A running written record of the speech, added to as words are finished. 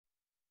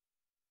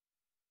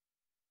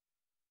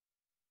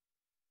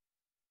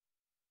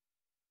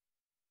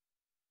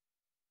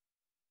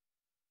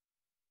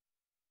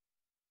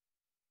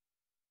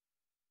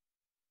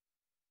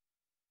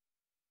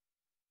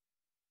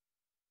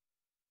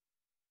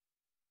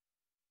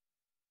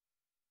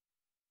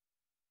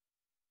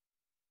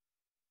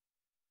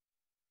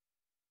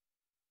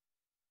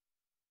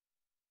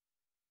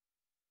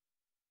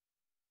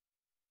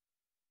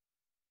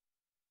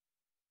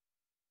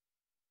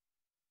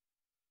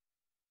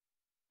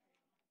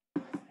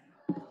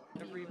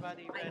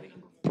everybody ready?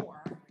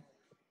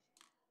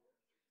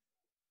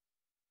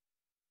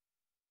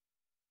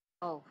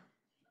 Oh.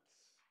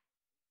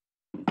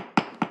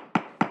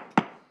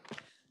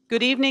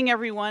 Good evening,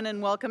 everyone,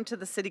 and welcome to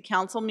the City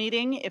Council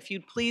meeting. If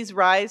you'd please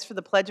rise for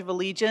the Pledge of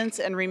Allegiance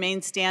and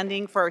remain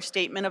standing for our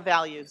statement of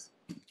values.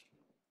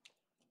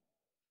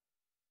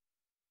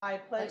 I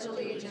pledge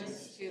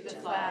allegiance to the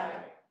flag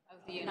of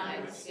the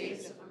United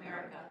States of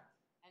America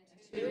and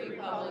to the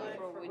republic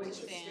for which it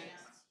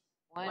stands,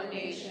 one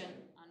nation,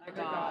 under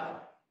God,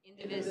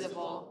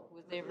 indivisible,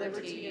 with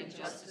liberty and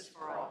justice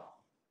for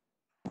all.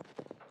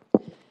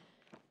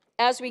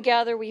 As we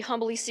gather, we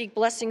humbly seek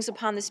blessings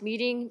upon this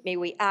meeting. May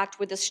we act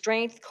with the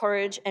strength,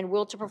 courage, and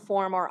will to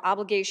perform our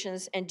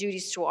obligations and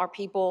duties to our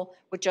people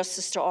with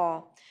justice to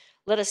all.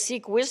 Let us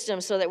seek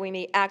wisdom so that we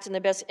may act in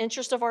the best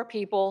interest of our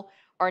people,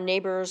 our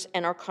neighbors,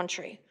 and our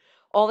country.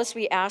 All this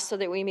we ask so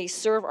that we may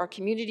serve our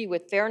community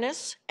with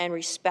fairness and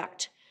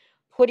respect,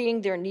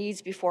 putting their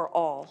needs before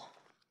all.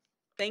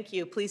 Thank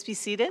you. Please be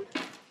seated.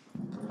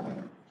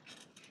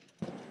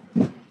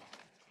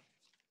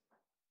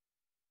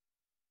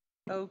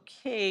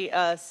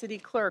 Okay, City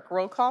Clerk,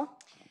 roll call.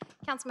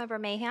 Councilmember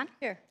Mahan.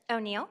 Here.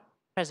 O'Neill.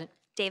 Present.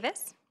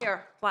 Davis.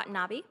 Here.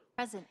 Watanabe.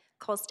 Present.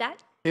 Kolstad.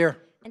 Here.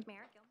 And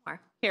Mayor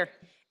Gilmore. Here.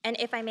 And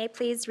if I may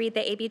please read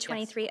the AB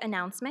 23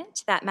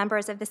 announcement that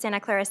members of the Santa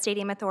Clara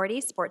Stadium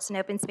Authority, Sports and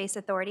Open Space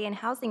Authority, and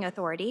Housing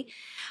Authority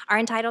are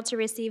entitled to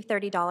receive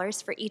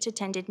 $30 for each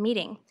attended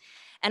meeting.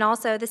 And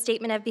also the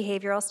Statement of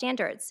Behavioral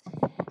Standards.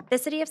 The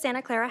City of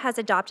Santa Clara has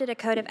adopted a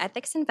code of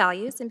ethics and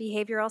values and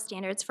behavioral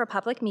standards for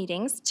public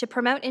meetings to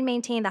promote and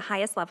maintain the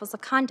highest levels of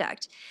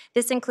conduct.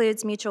 This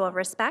includes mutual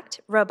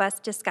respect,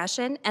 robust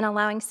discussion, and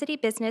allowing city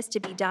business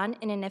to be done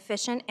in an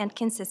efficient and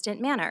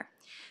consistent manner.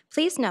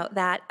 Please note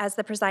that, as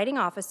the presiding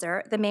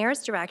officer, the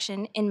mayor's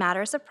direction in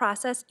matters of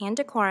process and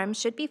decorum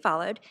should be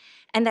followed,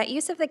 and that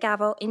use of the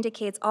gavel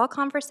indicates all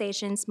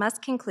conversations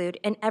must conclude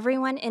and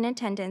everyone in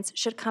attendance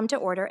should come to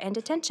order and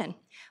attention.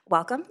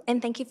 Welcome,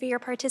 and thank you for your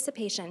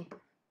participation.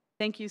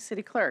 Thank you,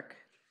 City Clerk.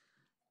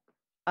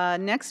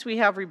 Next, we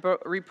have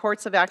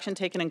reports of action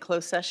taken in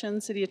closed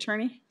session. City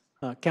Attorney.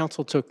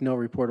 Council took no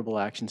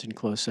reportable actions in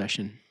closed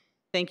session.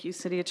 Thank you,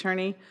 City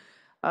Attorney.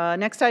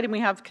 Next item, we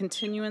have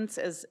continuance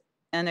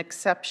and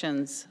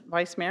exceptions.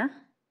 Vice Mayor.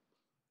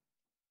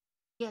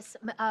 Yes,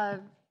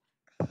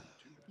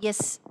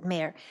 yes,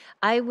 Mayor.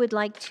 I would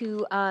like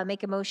to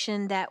make a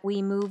motion that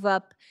we move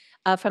up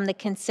from the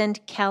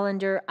consent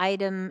calendar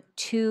item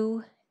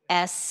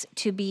 2S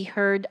to be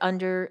heard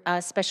under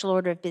special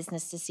order of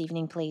business this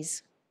evening,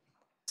 please.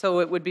 So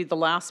it would be the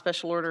last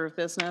special order of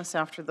business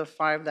after the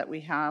 5 that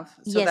we have.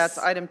 So yes. That's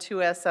item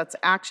 2S. That's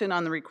action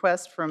on the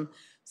request from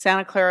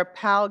Santa Clara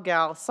Pal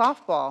Gal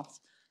softball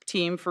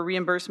team for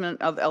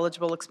reimbursement of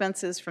eligible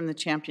expenses from the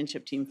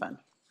championship team fund.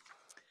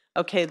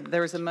 Okay,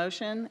 there's a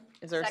motion.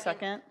 Is there a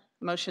second?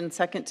 Motion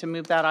second to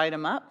move that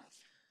item up.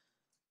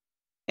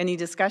 Any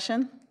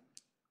discussion?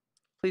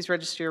 Please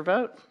register your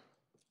vote.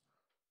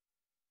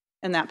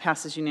 And that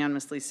passes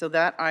unanimously. So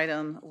that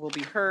item will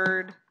be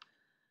heard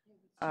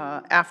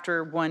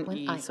after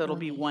 1E, so it'll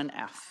be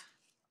 1F.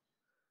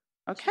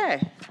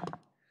 Okay.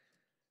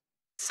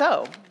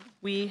 So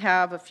we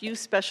have a few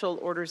special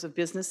orders of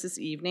business this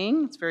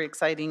evening. It's a very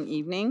exciting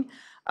evening.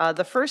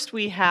 The first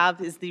we have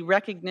is the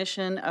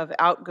recognition of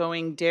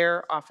outgoing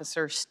DARE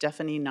officer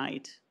Stephanie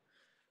Knight.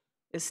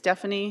 Is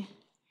Stephanie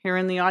here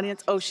in the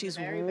audience? Oh, she's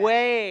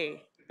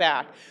way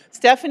back.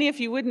 Stephanie, if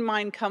you wouldn't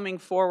mind coming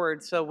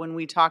forward so when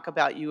we talk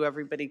about you,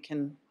 everybody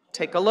can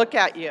take a look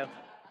at you.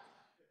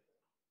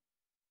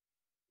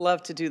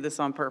 Love to do this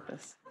on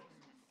purpose.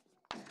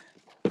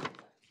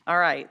 All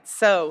right,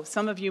 so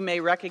some of you may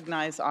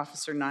recognize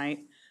Officer Knight,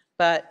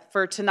 but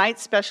for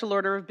tonight's special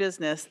order of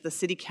business, the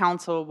City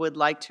Council would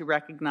like to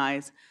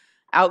recognize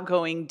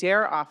outgoing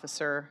DARE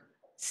officer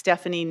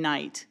Stephanie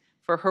Knight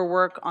for her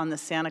work on the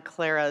Santa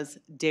Clara's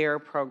DARE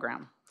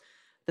program.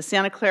 The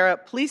Santa Clara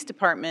Police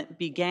Department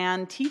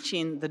began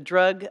teaching the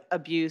Drug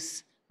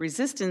Abuse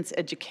Resistance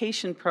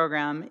Education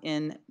Program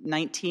in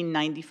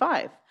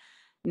 1995.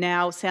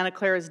 Now, Santa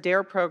Clara's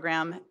DARE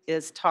program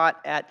is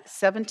taught at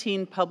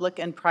 17 public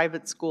and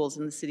private schools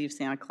in the city of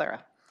Santa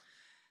Clara.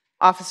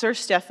 Officer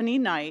Stephanie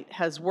Knight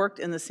has worked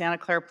in the Santa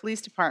Clara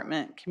Police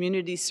Department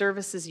Community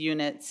Services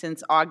Unit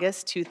since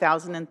August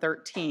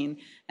 2013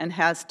 and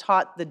has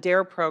taught the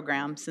DARE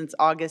program since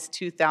August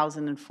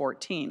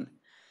 2014.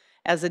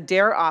 As a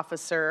DARE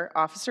officer,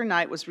 Officer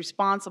Knight was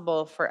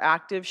responsible for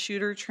active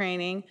shooter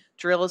training,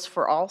 drills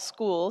for all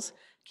schools,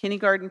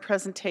 kindergarten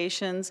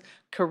presentations,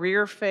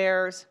 career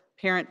fairs,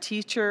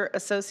 Parent-Teacher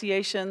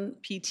Association,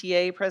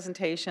 PTA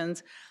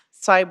presentations,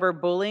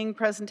 cyberbullying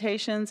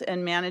presentations,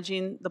 and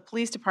managing the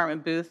police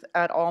department booth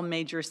at all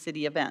major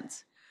city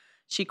events.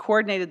 She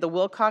coordinated the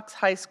Wilcox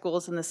High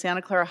Schools and the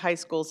Santa Clara High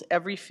Schools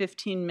Every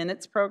 15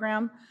 Minutes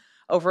program.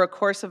 Over a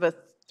course of a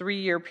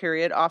 3-year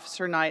period,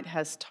 Officer Knight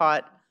has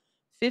taught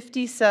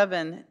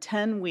 57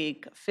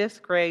 10-week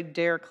 5th grade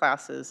DARE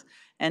classes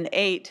and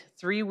 8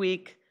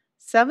 3-week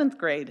 7th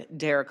grade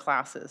DARE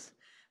classes.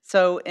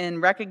 So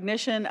in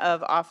recognition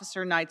of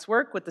Officer Knight's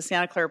work with the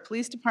Santa Clara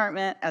Police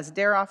Department as a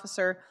DARE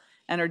officer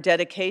and her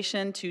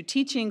dedication to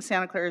teaching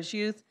Santa Clara's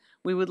youth,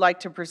 we would like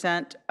to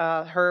present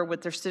her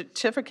with the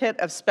Certificate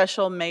of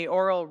Special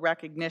Mayoral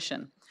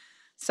Recognition.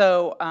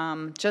 So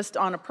just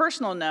on a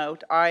personal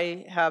note,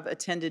 I have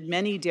attended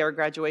many DARE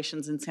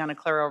graduations in Santa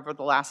Clara over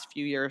the last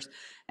few years,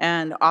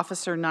 and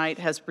Officer Knight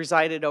has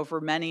presided over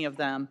many of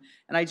them.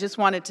 And I just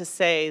wanted to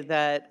say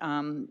that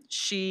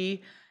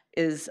she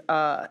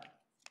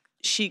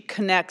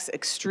connects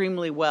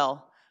extremely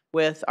well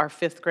with our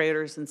 5th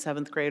graders and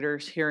 7th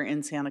graders here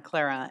in Santa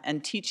Clara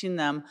and teaching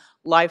them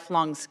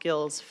lifelong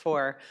skills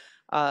for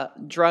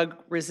drug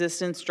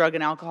resistance, drug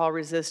and alcohol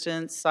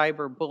resistance,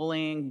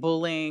 cyberbullying,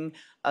 bullying,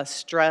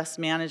 stress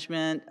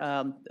management,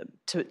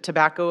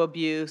 tobacco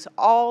abuse,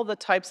 all the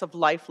types of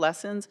life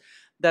lessons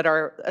that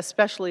are,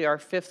 especially our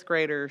 5th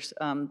graders,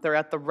 they're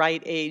at the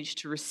right age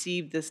to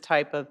receive this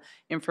type of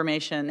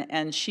information,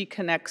 and she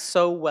connects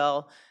so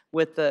well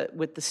with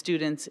the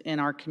students in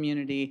our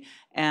community.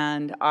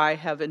 And I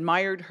have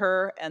admired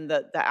her and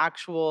the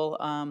actual,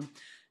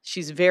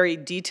 she's very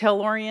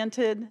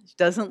detail-oriented,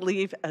 doesn't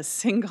leave a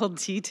single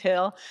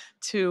detail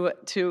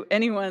to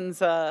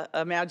anyone's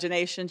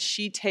imagination.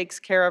 She takes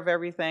care of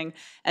everything,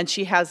 and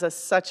she has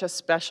such a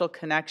special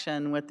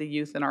connection with the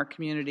youth in our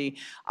community.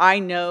 I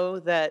know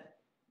that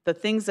the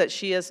things that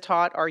she has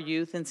taught our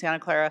youth in Santa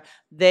Clara,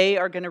 they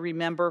are going to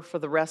remember for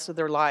the rest of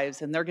their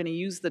lives, and they're going to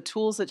use the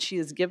tools that she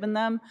has given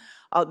them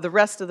the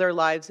rest of their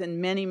lives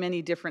in many,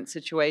 many different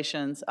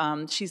situations.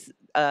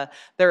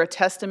 They're a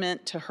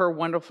testament to her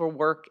wonderful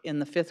work in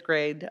the 5th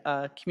grade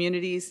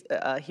communities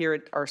here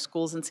at our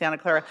schools in Santa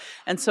Clara,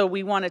 and so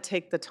we want to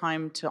take the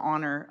time to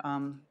honor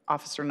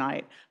Officer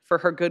Knight for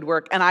her good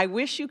work. And I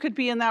wish you could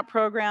be in that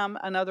program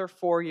another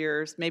 4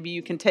 years. Maybe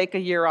you can take a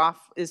year off.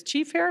 Is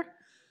Chief here?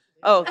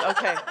 Oh,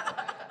 okay.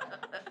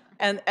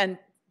 And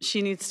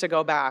she needs to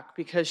go back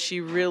because she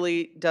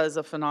really does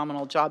a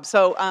phenomenal job.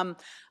 So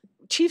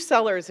Chief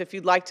Sellers, if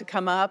you'd like to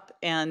come up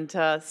and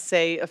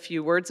say a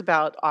few words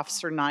about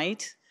Officer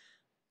Knight.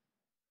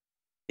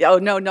 Oh,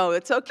 no,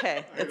 it's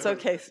okay. It's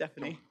okay,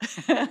 Stephanie.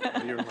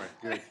 You're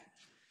right, good.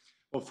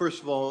 Well,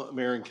 first of all,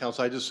 Mayor and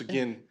Council, I just,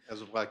 again,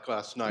 as of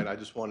last night, I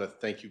just want to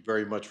thank you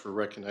very much for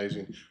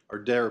recognizing our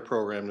DARE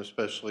program, and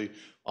especially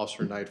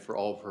Officer Knight for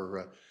all of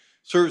her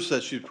service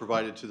that she's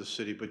provided to the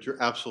city. But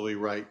you're absolutely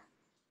right.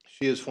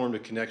 She has formed a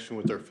connection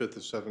with our 5th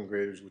and 7th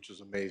graders, which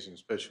is amazing,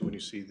 especially when you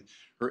see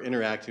her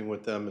interacting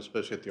with them,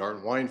 especially at the Art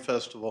and Wine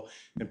Festival,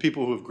 and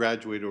people who have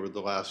graduated over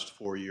the last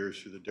 4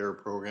 years through the DARE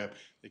program.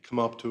 They come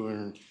up to her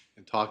and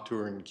talk to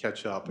her and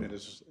catch up, and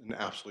it's an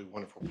absolutely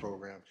wonderful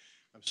program.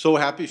 I'm so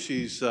happy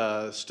she's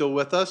still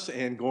with us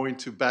and going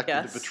to back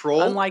into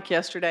patrol. Unlike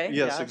yesterday.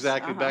 Yes,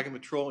 exactly, back in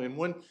patrol. And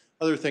one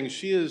other thing,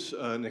 she is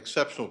an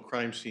exceptional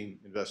crime scene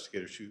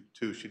investigator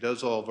too. She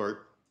does all of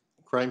our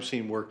crime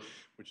scene work,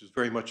 which is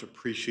very much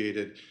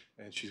appreciated,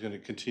 and she's going to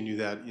continue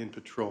that in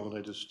patrol. And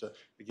I just,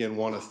 again,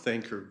 want to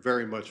thank her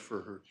very much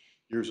for her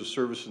years of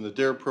service in the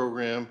DARE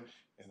program,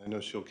 and I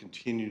know she'll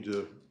continue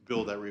to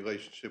build that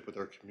relationship with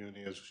our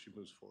community as she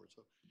moves forward.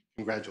 So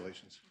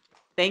congratulations.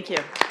 Thank you.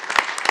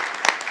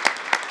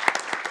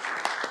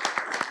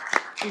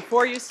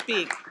 Before you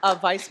speak,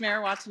 Vice Mayor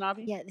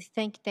Watanabe? Yeah,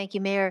 thank you,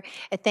 Mayor.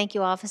 And thank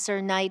you,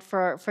 Officer Knight,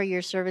 for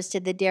your service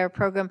to the DARE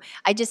program.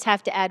 I just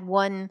have to add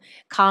one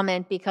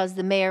comment because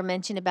the mayor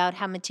mentioned about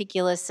how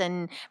meticulous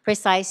and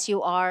precise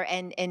you are,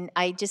 and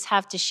I just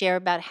have to share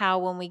about how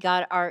when we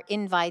got our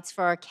invites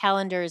for our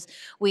calendars,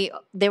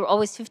 they were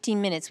always 15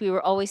 minutes. We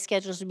were always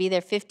scheduled to be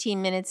there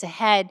 15 minutes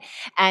ahead,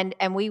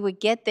 and we would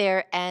get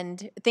there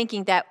and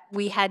thinking that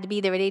we had to be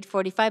there at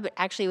 8:45, but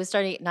actually it was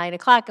starting at 9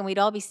 o'clock, and we'd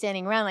all be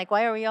standing around like,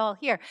 why are we all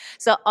here?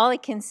 So all I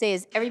can say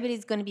is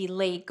everybody's going to be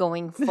late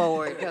going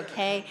forward,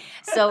 okay?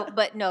 So,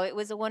 but no, it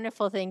was a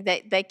wonderful thing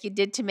that you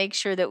did to make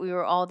sure that we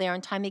were all there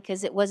on time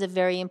because it was a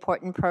very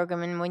important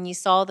program. And when you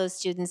saw those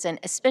students, and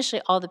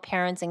especially all the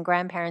parents and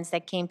grandparents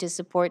that came to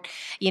support,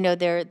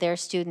 their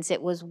students,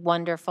 it was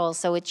wonderful.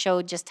 So it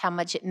showed just how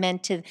much it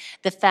meant to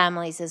the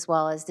families as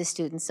well as the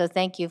students. So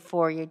thank you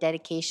for your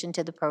dedication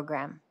to the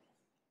program.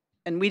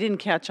 And we didn't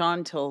catch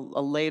on till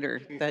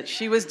later that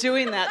she was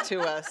doing that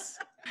to us.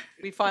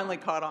 We finally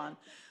caught on.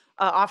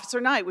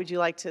 Officer Knight, would you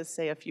like to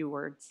say a few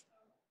words?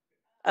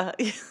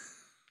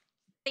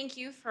 Thank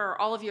you for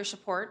all of your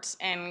support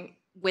and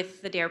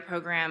with the DARE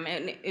program.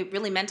 And it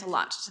really meant a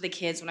lot to the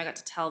kids when I got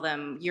to tell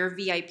them, your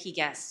VIP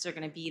guests are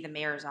going to be the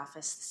mayor's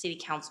office, the city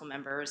council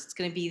members, it's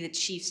going to be the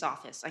chief's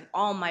office, like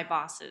all my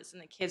bosses.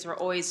 And the kids were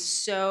always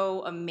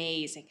so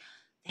amazed.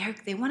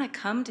 Like, they want to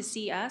come to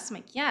see us? I'm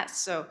like, yes.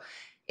 So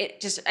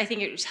I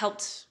think it just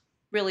helped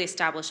really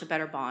establish a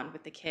better bond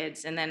with the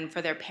kids, and then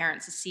for their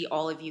parents to see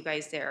all of you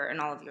guys there and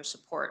all of your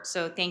support.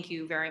 So thank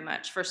you very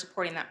much for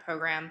supporting that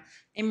program.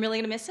 I'm really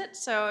gonna miss it,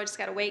 so I just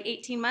gotta wait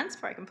 18 months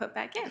before I can put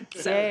back in.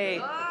 So.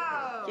 Yay.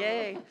 Oh.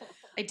 Yay.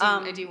 I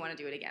do want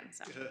to do it again.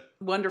 So.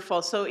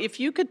 Wonderful. So if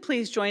you could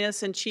please join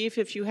us, and Chief,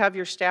 if you have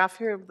your staff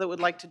here that would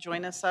like to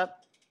join us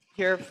up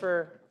here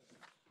for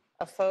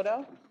a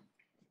photo.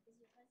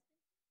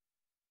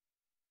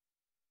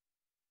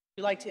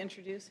 you like to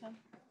introduce him?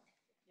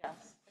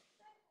 Yes.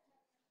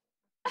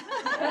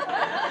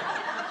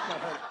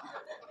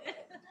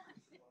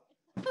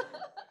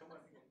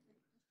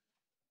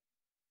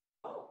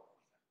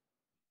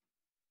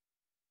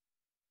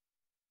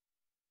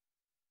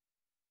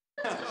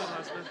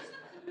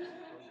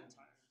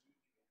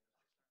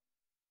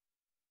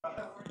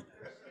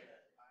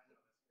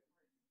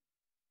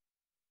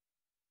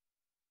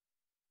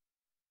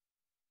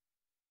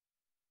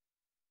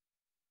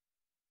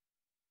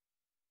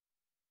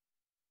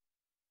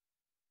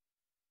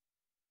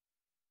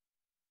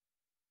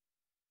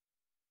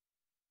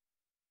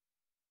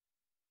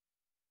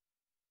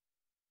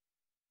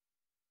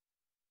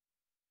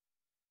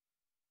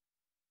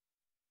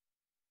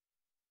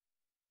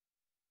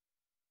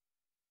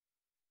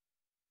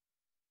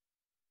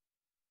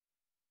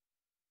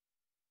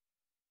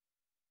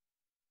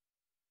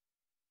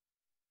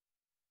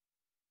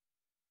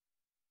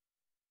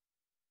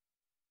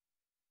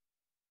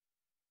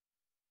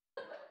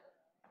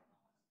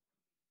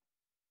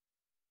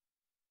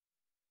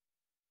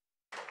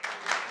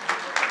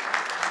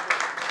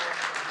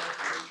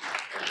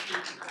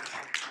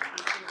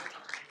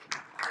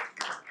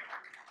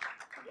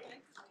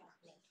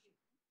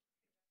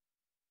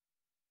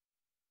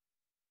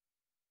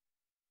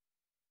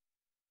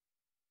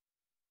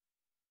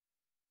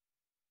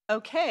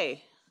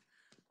 Okay.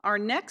 Our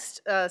next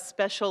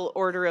special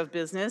order of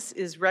business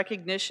is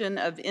recognition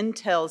of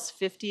Intel's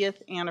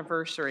 50th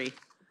anniversary.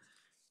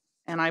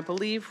 And I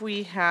believe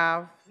we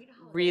have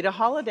Rita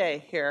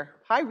Holiday here.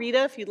 Hi,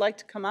 Rita, if you'd like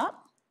to come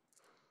up.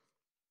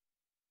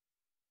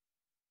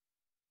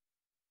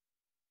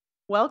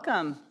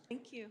 Welcome.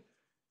 Thank you.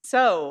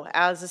 So,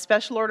 as a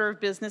special order of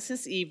business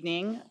this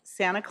evening,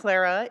 Santa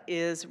Clara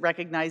is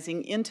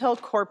recognizing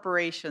Intel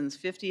Corporation's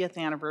 50th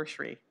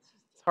anniversary.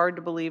 It's hard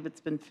to believe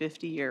it's been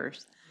 50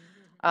 years.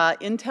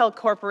 Intel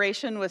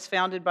Corporation was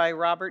founded by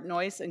Robert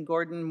Noyce and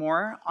Gordon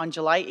Moore on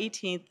July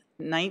 18,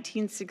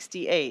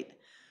 1968.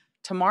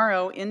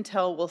 Tomorrow,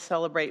 Intel will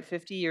celebrate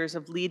 50 years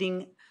of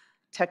leading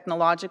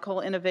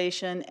technological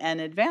innovation and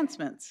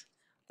advancements.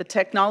 The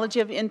technology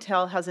of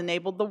Intel has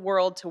enabled the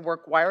world to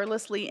work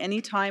wirelessly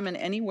anytime and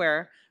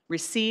anywhere,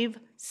 receive,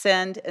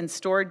 send, and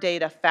store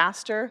data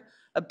faster,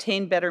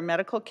 obtain better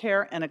medical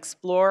care, and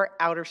explore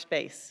outer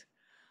space.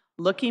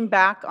 Looking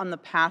back on the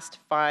past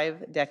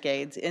 5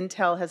 decades,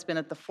 Intel has been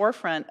at the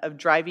forefront of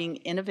driving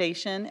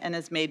innovation and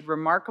has made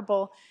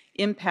remarkable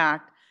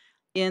impact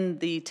in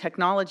the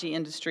technology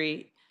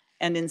industry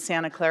and in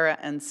Santa Clara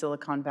and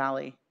Silicon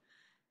Valley.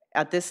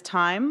 At this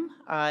time,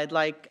 I'd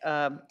like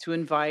to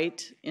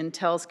invite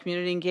Intel's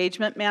Community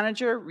Engagement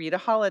Manager, Rita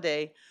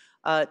Holiday,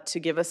 to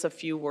give us a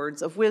few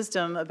words of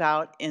wisdom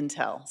about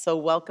Intel. So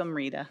welcome,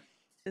 Rita.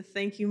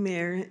 Thank you,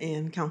 Mayor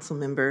and council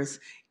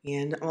members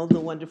and all the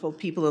wonderful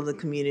people of the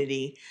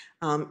community.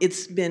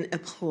 It's been a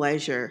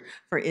pleasure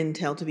for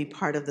Intel to be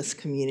part of this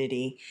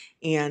community.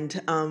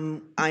 And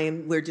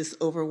we're just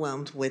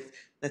overwhelmed with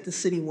that the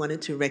city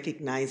wanted to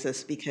recognize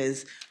us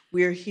because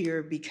we're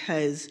here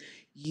because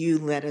you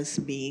let us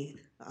be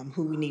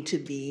who we need to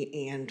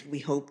be. And we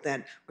hope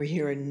that we're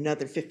here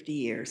another 50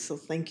 years. So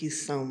thank you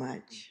so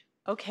much.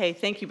 Okay,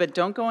 thank you, but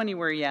don't go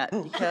anywhere yet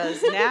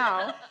because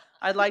now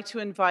I'd like to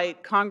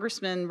invite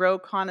Congressman Ro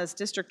Khanna's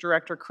District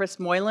Director, Chris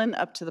Moylan,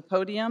 up to the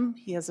podium.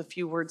 He has a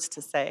few words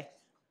to say.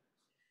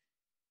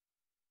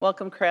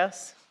 Welcome,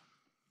 Chris.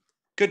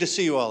 Good to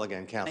see you all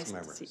again, council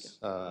Nice to see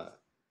members.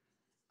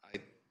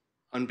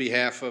 On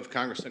behalf of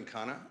Congressman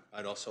Khanna,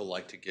 I'd also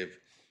like to give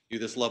you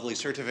this lovely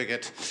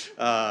certificate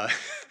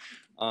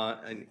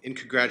in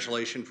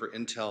congratulations for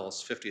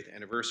Intel's 50th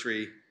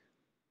anniversary.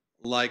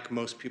 Like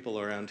most people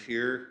around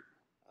here,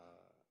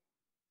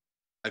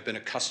 I've been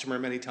a customer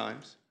many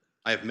times.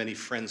 I have many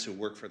friends who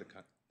work for the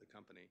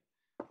company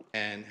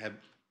and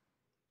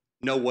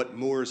know what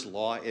Moore's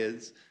Law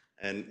is.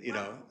 And you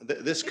know,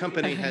 this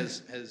company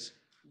has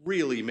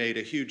really made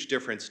a huge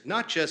difference,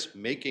 not just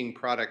making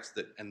products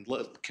and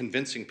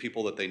convincing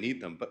people that they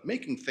need them, but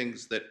making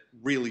things that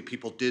really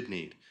people did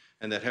need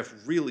and that have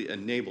really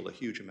enabled a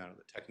huge amount of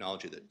the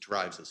technology that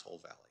drives this whole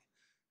valley.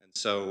 And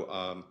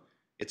so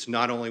it's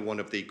not only one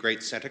of the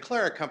great Santa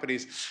Clara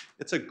companies,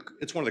 it's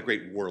one of the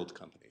great world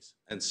companies.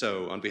 And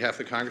so on behalf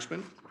of the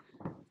Congressman,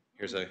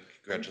 here's a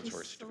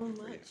congratulatory certificate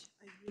for you.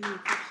 I really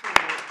appreciate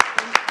it.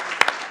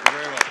 You're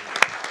very welcome.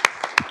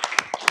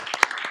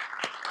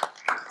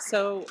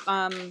 So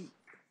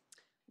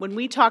when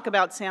we talk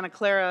about Santa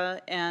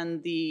Clara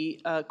and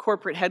the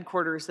corporate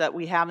headquarters that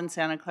we have in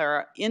Santa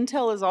Clara,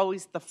 Intel is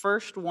always the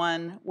first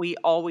one we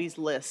always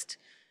list.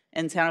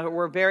 And Santa Clara,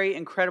 we're very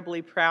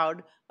incredibly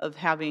proud of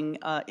having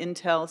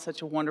Intel,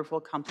 such a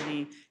wonderful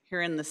company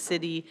here in the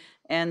city.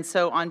 And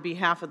so on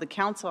behalf of the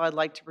council, I'd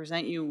like to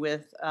present you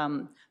with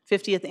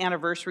 50th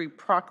anniversary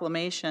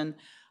proclamation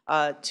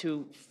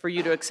for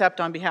you to accept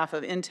on behalf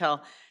of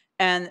Intel.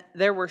 And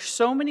there were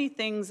so many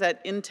things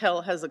that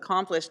Intel has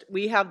accomplished.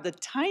 We have the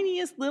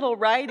tiniest little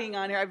writing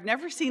on here. I've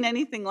never seen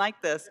anything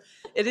like this.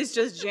 It is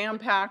just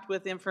jam-packed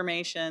with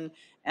information.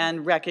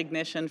 and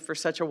recognition for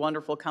such a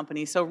wonderful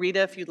company. So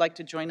Rita, if you'd like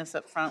to join us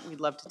up front, we'd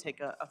love to take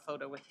a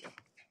photo with you.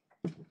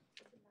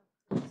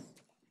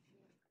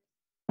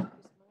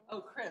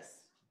 Oh, Chris,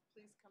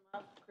 please come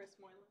up, Chris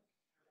Moylan.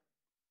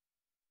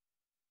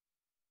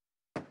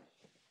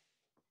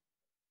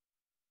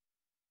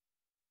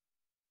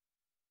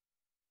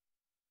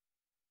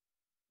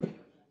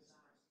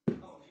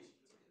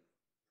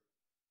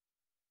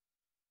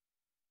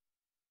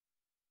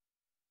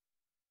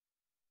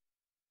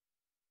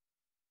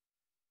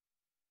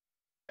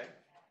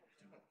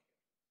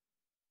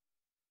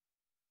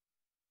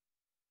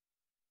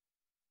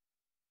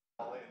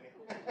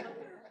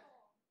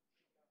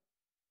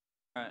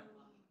 All right.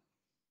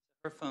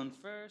 Her phone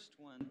first.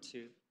 1,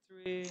 2,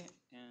 3,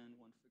 and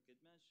one for good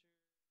measure.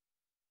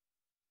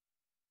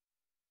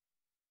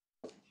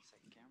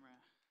 Second camera.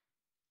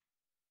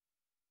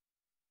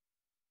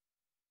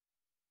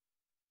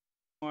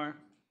 More.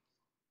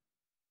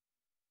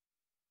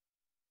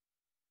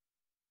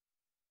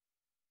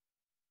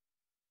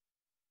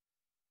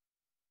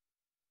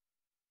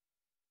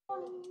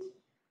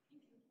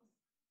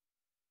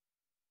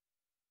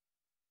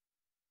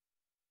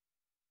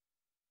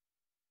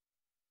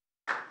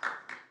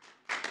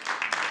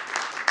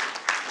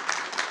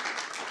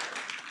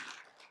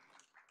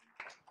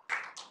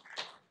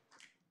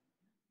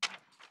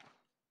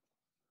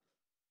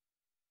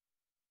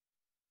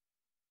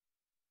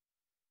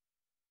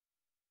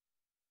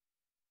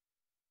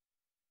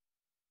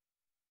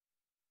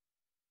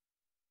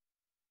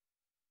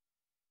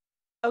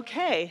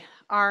 Okay,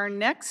 our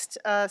next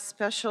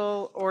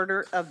special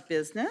order of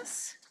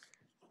business,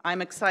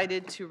 I'm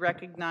excited to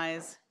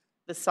recognize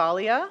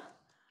Visalia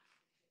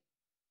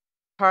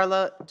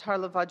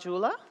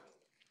Tarlavajula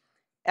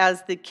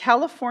as the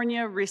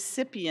California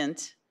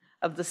recipient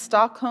of the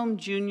Stockholm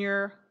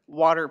Junior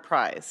Water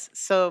Prize.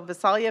 So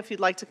Visalia, if you'd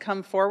like to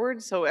come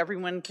forward so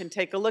everyone can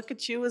take a look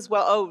at you as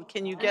well. Oh,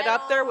 can you get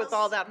up there with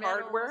all that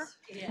hardware?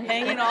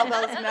 Hanging all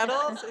those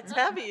medals? It's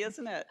heavy,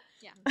 isn't it?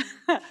 Yeah.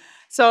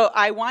 So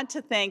I want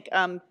to thank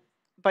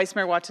Vice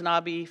Mayor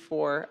Watanabe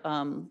for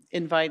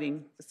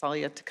inviting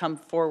Visalia to come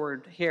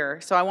forward here.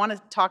 So I want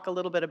to talk a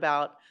little bit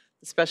about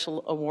the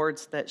special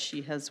awards that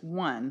she has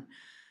won.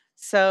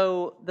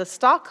 So the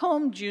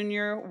Stockholm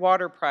Junior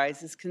Water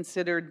Prize is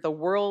considered the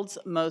world's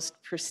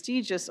most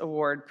prestigious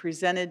award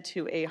presented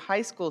to a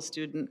high school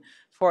student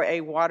for a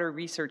water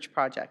research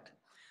project.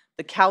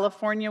 The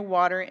California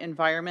Water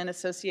Environment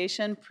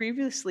Association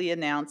previously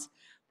announced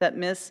that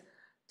Ms.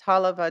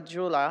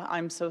 Talavajula,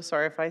 I'm so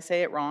sorry if I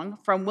say it wrong,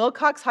 from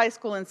Wilcox High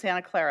School in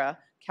Santa Clara,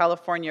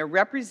 California,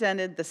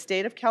 represented the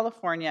state of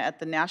California at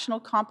the national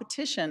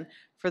competition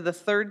for the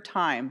third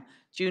time,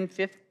 June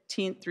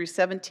 15th through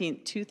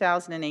 17th,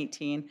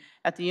 2018,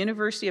 at the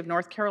University of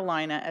North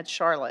Carolina at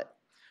Charlotte.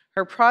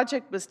 Her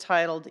project was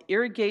titled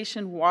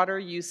Irrigation Water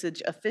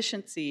Usage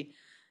Efficiency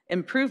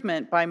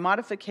Improvement by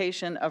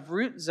Modification of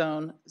Root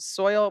Zone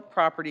Soil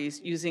Properties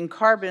Using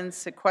Carbon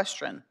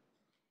Sequestration.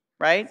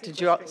 Right? Did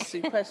you all,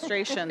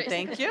 sequestration,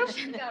 thank you.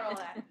 Got all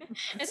that.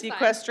 It's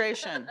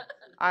Sequestration.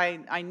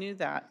 I knew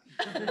that.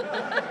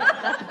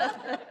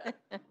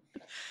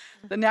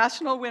 The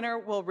national winner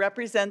will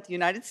represent the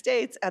United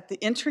States at the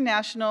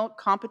international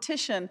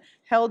competition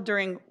held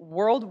during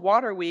World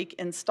Water Week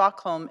in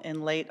Stockholm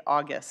in late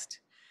August.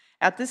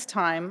 At this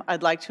time,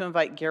 I'd like to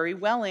invite Gary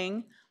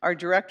Welling, our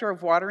Director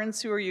of Water and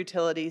Sewer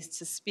Utilities,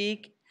 to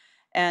speak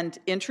and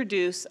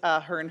introduce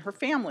her and her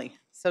family.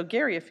 So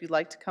Gary, if you'd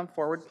like to come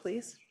forward,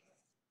 please.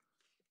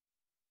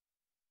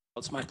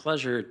 It's my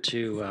pleasure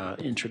to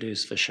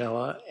introduce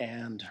Vishela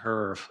and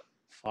her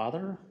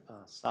father,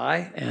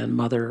 Sai, and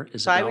mother,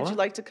 Isabella. Sai, would you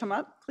like to come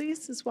up,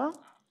 please, as well?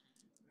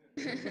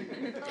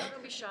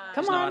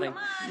 Come on,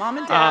 Mom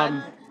and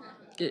Dad.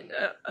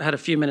 I had a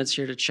few minutes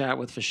here to chat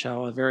with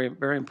Vishela, a very,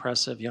 very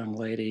impressive young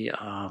lady,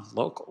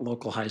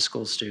 local high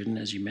school student,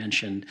 as you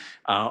mentioned.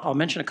 I'll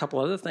mention a couple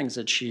other things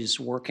that she's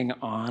working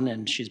on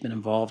and she's been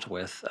involved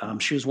with.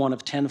 She was one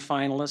of 10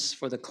 finalists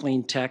for the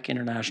Clean Tech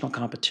International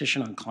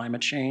Competition on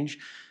Climate Change,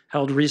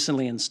 held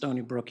recently in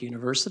Stony Brook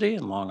University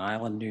in Long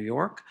Island, New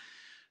York.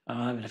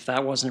 And if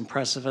that wasn't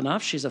impressive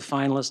enough, she's a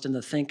finalist in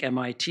the Think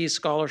MIT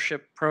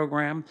Scholarship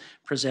Program,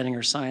 presenting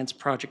her science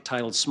project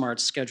titled Smart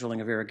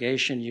Scheduling of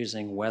Irrigation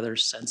Using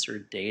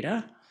Weather-Censored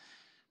Data.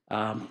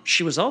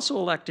 She was also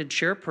elected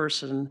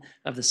chairperson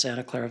of the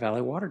Santa Clara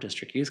Valley Water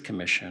District Youth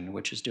Commission,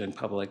 which is doing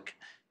public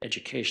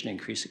education to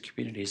increase the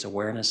community's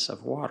awareness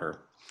of water.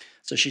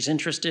 So she's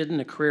interested in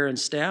a career in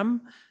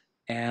STEM,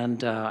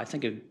 and I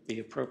think it'd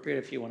be appropriate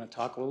if you want to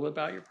talk a little bit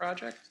about your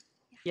project.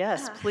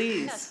 Yes,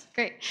 please. Yes,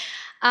 great.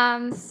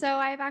 So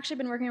I've actually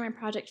been working on my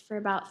project for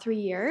about 3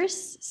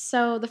 years.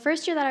 So the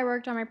first year that I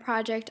worked on my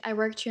project, I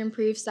worked to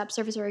improve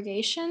subsurface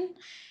irrigation.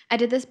 I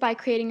did this by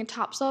creating a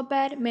topsoil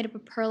bed made up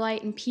of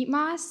perlite and peat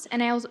moss,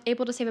 and I was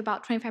able to save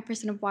about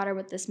 25% of water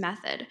with this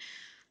method.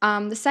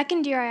 The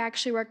second year, I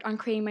actually worked on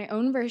creating my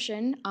own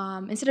version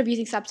instead of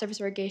using subsurface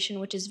irrigation,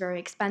 which is very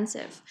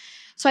expensive.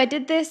 So I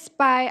did this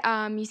by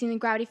using the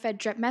gravity-fed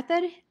drip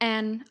method,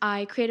 and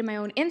I created my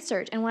own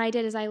insert. And what I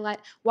did is I let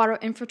water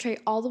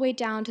infiltrate all the way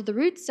down to the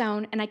root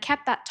zone, and I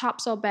kept that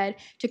topsoil bed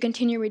to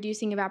continue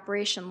reducing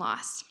evaporation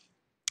loss.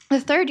 The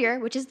third year,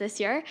 which is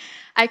this year,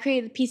 I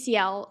created the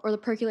PCL, or the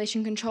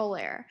percolation control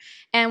layer.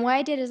 And what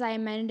I did is I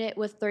amended it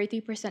with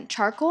 33%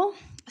 charcoal.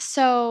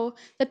 So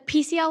the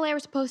PCL layer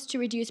was supposed to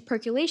reduce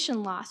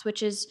percolation loss,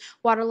 which is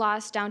water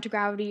loss down to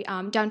gravity,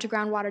 down to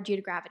groundwater due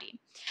to gravity.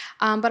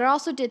 But it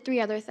also did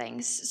three other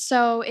things.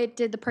 So it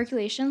did the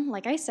percolation,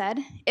 like I said.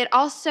 It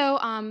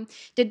also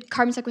did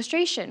carbon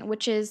sequestration,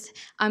 which is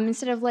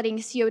instead of letting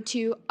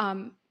CO2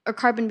 or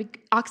carbon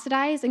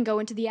oxidize and go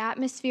into the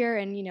atmosphere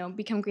and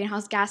become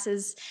greenhouse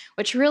gases,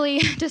 which really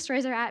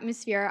destroys our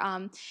atmosphere,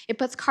 it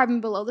puts carbon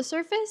below the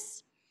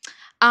surface.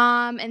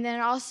 And then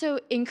it also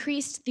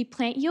increased the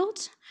plant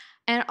yield,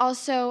 and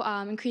also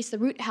increased the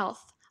root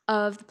health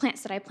of the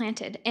plants that I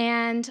planted.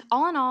 And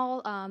all in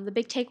all, the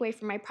big takeaway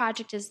from my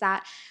project is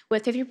that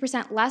with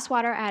 50% less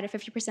water, I had a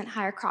 50%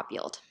 higher crop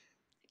yield.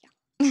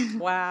 Yeah.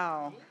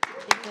 Wow.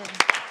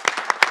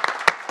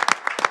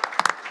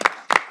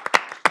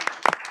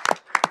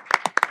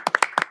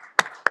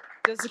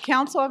 Does the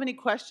council have any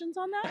questions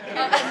on that?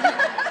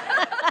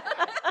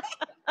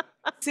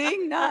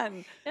 Seeing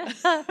none.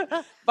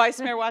 Vice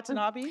Mayor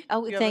Watanabe,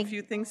 Oh, do you have a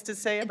few things to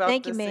say about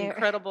thank you, this Mayor.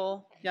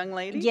 incredible young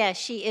lady? Yes,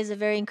 she is a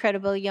very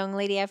incredible young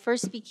lady. I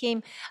first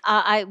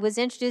I was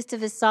introduced to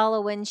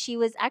Visala when she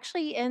was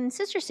actually in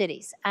Sister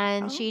Cities,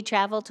 and she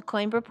traveled to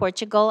Coimbra,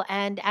 Portugal.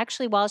 And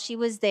actually, while she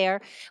was there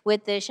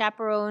with the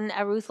chaperone,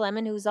 Ruth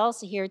Lemon, who's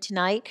also here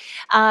tonight,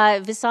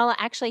 Visala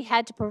actually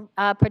had to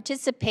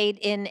participate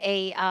in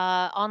a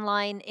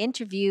online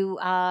interview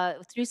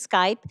through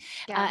Skype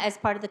as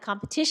part of the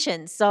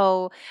competition.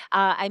 So,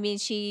 I mean,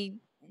 she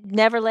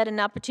never let an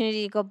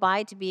opportunity go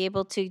by to be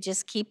able to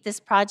just keep this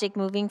project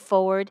moving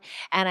forward.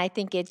 And I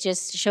think it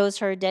just shows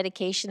her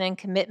dedication and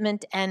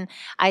commitment. And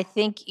I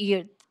think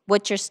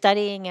what you're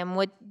studying and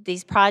what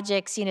these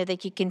projects,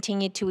 that you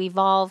continue to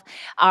evolve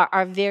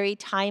are very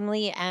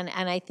timely. And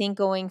I think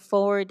going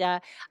forward,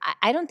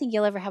 I don't think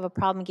you'll ever have a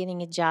problem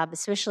getting a job,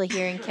 especially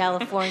here in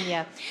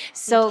California.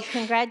 So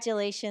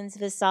congratulations,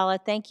 Visala.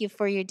 Thank you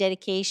for your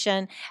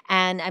dedication.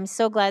 And I'm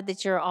so glad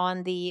that you're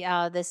on the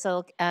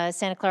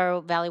Santa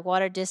Clara Valley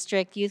Water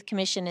District Youth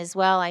Commission as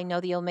well. I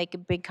know that you'll make a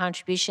big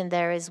contribution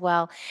there as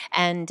well.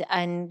 And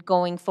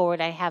going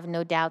forward, I have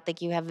no doubt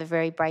that you have a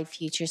very bright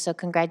future. So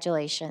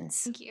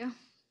congratulations. Thank you.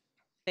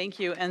 Thank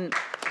you. And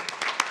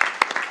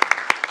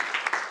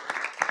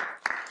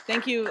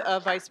thank you,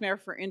 Vice Mayor,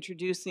 for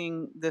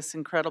introducing this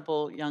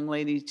incredible young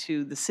lady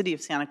to the city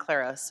of Santa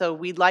Clara. So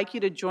we'd like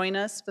you to join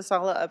us,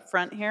 Visala, up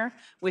front here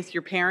with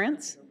your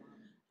parents,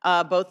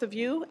 both of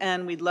you,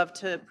 and we'd love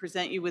to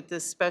present you with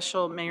this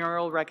special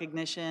mayoral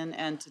recognition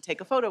and to take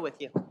a photo with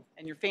you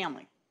and your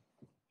family.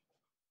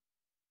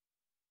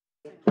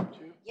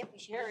 Yep, we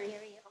should. Harry,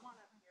 come on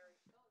up, Harry.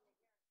 You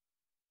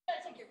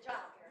gotta take your job,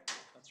 Harry.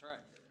 That's right.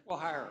 We'll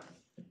hire her.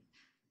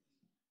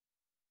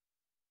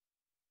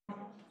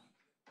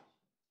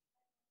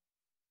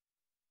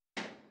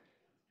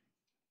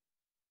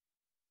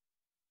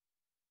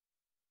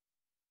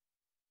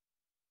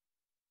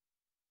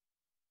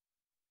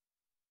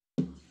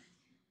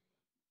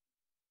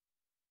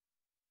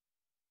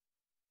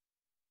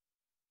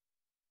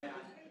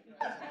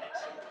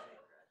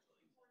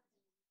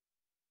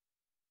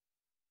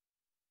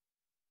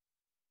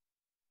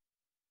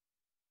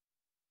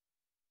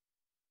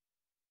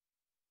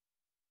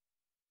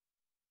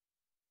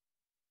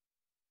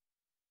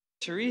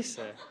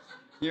 Teresa,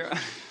 you're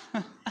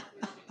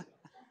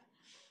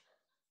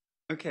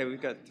okay. We've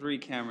got 3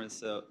 cameras,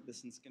 so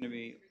this one's going to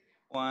be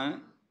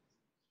 1,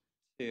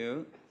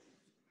 2.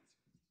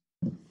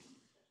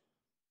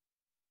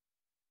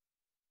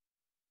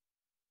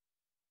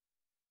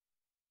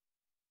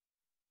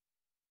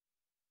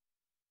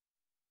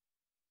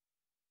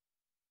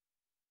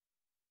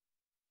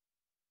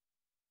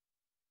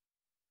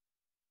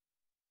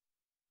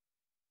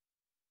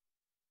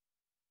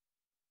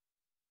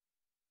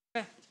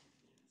 Okay.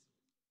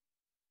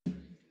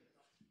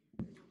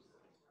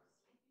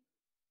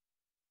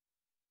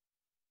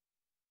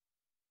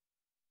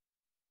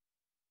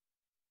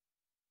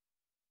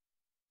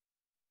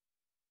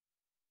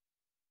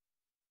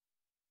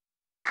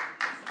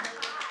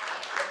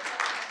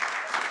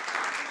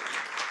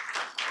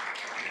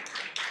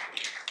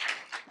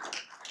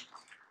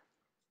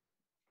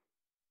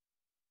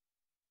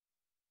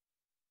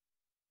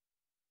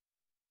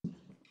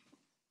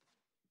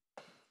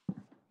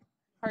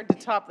 Hard to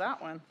top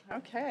that one.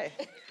 Okay.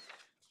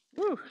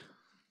 Whew.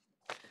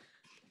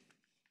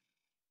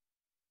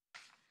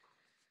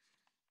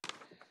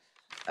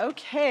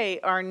 Okay,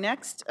 our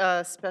next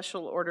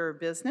special order of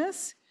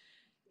business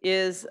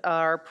is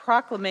our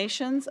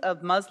proclamations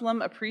of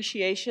Muslim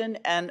Appreciation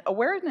and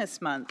Awareness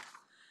Month.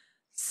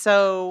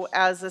 So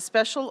as a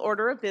special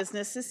order of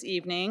business this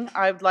evening,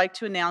 I would like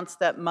to announce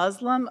that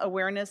Muslim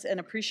Awareness and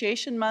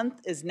Appreciation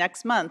Month is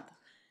next month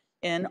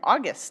in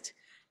August.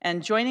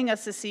 And joining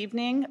us this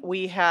evening,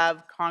 we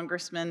have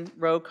Congressman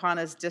Ro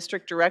Khanna's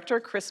District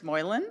Director, Chris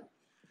Moylan.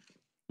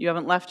 You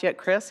haven't left yet,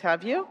 Chris,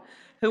 have you?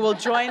 Who will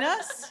join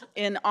us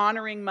in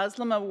honoring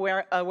Muslim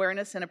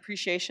Awareness and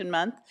Appreciation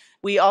Month.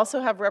 We also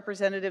have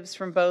representatives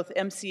from both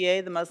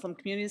MCA, the Muslim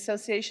Community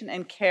Association,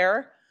 and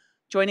CARE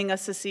joining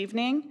us this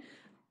evening.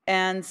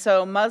 And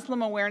so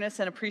Muslim Awareness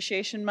and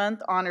Appreciation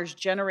Month honors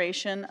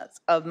generations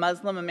of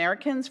Muslim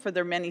Americans for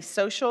their many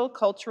social,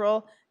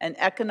 cultural, and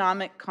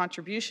economic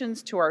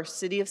contributions to our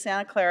city of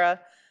Santa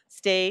Clara,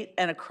 state,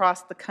 and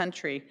across the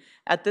country.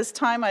 At this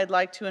time, I'd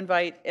like to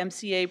invite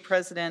MCA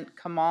President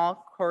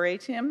Kamal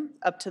Khoratim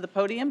up to the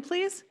podium,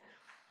 please.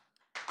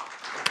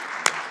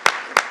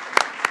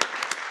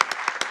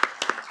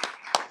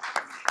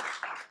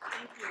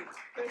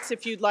 Chris,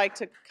 if you'd like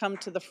to come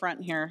to the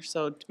front here,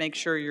 so to make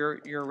sure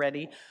you're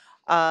ready.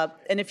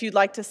 And if you'd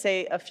like to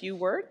say a few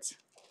words.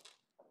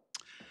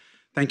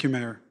 Thank you,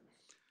 Mayor.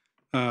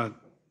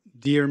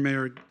 Dear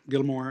Mayor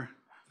Gilmore,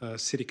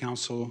 City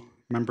Council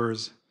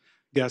members,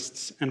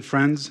 guests, and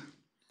friends,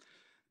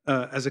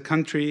 as a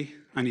country,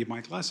 I need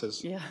my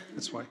glasses. Yeah.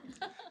 That's why.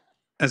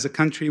 As a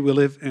country, we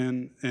live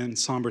in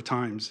somber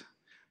times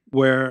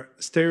where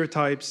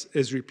stereotypes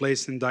is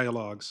replaced in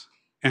dialogues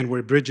and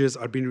where bridges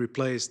are being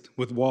replaced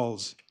with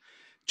walls.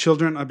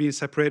 Children are being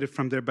separated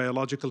from their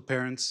biological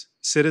parents.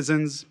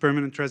 Citizens,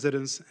 permanent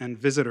residents, and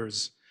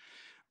visitors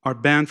are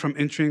banned from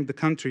entering the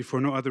country for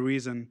no other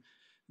reason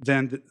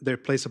than their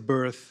place of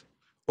birth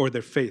or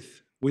their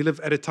faith. We live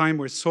at a time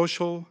where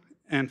social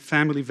and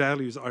family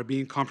values are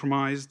being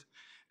compromised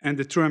and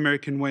the true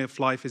American way of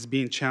life is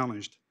being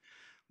challenged.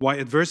 While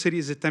adversity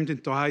is attempting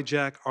to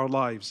hijack our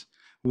lives,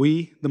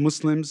 we, the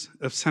Muslims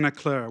of Santa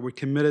Clara, we're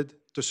committed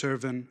to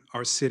serving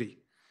our city.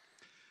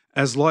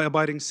 As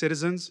law-abiding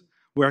citizens,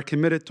 we are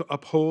committed to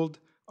uphold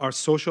our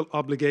social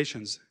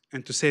obligations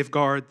and to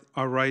safeguard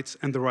our rights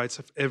and the rights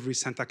of every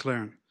Santa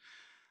Claran.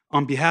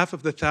 On behalf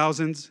of the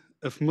thousands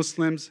of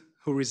Muslims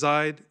who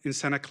reside in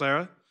Santa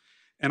Clara,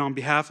 and on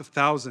behalf of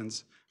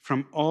thousands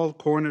from all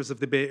corners of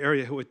the Bay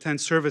Area who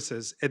attend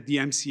services at the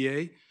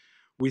MCA,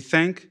 we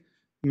thank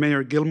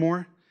Mayor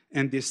Gilmore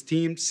and the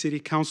esteemed City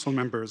Council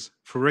members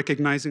for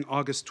recognizing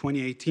August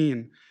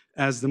 2018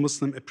 as the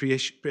Muslim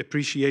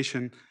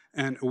Appreciation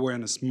and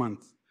Awareness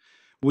Month.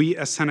 We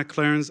as Santa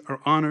Clarans are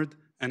honored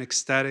and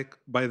ecstatic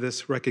by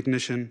this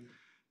recognition.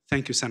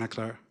 Thank you, Santa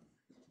Clara.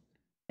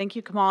 Thank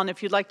you, Kamal. And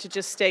if you'd like to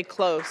just stay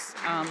close.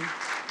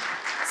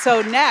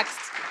 So next,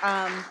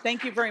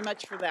 thank you very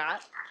much for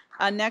that.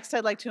 Next,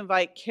 I'd like to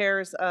invite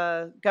CARE's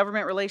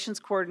Government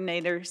Relations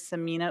Coordinator,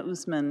 Samina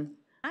Usman,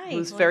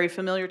 who's very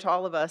familiar to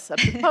all of us, up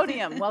to the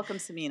podium. Welcome,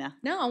 Samina.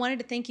 No, I wanted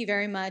to thank you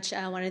very much.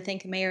 I wanted to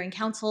thank the Mayor and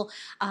Council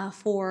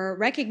for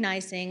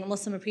recognizing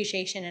Muslim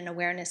Appreciation and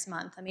Awareness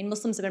Month. I mean,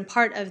 Muslims have been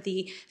part of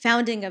the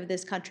founding of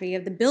this country,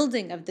 of the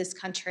building of this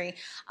country.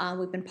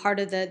 We've been part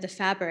of the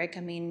fabric.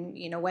 I mean,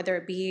 you know, whether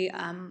it be,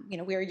 you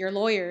know, we're your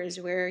lawyers,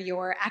 we're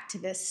your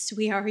activists,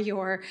 we are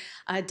your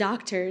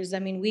doctors. I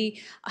mean,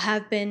 we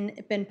have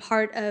been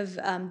part of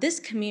this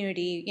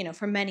community, you know,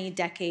 for many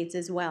decades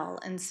as well.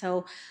 And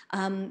so,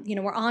 you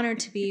know, we're honored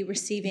to be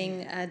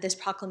receiving this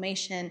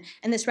proclamation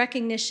and this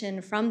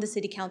recognition from the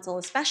City Council,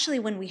 especially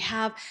when we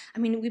have, I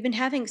mean, we've been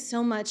having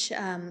so much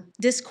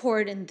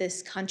discord in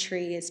this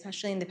country,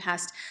 especially in the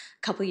past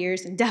couple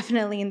years and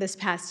definitely in this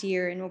past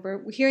year. And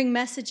we're hearing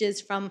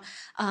messages from,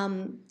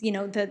 you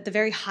know, the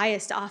very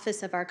highest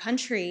office of our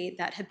country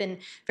that have been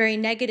very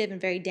negative and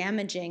very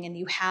damaging. And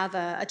you have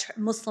a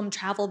Muslim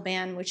travel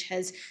ban, which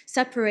has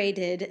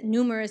separated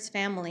numerous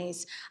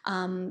families, you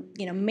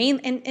know,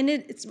 and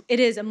it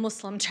is a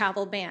Muslim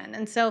travel ban.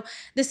 And so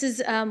this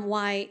is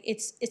why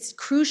it's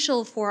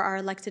crucial for our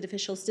elected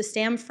officials to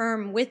stand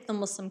firm with the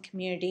Muslim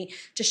community,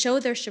 to show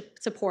their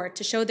support,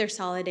 to show their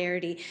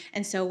solidarity.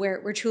 And so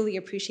we're truly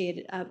appreciative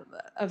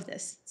of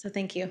this. So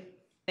thank you.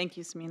 Thank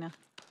you, Samina.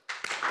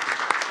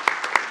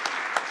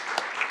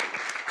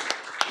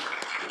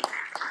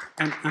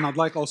 And I'd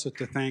like also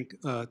to thank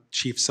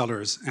Chief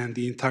Sellers and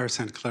the entire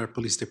Santa Clara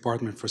Police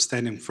Department for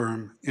standing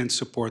firm in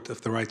support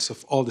of the rights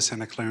of all the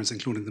Santa Clarans,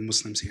 including the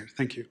Muslims here.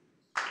 Thank you.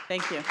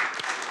 Thank you.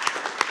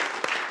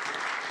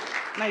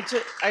 And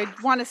I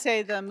want to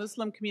say the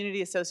Muslim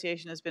Community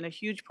Association has been a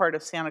huge part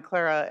of Santa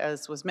Clara,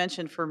 as was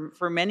mentioned,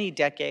 for many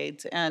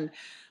decades. And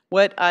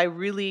what I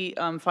really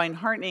find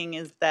heartening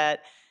is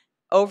that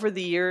over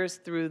the years,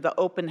 through the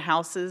open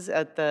houses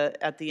at the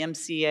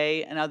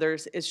MCA and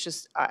others, it's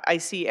just, I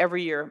see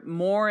every year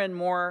more and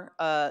more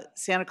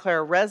Santa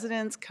Clara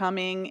residents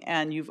coming,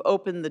 and you've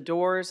opened the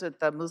doors at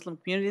the Muslim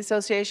Community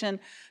Association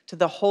to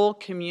the whole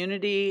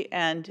community,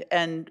 and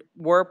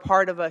we're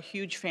part of a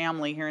huge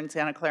family here in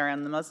Santa Clara,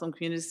 and the Muslim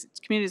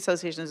Community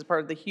Association is a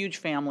part of the huge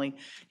family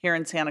here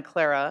in Santa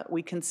Clara.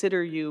 We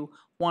consider you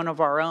one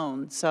of our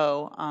own.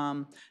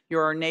 So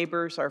you're our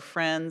neighbors, our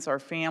friends, our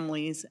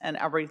families, and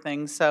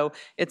everything. So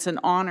it's an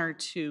honor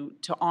to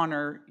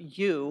honor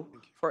you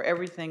for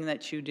everything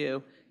that you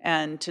do,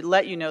 and to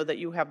let you know that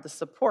you have the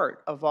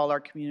support of all our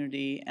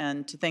community,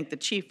 and to thank the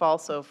chief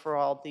also for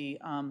all the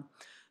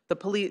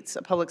police,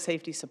 public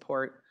safety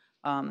support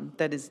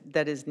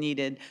that is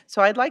needed.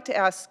 So I'd like to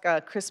ask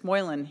Chris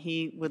Moylan.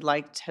 He would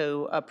like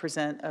to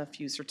present a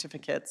few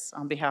certificates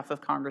on behalf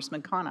of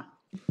Congressman Khanna.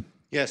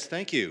 Yes,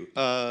 thank you.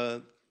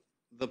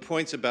 The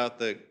points about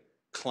the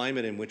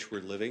climate in which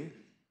we're living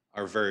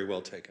are very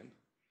well taken.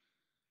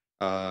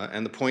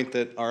 And the point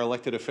that our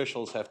elected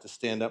officials have to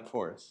stand up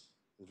for us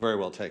is very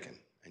well taken.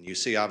 And you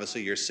see,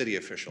 obviously, your city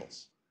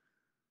officials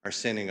are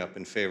standing up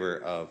in favor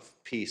of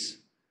peace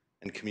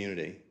and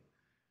community.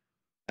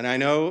 And I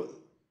know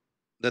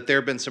that there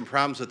have been some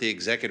problems with the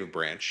executive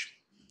branch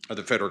of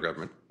the federal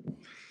government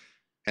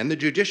and the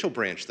judicial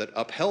branch that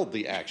upheld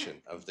the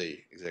action of the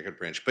executive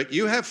branch. But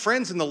you have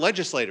friends in the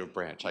legislative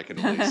branch, I can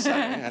at least say.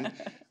 And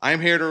I'm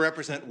here to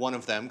represent one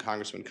of them,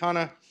 Congressman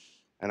Khanna,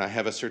 and I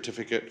have a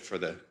certificate for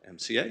the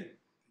MCA,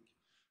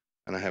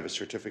 and I have a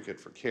certificate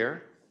for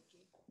CARE.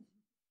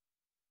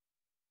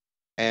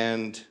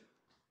 And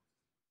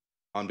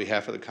on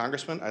behalf of the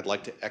congressman, I'd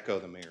like to echo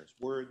the mayor's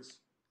words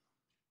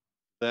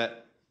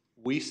that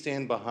we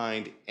stand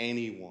behind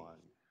anyone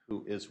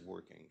who is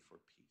working for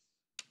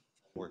peace,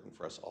 working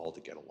for us all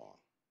to get along.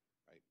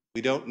 Right?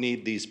 We don't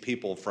need these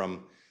people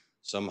from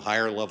some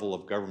higher level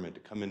of government to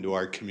come into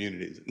our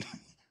communities and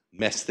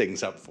mess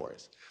things up for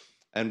us.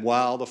 And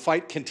while the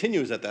fight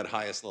continues at that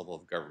highest level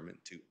of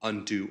government to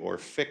undo or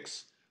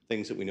fix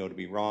things that we know to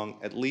be wrong,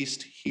 at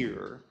least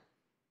here,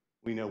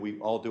 we know we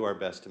all do our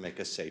best to make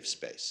a safe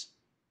space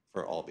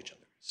for all of each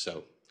other.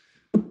 So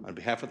on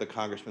behalf of the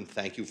congressman,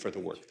 thank you for the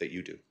work that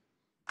you do.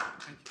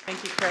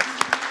 Thank you, Chris.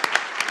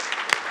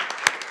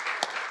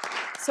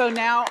 So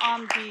now,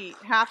 on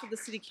behalf of the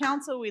City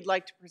Council, we'd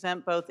like to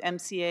present both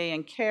MCA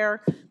and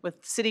CARE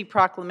with city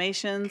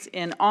proclamations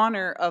in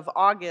honor of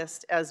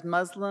August as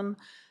Muslim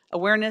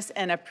Awareness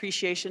and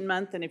Appreciation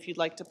Month. And if you'd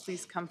like to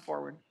please come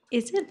forward.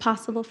 Is it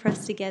possible for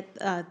us to get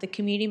the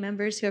community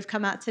members who have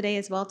come out today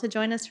as well to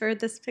join us for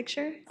this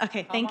picture?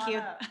 Okay, thank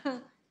you.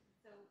 If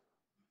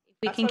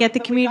we can get the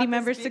community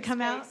members to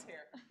come out.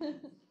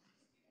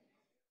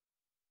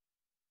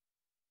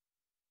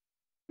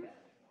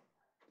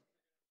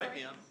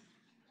 Thank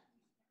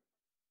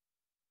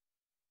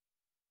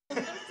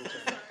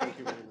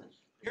you very much.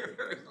 You're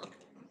very welcome.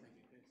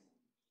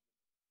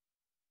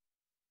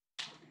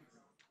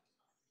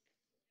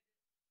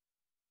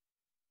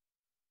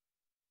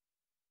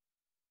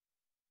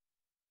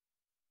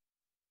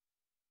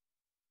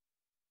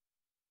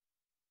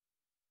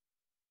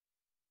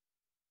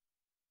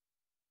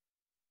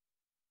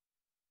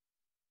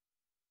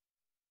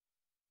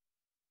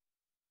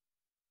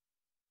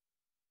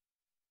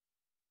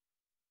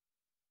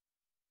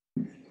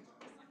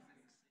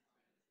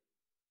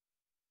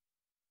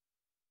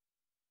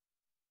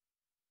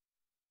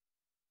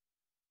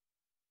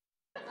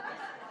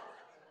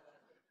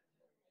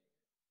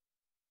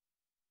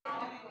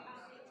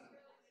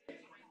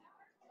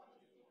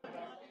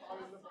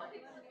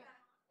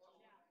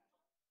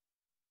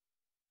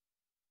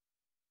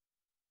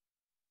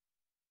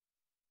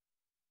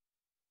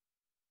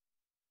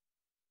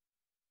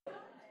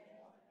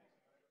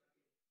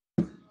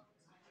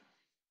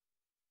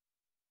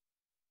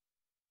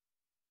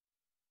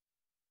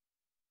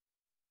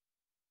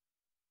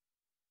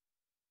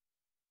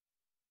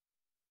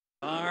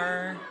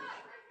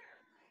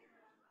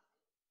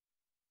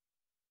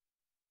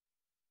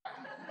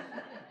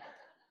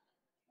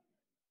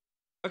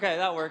 Okay,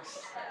 that works.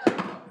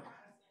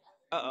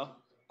 Uh-oh.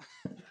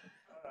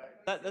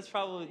 That's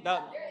probably,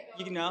 that,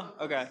 you know?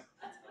 Okay.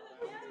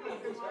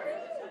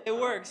 It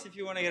works if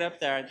you want to get up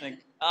there, I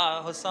think.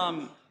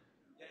 Hossam.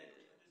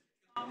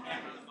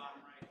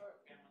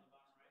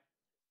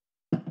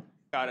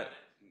 Got it.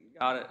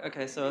 Got it.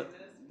 Okay, so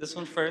this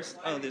one first.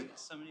 Oh, there's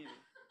so many of you.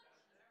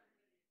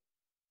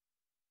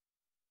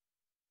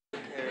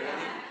 Okay, ready?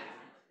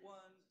 1,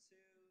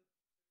 2.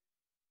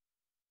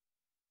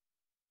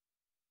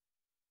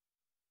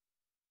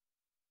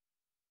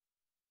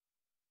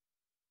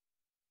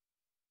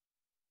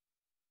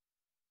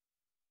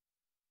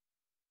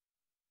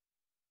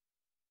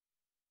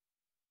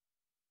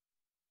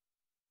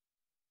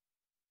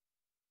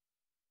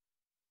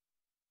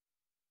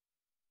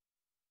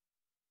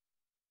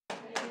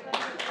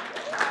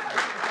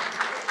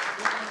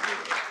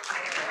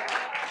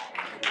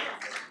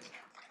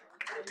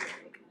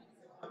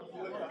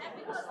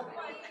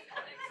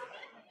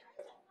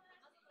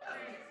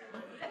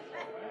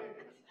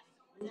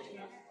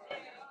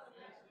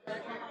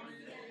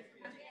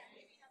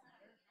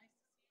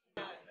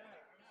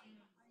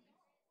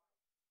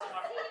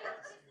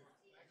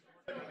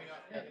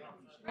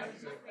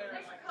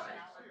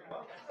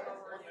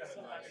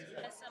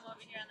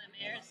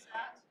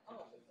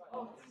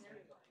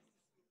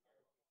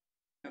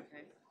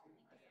 Okay.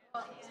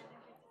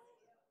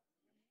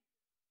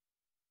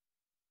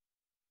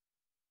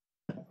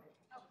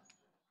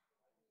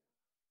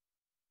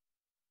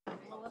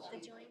 the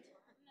joint?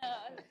 No,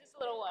 just a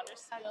little water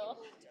spill.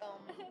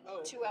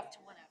 2F to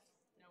 1F.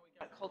 No, we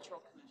got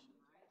cultural commission,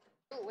 right?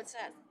 Oh, what's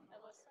that? Okay.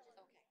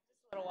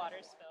 Just a little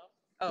water spill.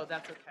 Oh,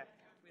 that's okay.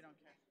 We don't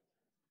care.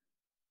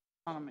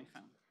 On my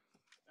phone.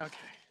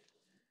 Okay.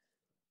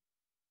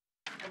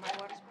 Am I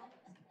water spill?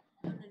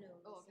 No.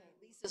 Oh, okay.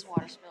 Lisa's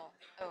water spill.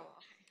 Oh, okay.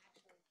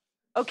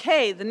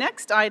 Okay, the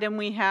next item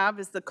we have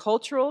is the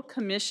Cultural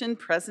Commission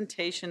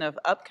presentation of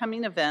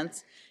upcoming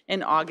events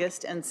in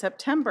August and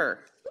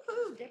September.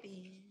 Woohoo,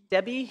 Debbie.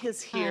 Debbie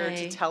is here Hi.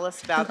 to tell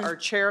us about our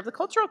chair of the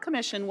Cultural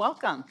Commission.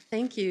 Welcome.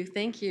 Thank you,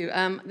 thank you.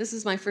 This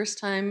is my first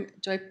time.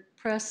 Do I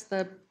press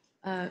the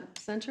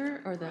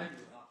center or the?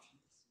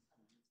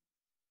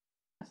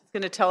 It's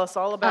going to tell us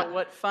all about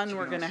what fun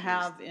we're going to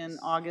have in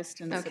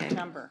August and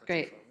September.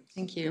 Great,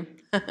 thank you.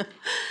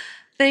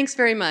 Thanks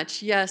very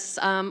much. Yes,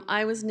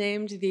 I was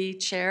named the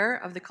chair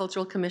of the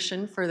Cultural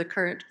Commission for the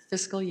current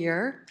fiscal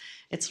year.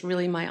 It's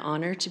really my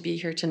honor to be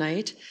here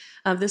tonight.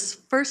 This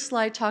first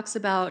slide talks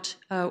about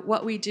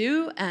what we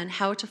do and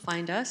how to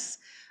find us.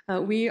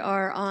 We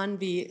are on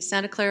the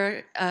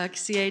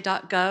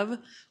santaclaraca.gov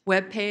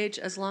webpage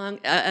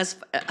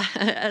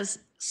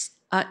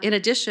in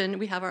addition,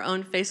 we have our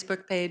own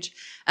Facebook page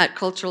at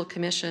Cultural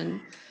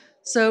Commission.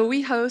 So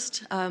we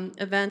host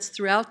events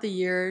throughout the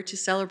year to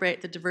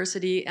celebrate the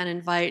diversity and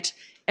invite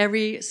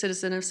every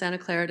citizen of Santa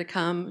Clara to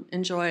come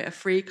enjoy a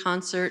free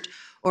concert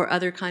or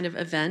other kind of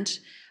event,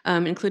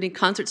 including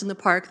concerts in the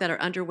park that are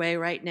underway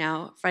right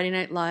now, Friday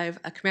Night Live,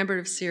 a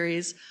commemorative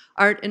series,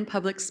 art in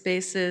public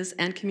spaces,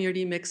 and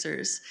community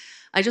mixers.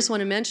 I just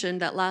want to mention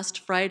that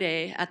last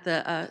Friday at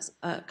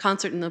the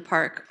concert in the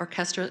park,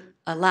 Orchestra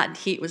Latin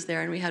Heat was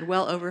there, and we had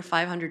well over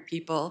 500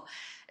 people.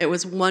 It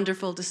was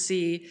wonderful to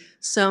see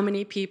so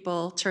many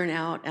people turn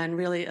out and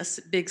really a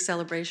big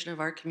celebration of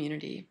our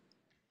community.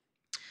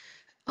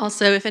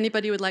 Also, if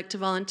anybody would like to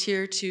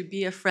volunteer to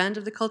be a friend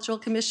of the Cultural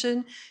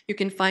Commission, you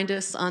can find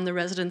us on the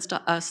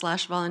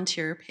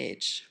residents/volunteer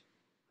page.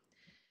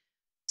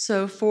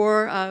 So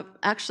for,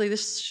 actually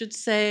this should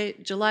say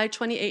July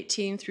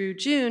 2018 through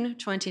June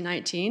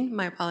 2019,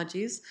 my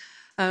apologies,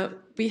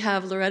 we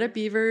have Loretta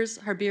Beavers,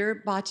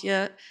 Harbir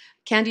Bhatia,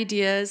 Candy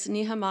Diaz,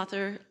 Neha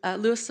Mathur,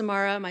 Louis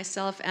Samara,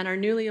 myself, and our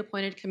newly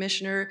appointed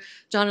commissioner,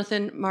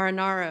 Jonathan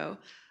Marinaro,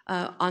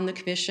 on the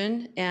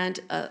commission, and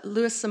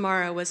Louis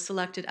Samara was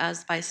selected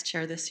as vice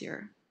chair this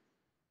year.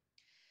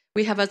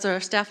 We have as our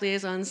staff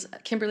liaisons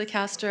Kimberly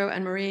Castro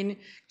and Maureen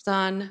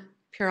Zan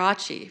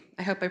Pirachi.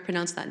 I hope I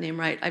pronounced that name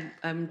right.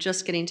 I'm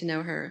just getting to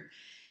know her.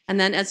 And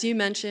then, as you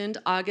mentioned,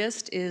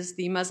 August is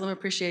the Muslim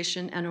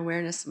Appreciation and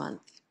Awareness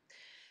Month.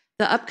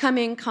 The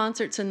upcoming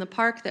concerts in the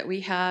park that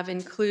we have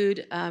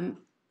include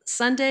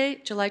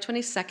Sunday, July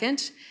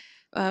 22nd,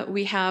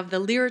 we have the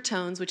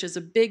Lyrotones, which is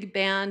a big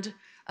band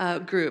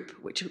group,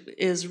 which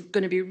is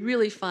going to be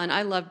really fun.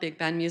 I love big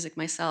band music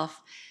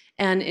myself.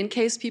 And in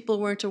case people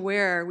weren't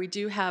aware, we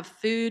do have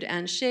food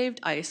and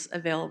shaved ice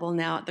available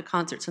now at the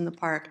concerts in the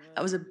park.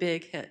 That was a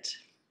big hit.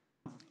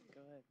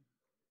 Good.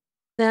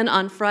 Then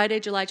on Friday,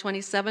 July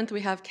 27th,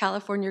 we have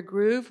California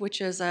Groove, which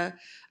is a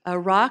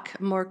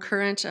rock, more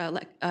current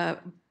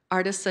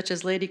artists such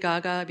as Lady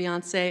Gaga,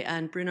 Beyonce,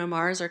 and Bruno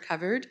Mars are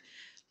covered.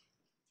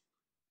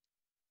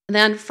 And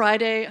then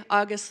Friday,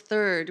 August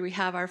 3rd, we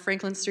have our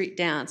Franklin Street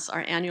Dance,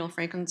 our annual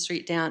Franklin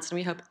Street Dance, and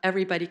we hope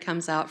everybody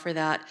comes out for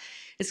that.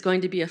 It's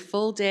going to be a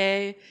full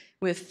day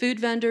with food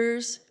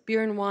vendors,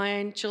 beer and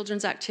wine,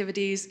 children's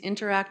activities,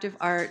 interactive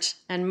art,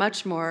 and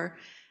much more,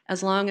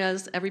 as well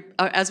as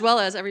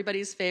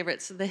everybody's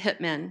favorites, the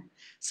Hitmen.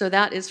 So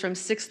that is from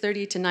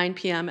 6:30 to 9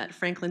 p.m. at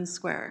Franklin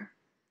Square.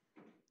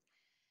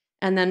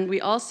 And then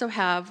we also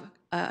have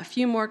a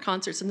few more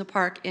concerts in the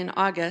park in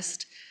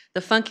August.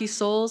 The Funky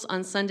Souls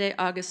on Sunday,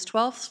 August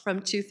 12th from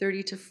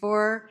 2:30 to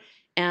 4,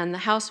 and the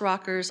House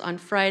Rockers on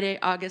Friday,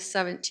 August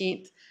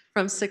 17th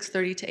from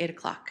 6:30 to 8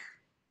 o'clock.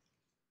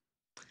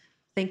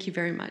 Thank you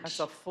very much. That's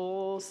a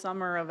full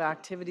summer of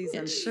activities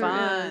and sure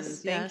fun.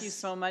 is, Thank you yes.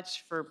 so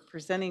much for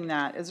presenting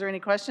that. Is there any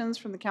questions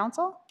from the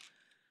council?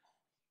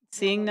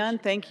 Seeing none,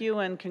 thank you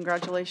and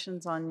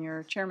congratulations on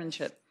your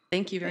chairmanship.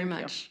 Thank you very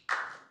much.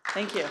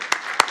 Thank you.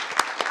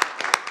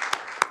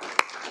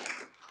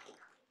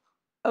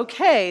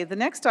 Okay, the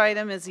next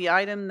item is the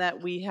item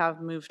that we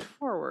have moved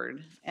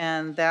forward,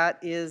 and that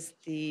is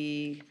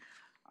the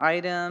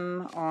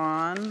item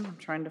on, I'm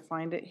trying to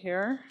find it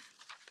here.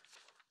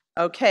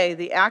 Okay,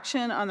 the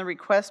action on the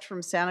request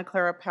from Santa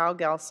Clara Pal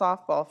Gal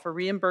Softball for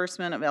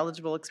reimbursement of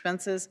eligible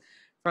expenses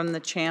from the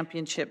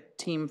championship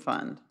team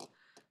fund.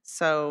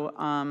 So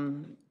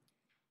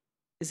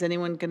is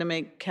anyone going to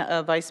make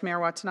Vice Mayor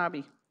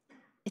Watanabe?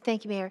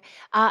 Thank you, Mayor.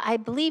 I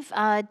believe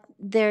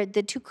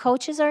the two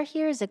coaches are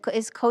here.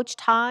 Is Coach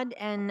Todd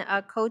and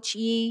Coach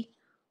Yi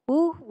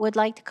Wu would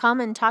like to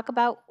come and talk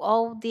about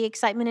all the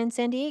excitement in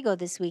San Diego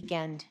this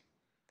weekend.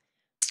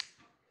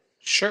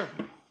 Sure.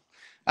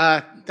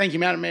 Thank you,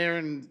 Madam Mayor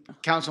and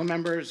council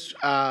members.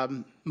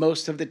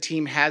 Most of the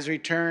team has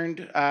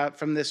returned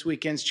from this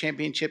weekend's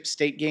championship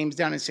state games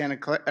down in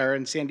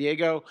San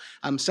Diego.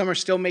 Some are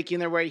still making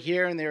their way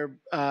here, and they're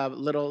a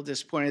little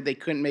disappointed they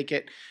couldn't make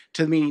it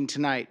to the meeting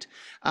tonight.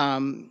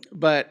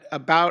 But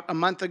about a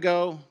month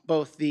ago,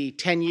 both the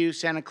 10U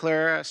Santa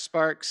Clara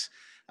Sparks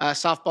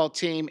softball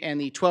team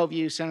and the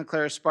 12U Santa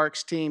Clara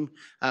Sparks team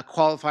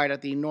qualified at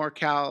the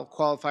NorCal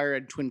qualifier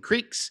at Twin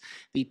Creeks.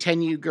 The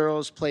 10U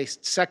girls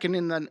placed second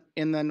in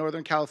the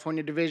Northern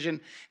California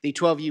division. The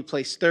 12U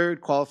placed third,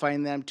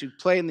 qualifying them to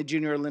play in the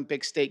Junior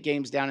Olympic State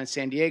Games down in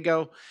San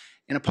Diego.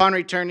 And upon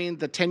returning,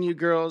 the 10U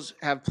girls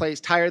have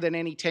placed higher than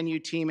any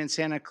 10U team in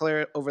Santa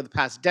Clara over the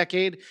past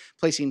decade,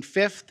 placing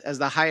fifth as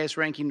the highest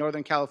ranking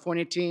Northern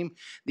California team.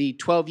 The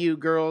 12U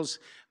girls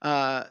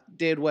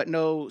did what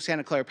no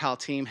Santa Clara PAL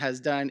team has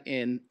done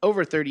in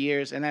over 30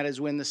 years, and that is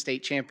win the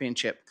state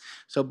championship.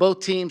 So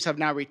both teams have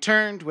now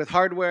returned with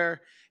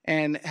hardware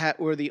and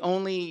were the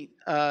only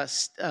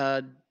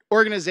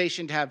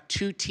organization to have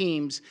two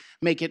teams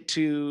make it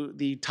to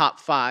the top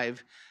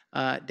five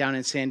down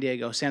in San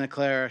Diego. Santa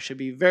Clara should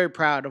be very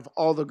proud of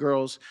all the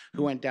girls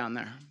who went down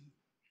there.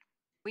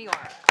 We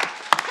are.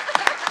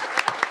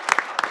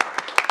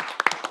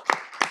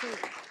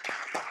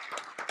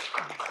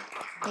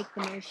 Make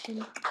the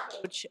motion.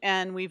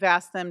 And we've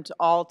asked them to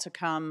all to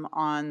come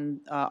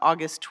on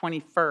August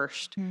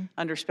 21st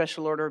under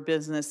special order of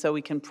business so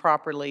we can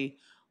properly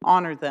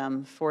honor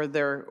them for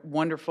their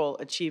wonderful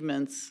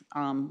achievements.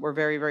 We're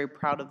very, very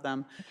proud of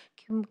them.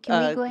 Can we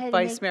go ahead and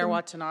Vice make Mayor the-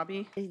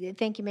 Watanabe?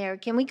 Thank you, Mayor.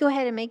 Can we go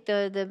ahead and make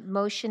the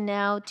motion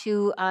now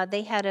to,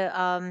 they had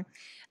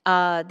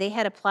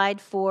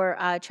applied for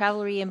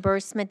travel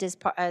reimbursement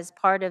as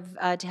part of,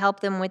 to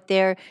help them with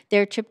their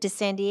trip to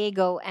San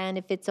Diego. And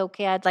if it's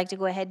okay, I'd like to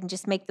go ahead and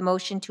just make the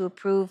motion to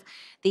approve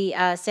the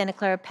Santa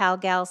Clara Pal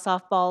Gal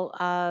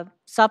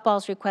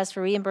softball's request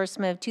for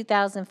reimbursement of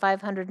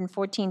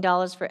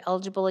 $2,514 for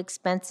eligible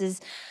expenses,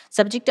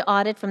 subject to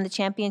audit from the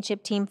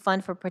championship team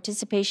fund for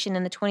participation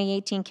in the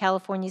 2018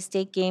 California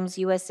State Games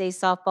USA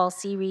Softball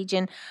C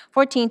Region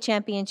 14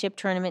 Championship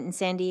Tournament in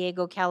San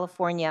Diego,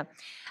 California.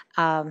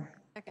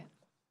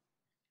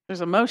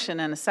 There's a motion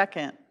and a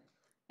second.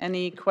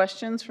 Any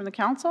questions from the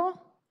council?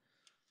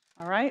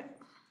 All right.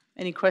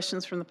 Any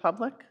questions from the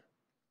public?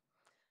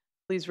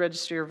 Please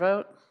register your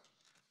vote.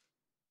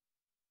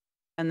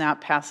 And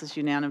that passes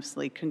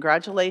unanimously.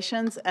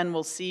 Congratulations, and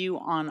we'll see you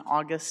on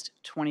August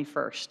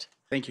 21st.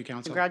 Thank you,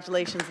 Council.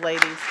 Congratulations,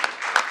 ladies.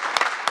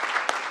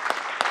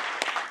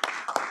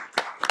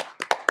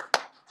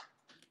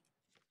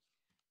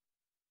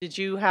 Did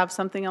you have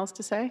something else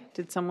to say?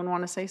 Did someone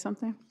want to say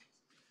something?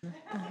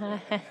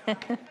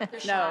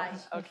 No.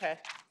 Okay.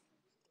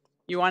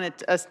 You want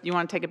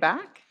to take it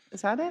back?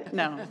 Is that it?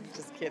 No,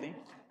 just kidding.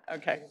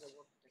 Okay.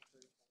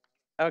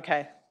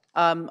 Okay.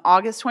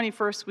 August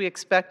 21st, we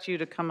expect you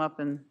to come up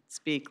and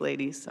speak,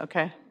 ladies,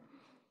 okay?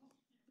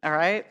 All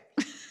right?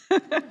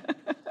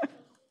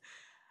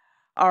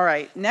 All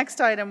right,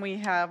 next item we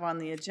have on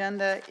the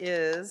agenda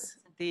is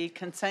the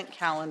consent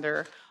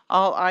calendar.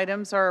 All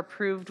items are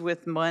approved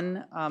with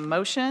one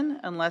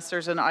motion unless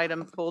there's an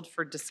item pulled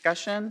for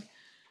discussion.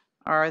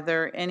 Are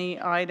there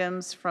any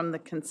items from the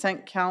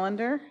consent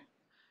calendar?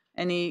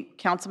 Any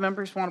council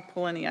members want to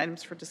pull any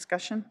items for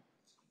discussion?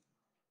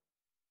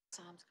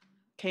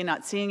 Okay,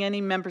 not seeing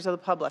any members of the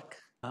public.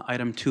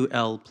 Item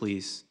 2L,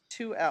 please.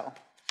 2L,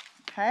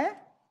 okay.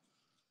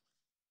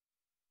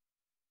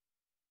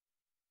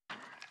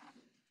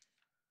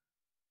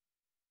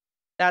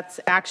 That's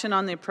action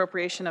on the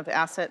appropriation of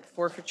asset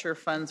forfeiture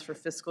funds for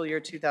fiscal year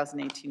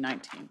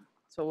 2018-19.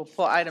 So we'll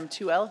pull item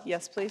 2L.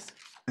 Yes, please.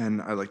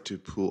 And I'd like to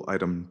pull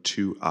item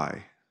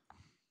 2I.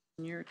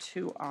 Year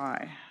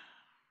 2I.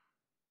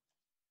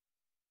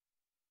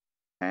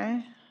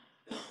 Okay.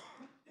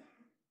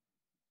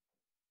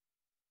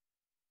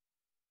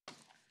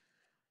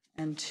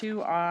 And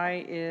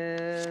 2I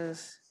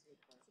is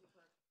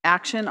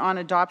action on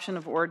adoption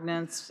of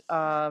ordinance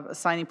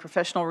assigning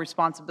professional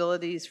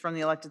responsibilities from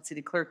the elected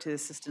city clerk to the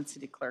assistant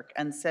city clerk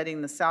and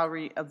setting the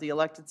salary of the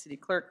elected city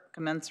clerk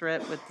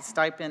commensurate with the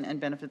stipend and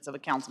benefits of a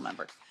council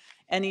member.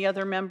 Any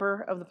other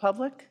member of the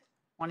public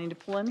wanting to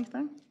pull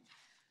anything?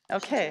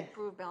 Okay.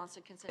 Approve balance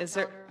of consent Is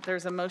calendar.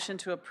 there's a motion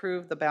to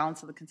approve the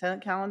balance of the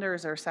consent calendar.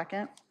 Is there a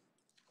second?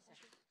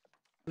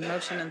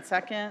 Motion and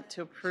second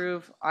to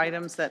approve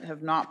items that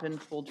have not been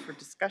pulled for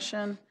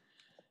discussion.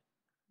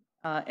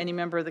 Any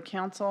member of the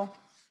council?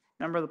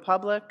 Member of the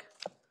public?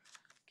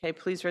 Okay,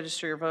 please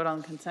register your vote on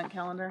the consent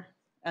calendar.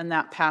 And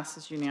that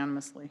passes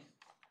unanimously.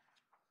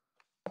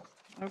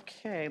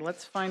 Okay,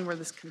 let's find where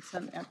this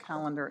consent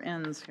calendar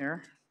ends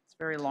here. It's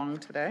very long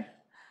today.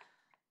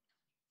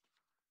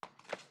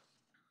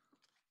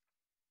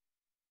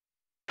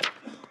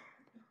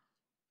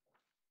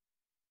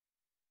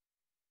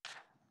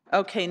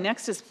 Okay,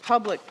 next is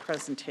public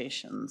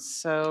presentations.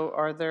 So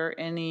are there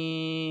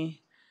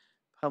any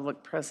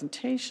public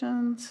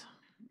presentations?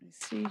 Let me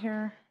see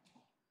here.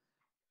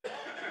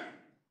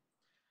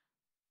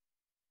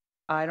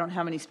 I don't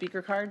have any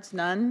speaker cards,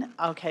 none.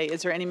 Okay,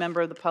 is there any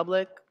member of the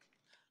public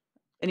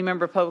Any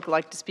member of the public would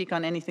like to speak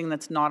on anything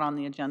that's not on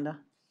the agenda?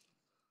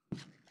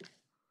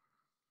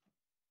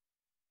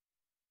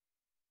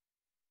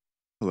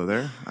 Hello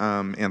there.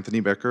 Anthony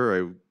Becker.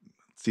 I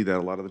see that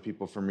a lot of the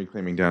people from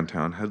Reclaiming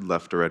Downtown had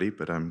left already,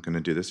 but I'm going to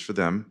do this for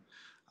them.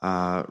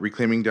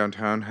 Reclaiming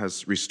Downtown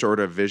has restored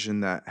a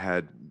vision that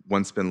had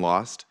once been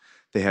lost.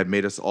 They had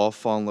made us all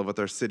fall in love with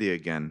our city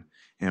again,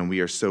 and we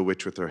are so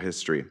rich with our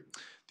history.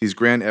 These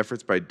grand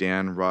efforts by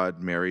Dan,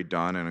 Rod, Mary,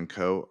 Don, and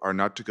co. are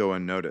not to go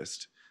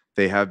unnoticed.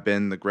 They have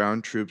been the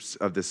ground troops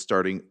of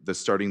starting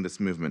this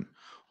movement.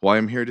 Well,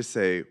 I'm here to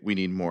say we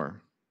need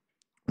more.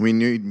 We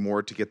need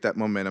more to get that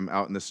momentum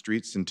out in the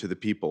streets and to the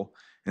people.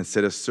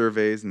 Instead of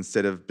surveys,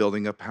 instead of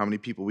building up how many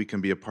people we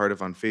can be a part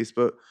of on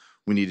Facebook,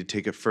 we need to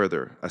take it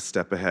further, a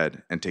step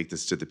ahead, and take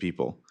this to the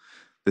people.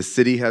 The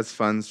city has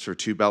funds for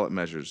 2 ballot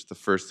measures. The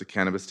first, the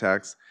cannabis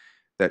tax,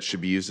 that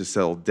should be used to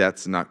settle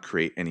debts and not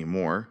create any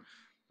more.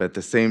 But at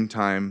the same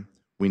time,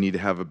 we need to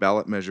have a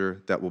ballot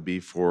measure that will be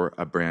for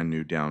a brand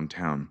new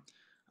downtown.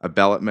 A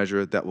ballot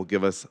measure that will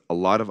give us a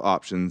lot of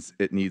options.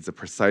 It needs a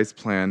precise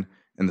plan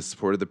and the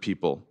support of the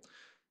people.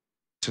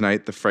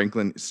 Tonight, the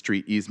Franklin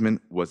Street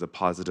easement was a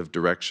positive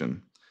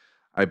direction.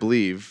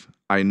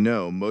 I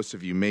know most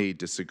of you may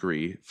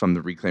disagree from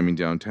the Reclaiming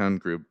Downtown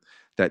group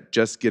that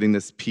just getting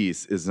this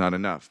piece is not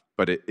enough,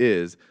 but it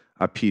is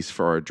a piece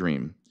for our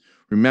dream.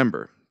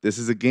 Remember, this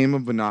is a game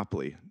of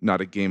Monopoly,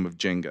 not a game of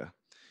Jenga.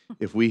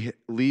 If we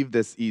leave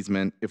this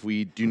easement, if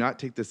we do not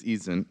take this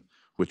easement,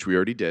 which we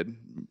already did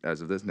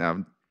as of this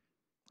now,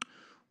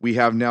 we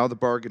have now the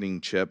bargaining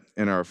chip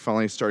and are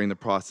finally starting the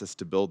process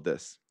to build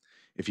this.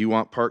 If you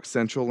want Park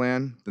Central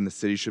land, then the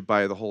city should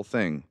buy the whole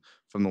thing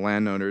from the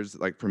landowners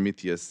like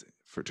Prometheus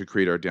to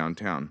create our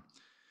downtown.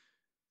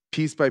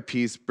 Piece by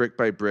piece, brick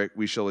by brick,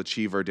 we shall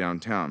achieve our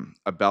downtown.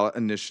 A ballot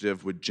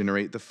initiative would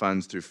generate the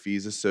funds through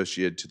fees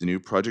associated to the new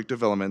project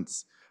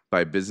developments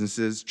by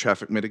businesses,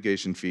 traffic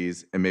mitigation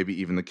fees, and maybe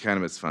even the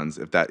cannabis funds,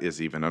 if that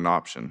is even an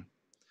option.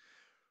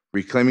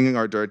 Reclaiming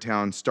our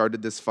downtown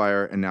started this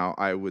fire, and now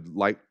I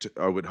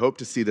would hope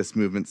to see this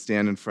movement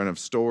stand in front of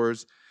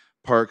stores,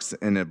 parks,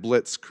 and a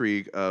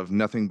blitzkrieg of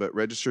nothing but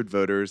registered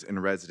voters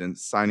and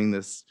residents signing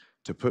this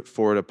to put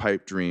forward a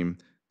pipe dream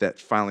that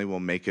finally will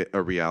make it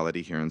a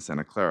reality here in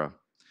Santa Clara.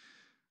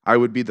 I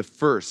would be the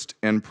first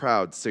and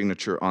proud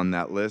signature on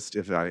that list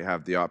if I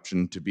have the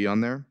option to be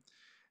on there,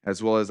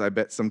 as well as I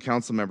bet some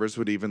council members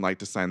would even like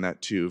to sign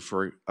that too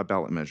for a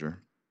ballot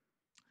measure.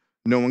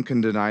 No one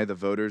can deny the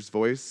voters'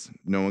 voice.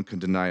 No one can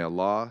deny a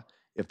law.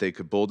 If they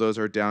could bulldoze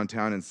our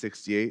downtown in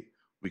 '68,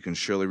 we can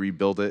surely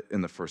rebuild it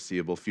in the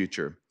foreseeable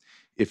future.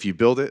 If you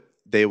build it,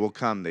 they will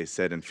come, they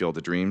said in Field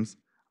of Dreams.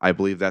 I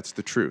believe that's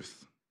the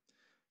truth.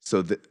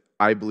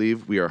 I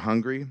believe we are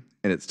hungry,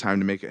 and it's time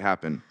to make it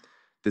happen.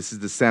 This is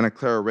the Santa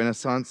Clara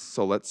Renaissance,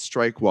 so let's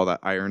strike while that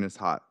iron is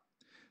hot.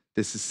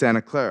 This is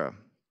Santa Clara,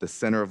 the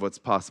center of what's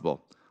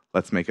possible.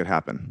 Let's make it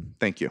happen.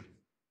 Thank you.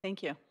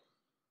 Thank you.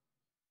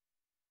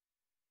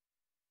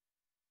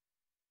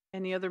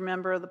 Any other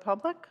member of the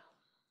public?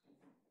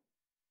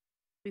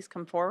 Please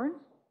come forward.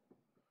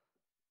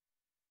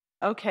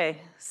 Okay,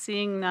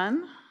 seeing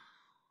none.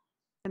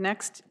 The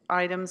next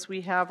items we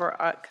have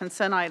are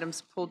consent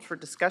items pulled for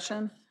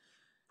discussion.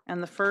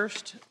 And the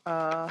first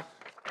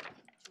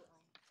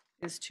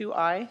is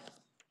 2I. Is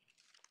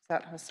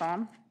that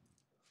Hassan?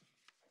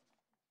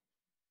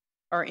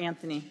 Or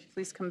Anthony?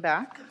 Please come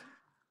back.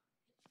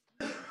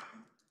 The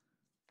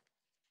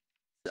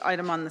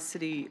item on the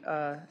city,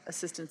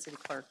 assistant city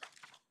clerk.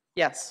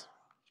 Yes.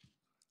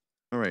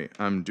 All right,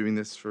 I'm doing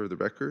this for the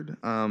record.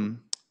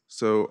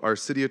 So our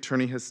city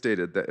attorney has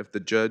stated that if the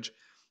judge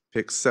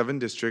picks 7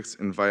 districts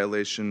in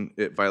violation,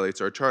 it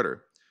violates our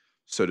charter.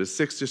 So does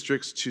 6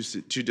 districts,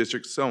 2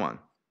 districts, so on.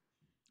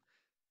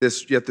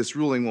 Yet this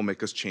ruling will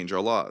make us change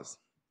our laws.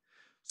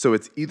 So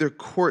it's either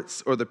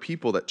courts or the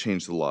people that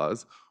change the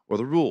laws or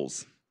the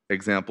rules.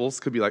 Examples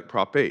could be like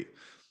Prop 8.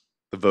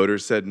 The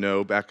voters said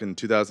no back in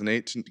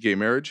 2008 to gay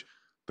marriage.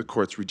 The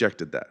courts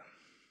rejected that.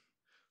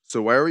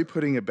 So why aren't we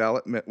putting a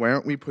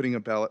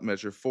ballot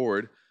measure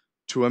forward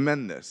to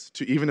amend this,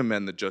 to even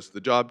amend just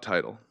the job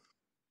title?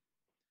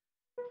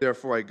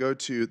 Therefore, I go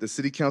to the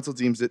City Council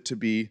deems it to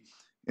be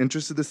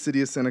interest of the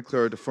City of Santa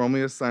Clara to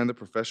formally assign the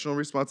professional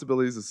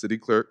responsibilities of City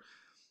Clerk.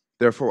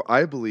 Therefore,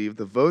 I believe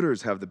the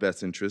voters have the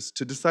best interest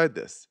to decide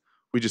this.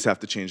 We just have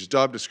to change the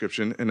job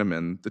description and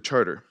amend the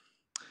charter.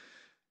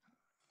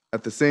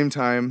 At the same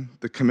time,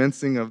 the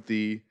commencing of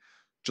the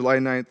July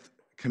 9th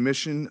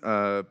commission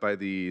by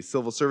the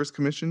Civil Service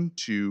Commission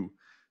to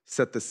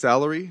set the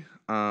salary,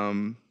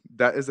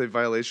 that is a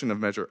violation of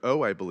Measure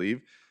O, I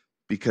believe,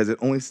 because it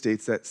only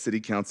states that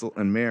City Council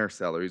and Mayor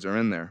salaries are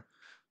in there.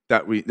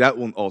 That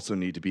will also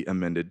need to be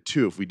amended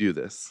too if we do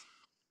this.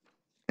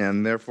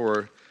 And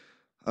therefore,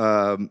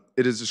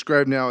 it is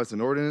described now as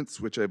an ordinance,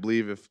 which I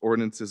believe if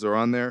ordinances are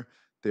on there,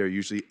 they are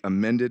usually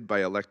amended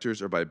by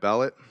electors or by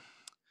ballot.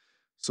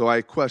 So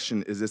I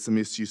question, is this a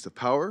misuse of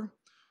power?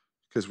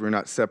 Because we're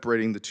not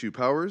separating the 2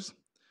 powers.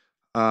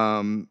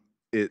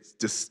 It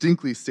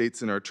distinctly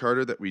states in our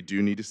charter that we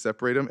do need to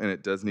separate them, and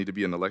it does need to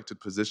be an elected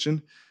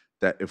position.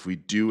 that if we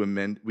do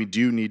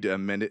need to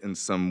amend it in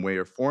some way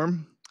or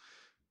form.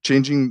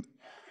 Changing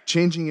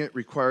it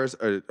requires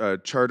a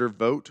charter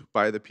vote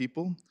by the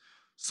people.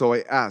 So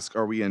I ask,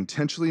 are we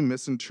intentionally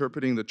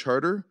misinterpreting the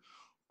charter,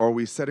 or are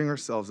we setting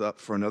ourselves up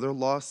for another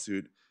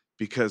lawsuit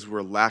because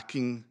we're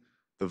lacking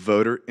the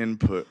voter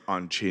input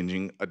on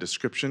changing a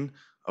description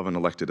of an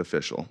elected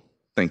official?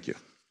 Thank you.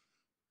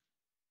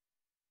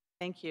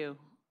 Thank you.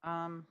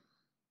 Are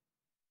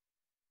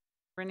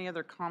any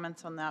other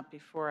comments on that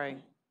before I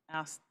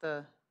ask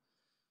the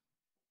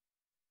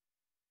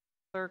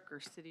clerk or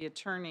city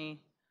attorney?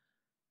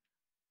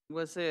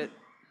 Was it,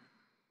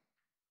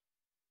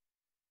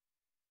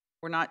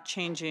 we're not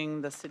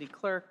changing the city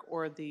clerk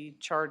or the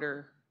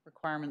charter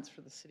requirements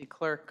for the city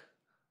clerk?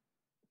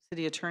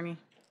 City attorney?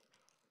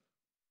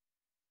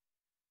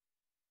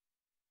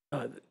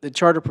 The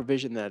charter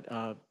provision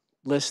that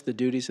lists the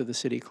duties of the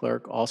city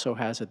clerk also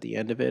has at the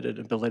end of it an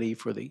ability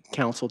for the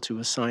council to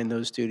assign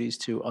those duties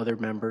to other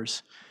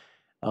members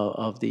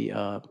of the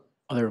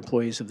other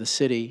employees of the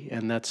city,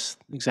 and that's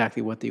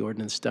exactly what the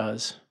ordinance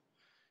does.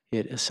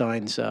 It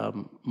assigns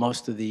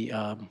most of the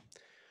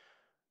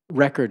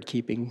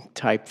record-keeping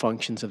type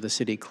functions of the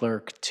city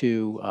clerk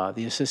to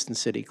the assistant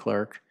city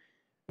clerk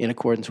in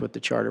accordance with the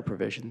charter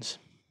provisions.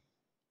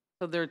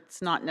 So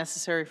it's not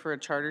necessary for a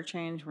charter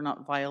change? We're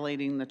not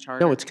violating the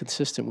charter? No, it's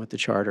consistent with the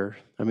charter.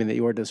 I mean,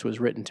 the ordinance was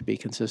written to be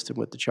consistent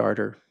with the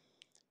charter.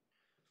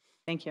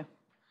 Thank you.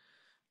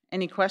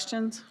 Any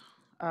questions?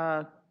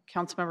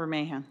 Councilmember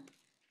Mahan.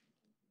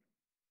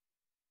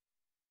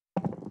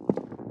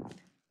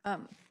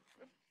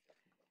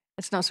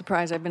 It's no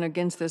surprise I've been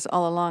against this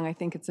all along. I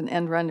think it's an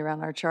end run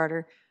around our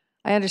charter.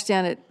 I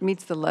understand it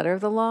meets the letter of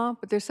the law,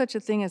 but there's such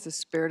a thing as the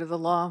spirit of the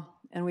law,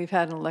 and we've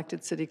had an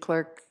elected city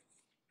clerk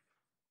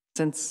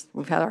since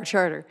we've had our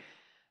charter.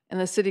 And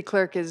the city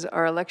clerk is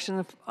our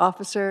election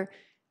officer.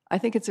 I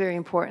think it's very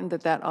important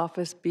that that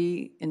office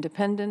be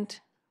independent,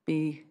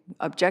 be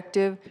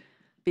objective,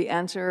 be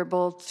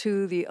answerable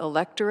to the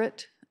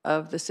electorate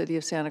of the city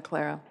of Santa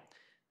Clara.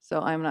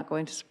 So I'm not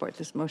going to support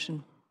this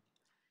motion.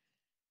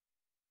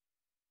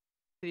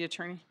 City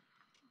attorney.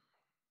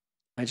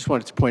 I just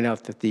wanted to point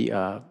out that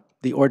the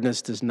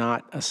ordinance does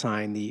not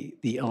assign the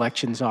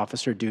elections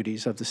officer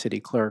duties of the city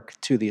clerk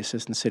to the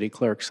assistant city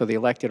clerk. So the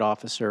elected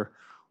officer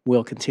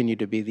will continue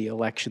to be the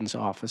elections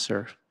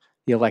officer.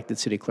 The elected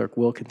city clerk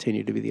will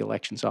continue to be the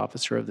elections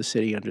officer of the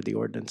city under the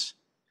ordinance.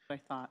 I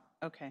thought.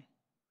 Okay.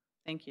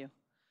 Thank you.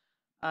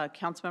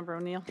 Councilmember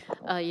O'Neill?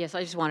 Yes,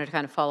 I just wanted to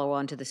kind of follow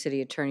on to the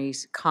city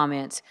attorney's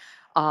comments.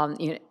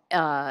 And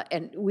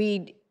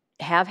we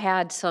have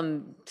had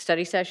some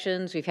study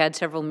sessions. We've had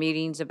several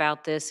meetings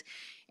about this.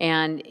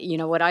 And,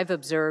 what I've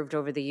observed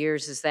over the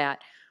years is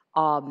that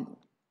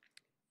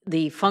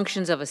the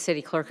functions of a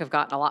city clerk have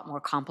gotten a lot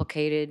more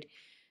complicated.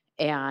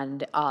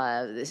 And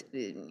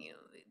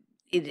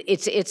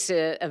it's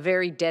a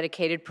very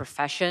dedicated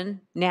profession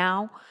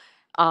now.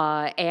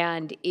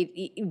 And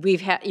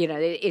we've had,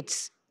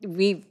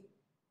 we've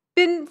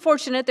been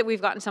fortunate that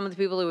we've gotten some of the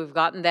people that we've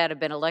gotten that have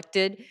been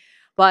elected,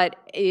 but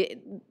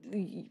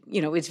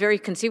it's very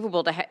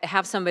conceivable to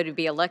have somebody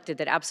be elected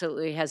that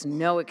absolutely has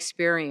no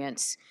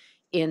experience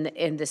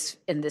in this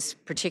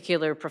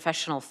particular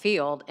professional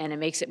field, and it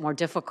makes it more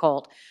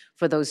difficult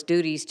for those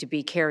duties to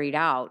be carried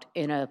out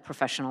in a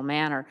professional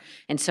manner.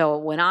 And so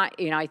when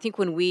I think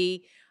when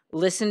we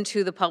listened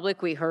to the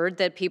public, we heard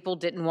that people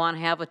didn't want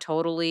to have a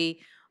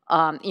totally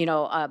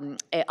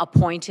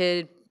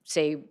appointed,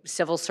 say,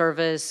 civil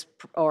service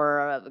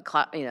or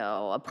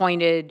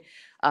appointed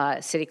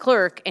city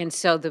clerk. And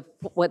so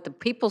what the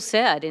people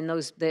said in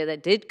those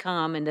that did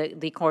come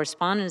and the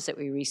correspondence that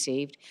we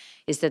received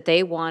is that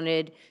they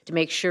wanted to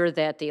make sure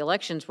that the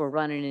elections were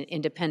run in an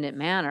independent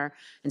manner.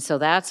 And so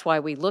that's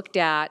why we looked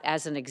at,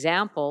 as an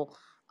example,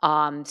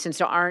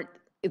 since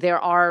there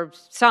are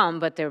some,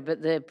 but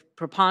the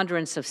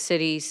preponderance of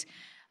cities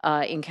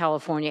in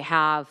California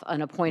have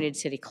an appointed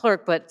city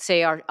clerk, but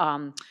say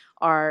our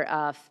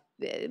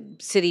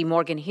city,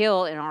 Morgan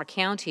Hill, in our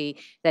county,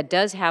 that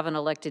does have an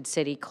elected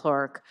city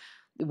clerk,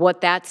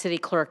 what that city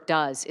clerk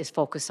does is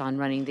focus on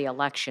running the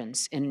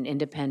elections in an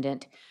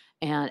independent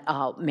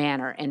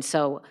manner. And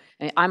so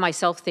I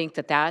myself think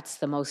that that's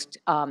the most,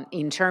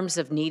 in terms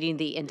of needing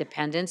the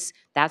independence,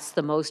 that's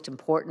the most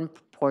important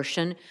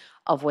portion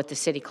of what the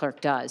city clerk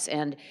does.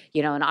 And,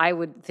 and I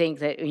would think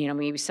that,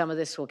 maybe some of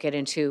this will get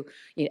into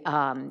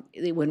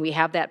when we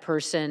have that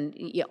person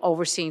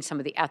overseeing some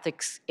of the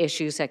ethics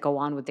issues that go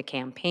on with the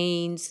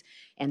campaigns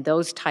and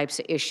those types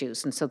of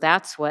issues. And so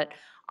that's what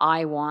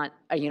I want,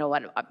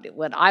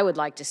 what I would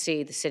like to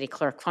see the city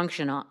clerk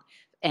function on,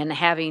 and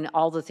having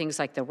all the things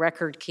like the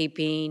record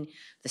keeping,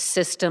 the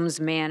systems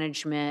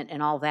management,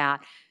 and all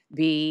that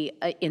be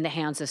in the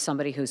hands of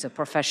somebody who's a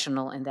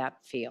professional in that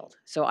field.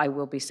 So I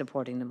will be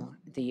supporting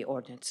the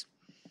ordinance.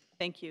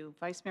 Thank you.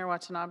 Vice Mayor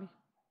Watanabe?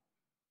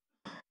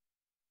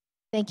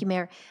 Thank you,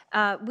 Mayor.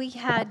 We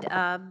had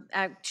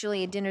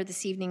actually a dinner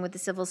this evening with the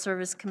Civil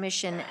Service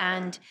Commission,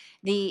 and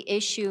the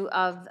issue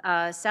of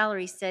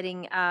salary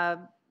setting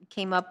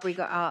came up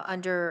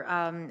under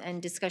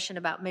and discussion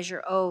about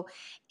Measure O,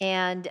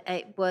 and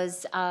it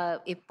was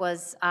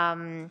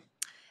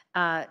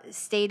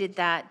stated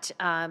that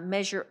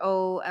Measure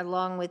O,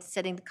 along with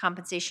setting the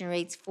compensation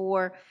rates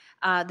for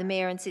the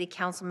mayor and city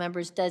council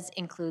members, does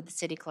include the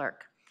city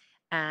clerk.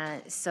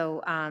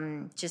 So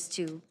just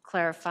to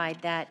clarify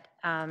that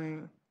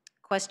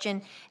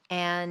question,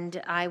 and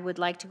I would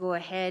like to go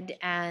ahead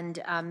and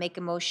make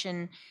a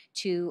motion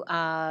to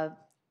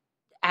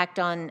act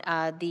on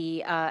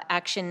the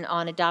action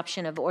on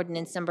adoption of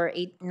ordinance number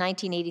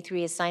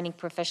 1983, assigning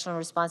professional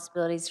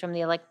responsibilities from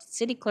the elected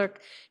city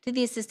clerk to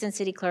the assistant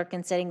city clerk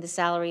and setting the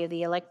salary of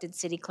the elected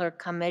city clerk,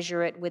 come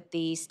measure it with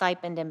the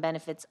stipend and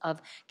benefits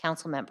of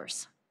council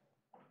members.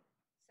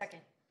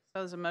 Second. So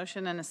there's a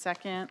motion and a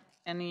second.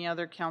 Any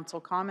other council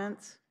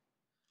comments?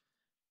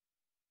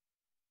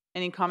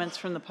 Any comments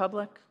from the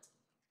public?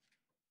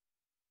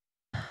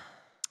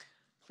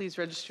 Please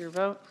register your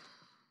vote.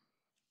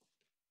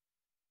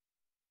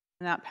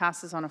 And that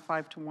passes on a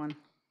 5-1.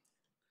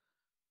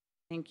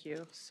 Thank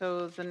you.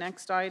 So the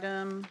next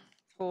item,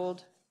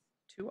 pulled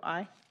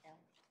 2I,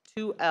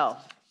 2L.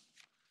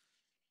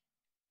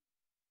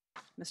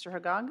 Mr.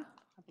 Hagag,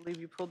 I believe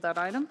you pulled that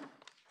item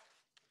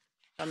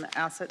on the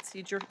asset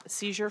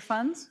seizure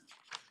funds.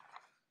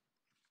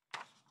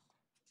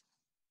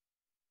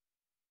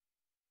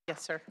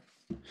 Yes, sir.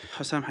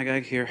 Hassam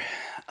Hagag here.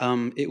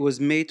 It was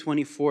May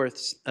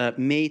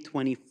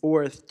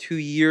 24th, 2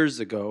 years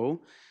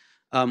ago,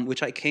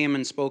 which I came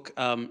and spoke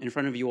in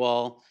front of you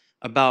all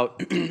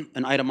about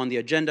an item on the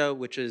agenda,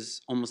 which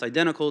is almost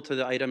identical to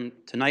the item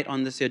tonight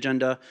on this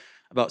agenda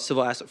about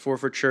civil asset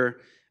forfeiture.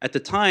 At the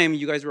time,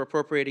 you guys were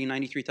appropriating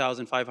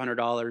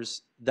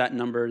 $93,500. That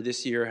number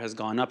this year has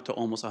gone up to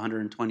almost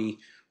 $124,000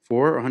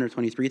 or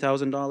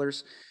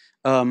 $123,000.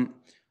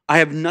 I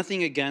have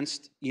nothing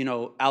against,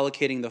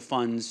 allocating the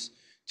funds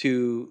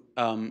to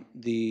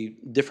the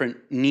different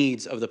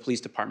needs of the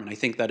police department. I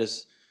think that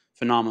is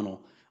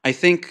phenomenal. I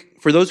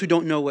think for those who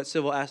don't know what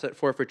civil asset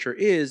forfeiture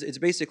is, it's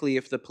basically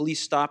if the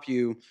police stop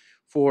you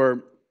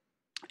for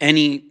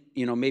any,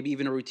 maybe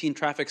even a routine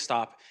traffic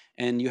stop,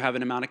 and you have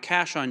an amount of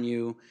cash on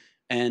you,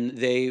 and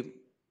they,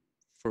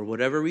 for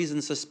whatever reason,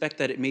 suspect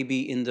that it may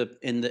be in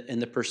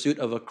the pursuit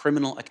of a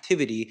criminal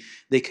activity,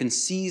 they can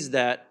seize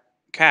that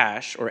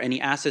cash or any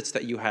assets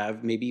that you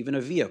have, maybe even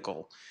a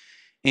vehicle.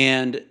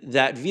 And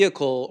that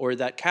vehicle or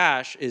that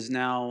cash is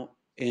now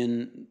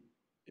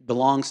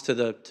belongs to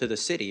the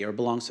city or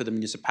belongs to the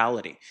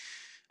municipality.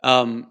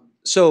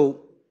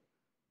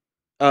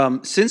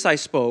 Since I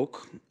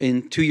spoke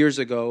 2 years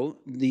ago,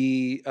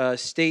 the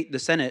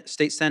state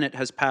Senate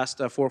has passed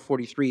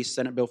 443,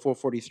 Senate Bill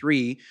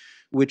 443,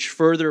 which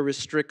further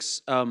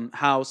restricts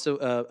how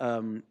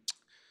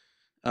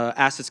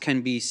assets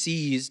can be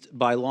seized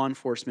by law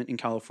enforcement in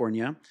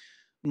California.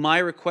 My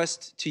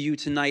request to you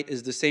tonight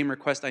is the same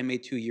request I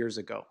made 2 years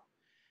ago,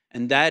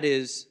 and that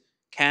is,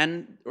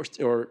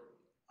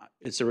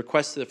 it's a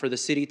request for the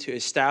city to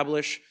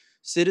establish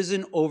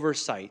citizen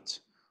oversight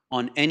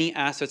on any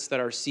assets that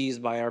are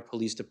seized by our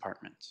police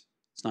department.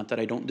 It's not that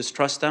I don't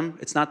distrust them.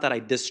 It's not that I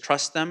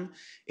distrust them.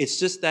 It's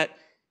just that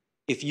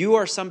if you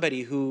are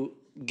somebody who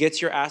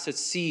gets your assets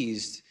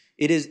seized,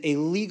 it is a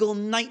legal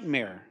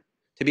nightmare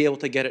to be able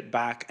to get it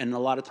back, and a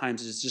lot of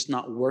times it's just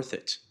not worth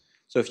it.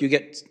 So if you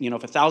get,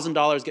 if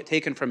 $1,000 get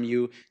taken from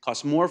you, it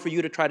costs more for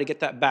you to try to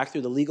get that back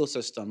through the legal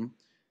system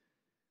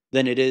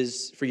than it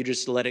is for you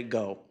just to let it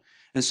go.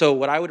 And so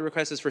what I would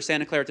request is for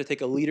Santa Clara to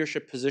take a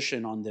leadership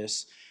position on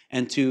this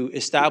and to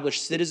establish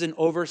citizen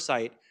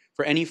oversight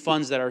for any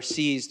funds that are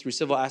seized through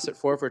civil asset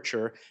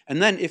forfeiture.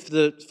 And then if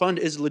the fund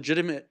is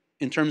legitimate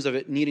in terms of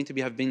it needing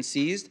to have been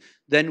seized,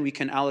 then we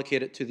can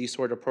allocate it to these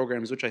sort of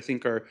programs, which I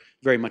think are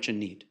very much in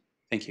need.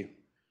 Thank you.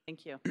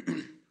 Thank you.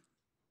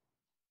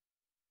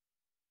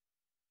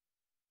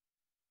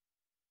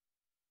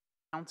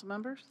 Council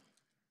members,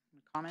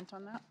 comment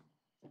on that?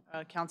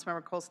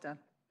 Councilmember Colstead.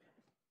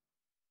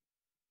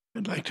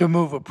 I'd like to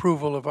move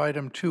approval of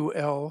item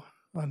 2L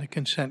on the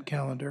consent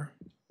calendar.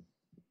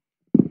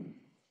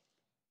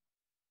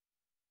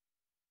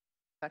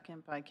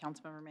 Second by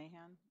Councilmember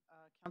Mahan.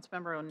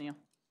 Councilmember O'Neill.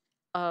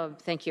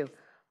 Thank you.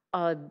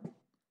 I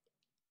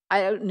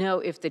don't know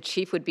if the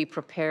chief would be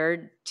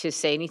prepared to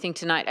say anything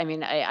tonight. I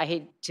mean, I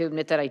hate to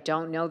admit that I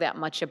don't know that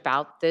much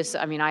about this.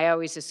 I mean, I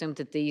always assumed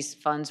that these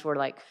funds were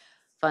like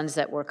funds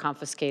that were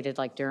confiscated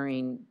like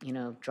during,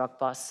 drug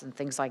busts and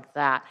things like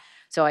that.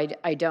 So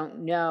I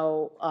don't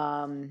know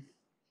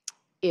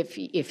if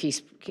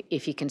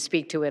he can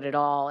speak to it at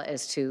all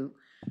as to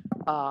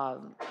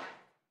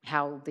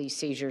how these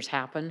seizures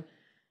happen.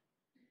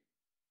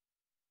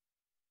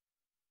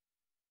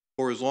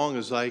 For as long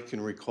as I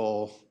can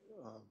recall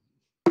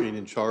being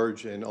in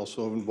charge and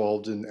also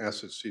involved in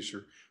asset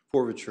seizure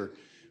forfeiture,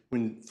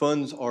 when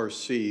funds are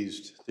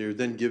seized, they're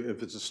then given,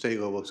 if it's a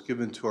state level, it's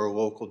given to our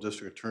local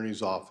district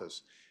attorney's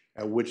office,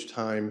 at which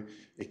time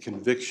a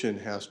conviction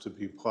has to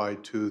be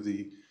applied to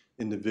the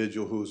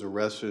individual who was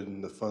arrested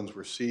and the funds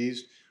were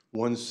seized.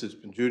 Once it's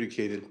been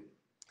adjudicated,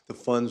 The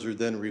funds are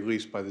then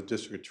released by the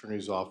district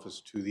attorney's office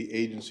to the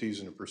agencies,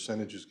 and a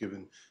percentage is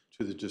given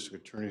to the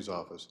district attorney's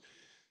office.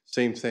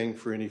 Same thing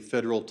for any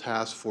federal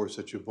task force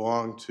that you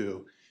belong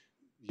to.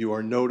 You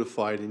are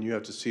notified and you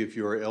have to see if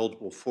you are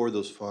eligible for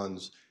those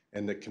funds,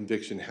 and the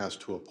conviction has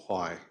to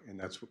apply. And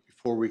that's what,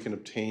 before we can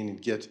obtain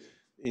and get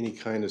any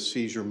kind of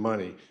seizure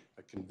money,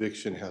 a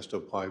conviction has to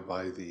apply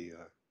by the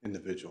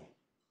individual.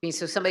 I mean,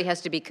 so somebody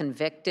has to be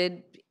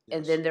convicted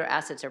and then their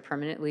assets are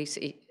permanently,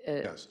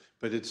 Yes,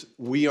 but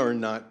we are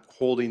not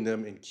holding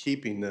them and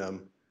keeping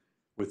them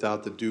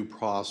without the due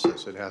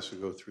process. It has to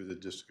go through the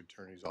district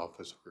attorney's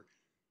office or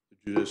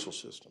the judicial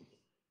system.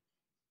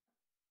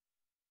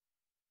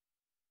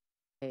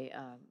 Okay,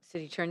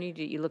 City Attorney,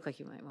 you look like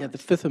you might want. Yeah, the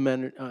Fifth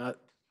Amendment, the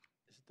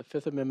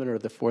Fifth Amendment or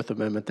the Fourth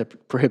Amendment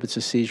that prohibits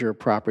a seizure of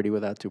property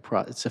without due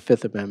process. It's the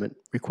Fifth Amendment,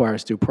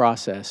 requires due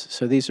process.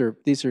 So these are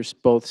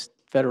both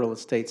federal and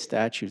state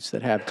statutes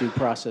that have due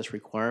process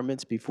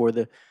requirements before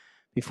the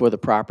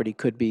property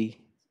could be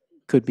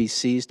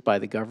seized by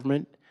the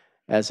government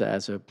as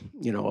a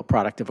a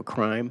product of a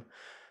crime.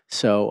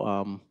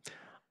 So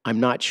I'm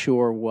not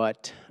sure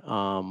what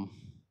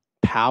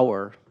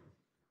power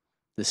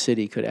the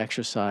city could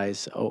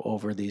exercise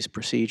over these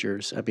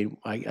procedures. I mean,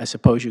 I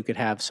suppose you could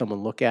have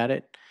someone look at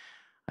it.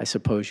 I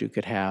suppose you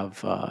could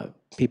have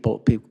people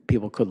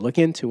could look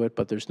into it,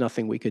 but there's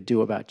nothing we could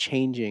do about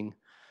changing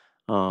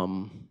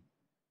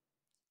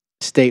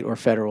state or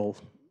federal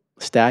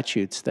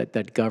statutes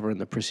that govern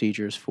the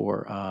procedures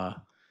for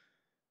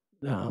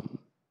the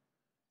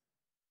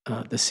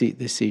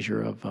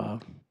seizure of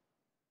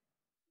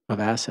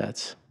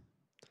assets.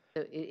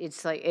 So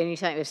it's like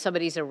anytime, if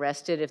somebody's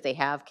arrested, if they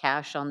have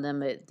cash on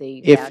them,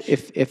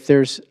 If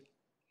there's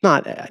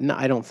not,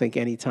 I don't think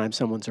anytime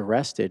someone's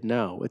arrested,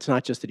 no. It's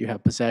not just that you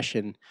have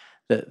possession.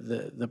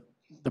 The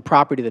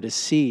property that is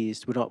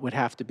seized would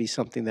have to be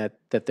something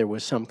that there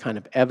was some kind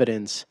of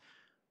evidence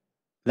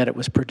that it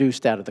was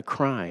produced out of the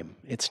crime.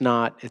 It's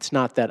not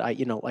that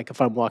like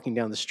if I'm walking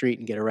down the street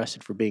and get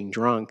arrested for being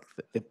drunk,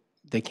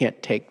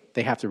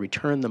 they have to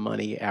return the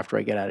money after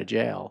I get out of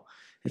jail.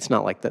 It's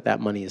not like that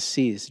money is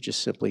seized. It's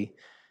just simply,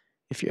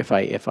 if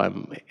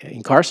I'm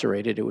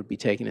incarcerated, it would be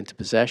taken into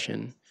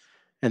possession,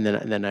 and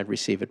then I'd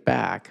receive it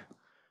back.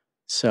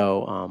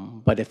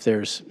 So, but if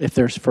there's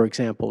for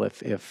example,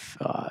 if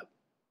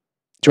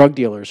drug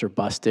dealers are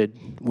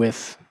busted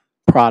with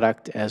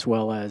product as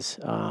well as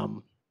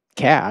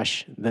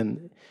cash,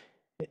 then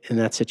in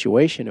that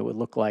situation, it would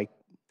look like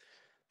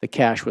the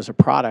cash was a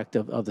product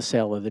of the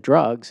sale of the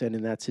drugs, and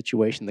in that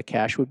situation, the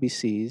cash would be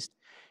seized.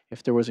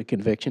 If there was a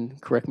conviction,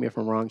 correct me if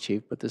I'm wrong,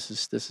 Chief, but this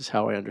is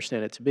how I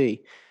understand it to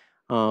be.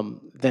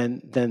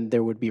 Then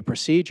there would be a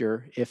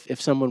procedure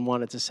if someone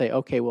wanted to say,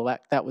 okay, well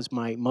that was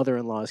my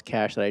mother-in-law's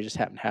cash that I just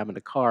happened to have in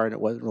a car and it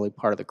wasn't really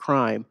part of the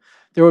crime.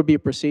 There would be a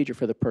procedure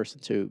for the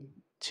person to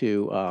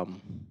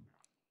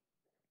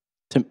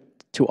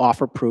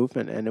offer proof,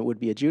 and it would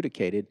be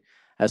adjudicated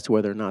as to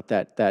whether or not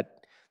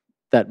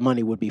that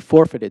money would be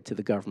forfeited to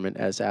the government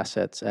as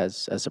assets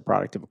as a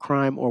product of a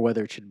crime, or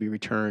whether it should be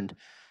returned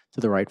to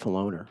the rightful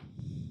owner.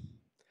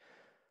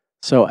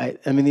 So I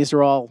mean, these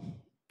are all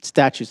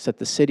statutes that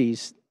the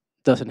cities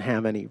doesn't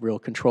have any real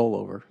control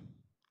over.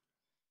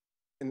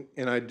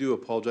 And I do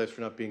apologize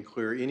for not being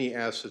clear. Any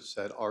assets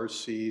that are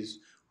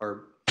seized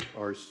are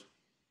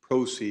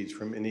proceeds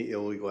from any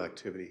illegal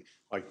activity,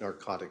 like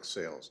narcotic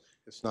sales.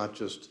 It's not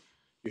just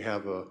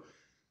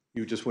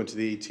you just went to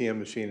the ATM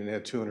machine and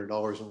had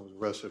 $200 and was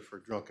arrested for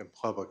drunk in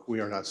public.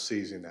 We are not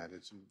seizing that.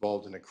 It's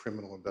involved in a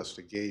criminal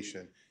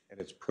investigation, and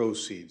it's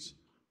proceeds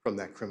from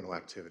that criminal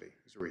activity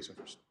is the reason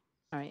for.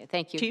 All right,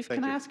 thank you. Chief,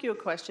 can I ask you a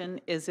question?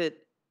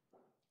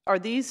 Are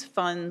these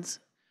funds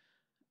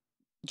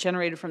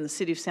generated from the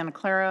city of Santa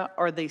Clara?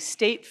 Are they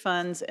state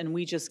funds and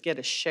we just get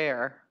a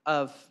share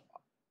of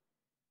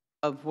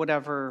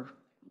whatever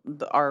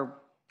our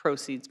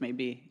proceeds may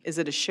be? Is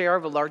it a share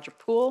of a larger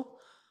pool,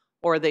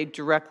 or are they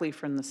directly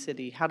from the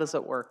city? How does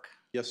it work?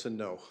 Yes and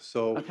no.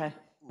 So okay.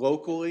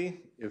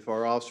 Locally, if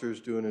our officers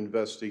do an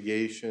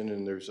investigation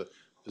and there's a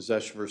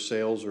possession for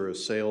sales or a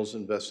sales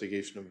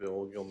investigation of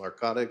illegal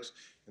narcotics,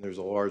 and there's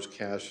a large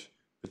cash,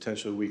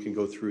 potentially we can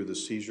go through the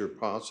seizure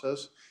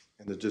process,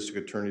 and the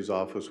district attorney's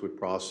office would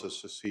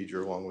process the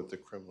seizure along with the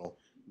criminal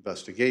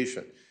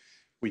investigation.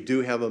 We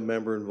do have a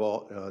member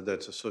involved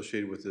that's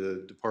associated with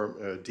the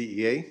Department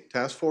DEA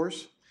task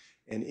force,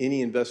 and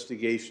any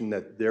investigation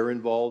that they're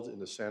involved in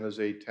the San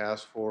Jose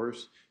task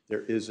force,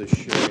 there is a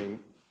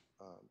sharing.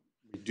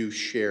 We do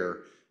share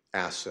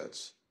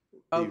assets.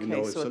 Okay, even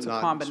though so it's a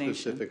not combination.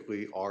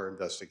 Specifically our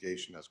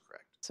investigation, that's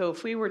correct. So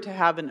if we were to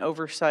have an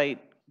oversight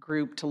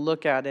group to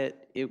look at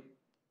it,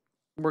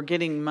 we're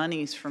getting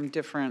monies from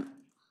different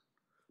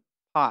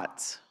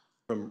pots.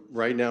 From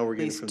right now, we're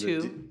getting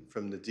These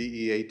from the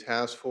DEA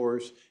task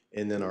force,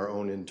 and then our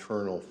own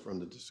internal from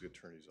the district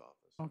attorney's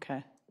office.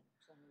 Okay.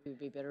 So it would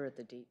be better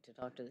to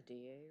talk to the DA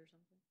or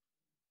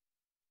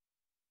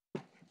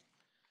something?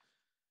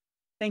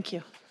 Thank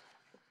you.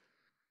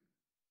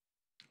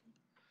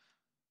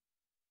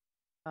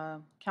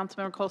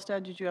 Councilmember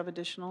Kolstad, did you have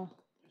additional?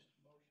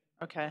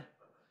 Okay.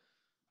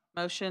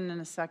 Motion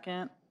and a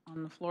second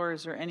on the floor.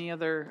 Is there any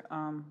other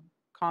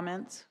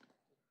comments?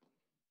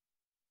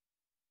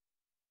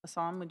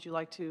 Assam, would you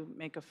like to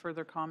make a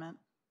further comment?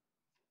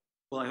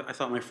 Well, I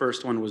thought my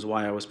first one was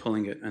why I was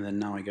pulling it, and then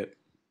now I get.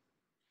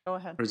 Go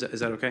ahead. Or is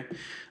that okay?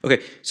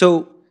 Okay.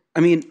 So, I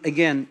mean,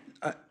 again,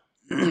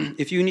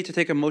 if you need to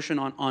take a motion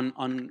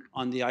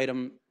on the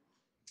item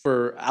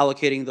for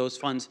allocating those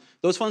funds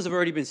have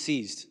already been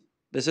seized.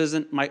 This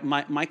isn't,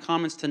 my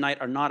comments tonight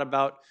are not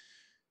about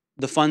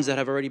the funds that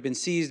have already been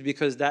seized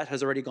because that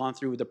has already gone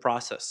through the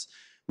process.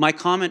 My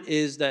comment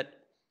is that,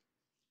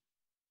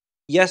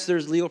 yes,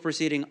 there's legal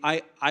proceeding.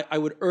 I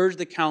would urge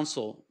the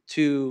council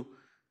to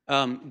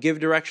give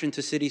direction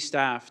to city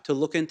staff to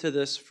look into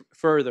this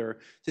further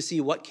to see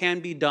what can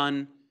be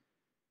done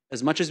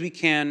as much as we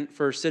can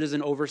for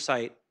citizen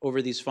oversight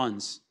over these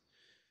funds.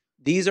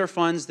 These are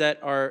funds that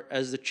are,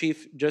 as the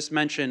chief just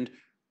mentioned,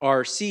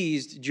 are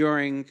seized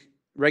during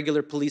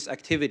regular police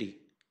activity.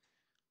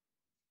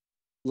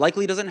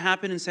 Likely doesn't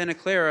happen in Santa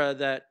Clara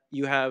that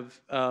you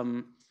have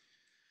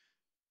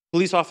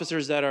police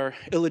officers that are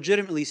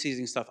illegitimately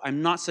seizing stuff.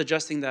 I'm not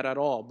suggesting that at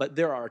all, but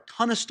there are a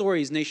ton of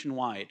stories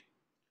nationwide.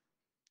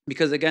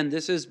 Because again,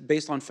 this is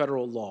based on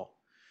federal law,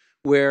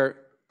 where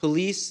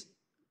police,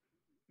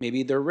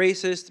 maybe they're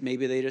racist,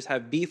 maybe they just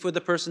have beef with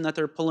the person that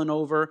they're pulling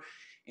over,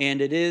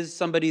 and it is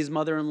somebody's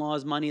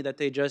mother-in-law's money that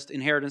they just,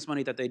 inheritance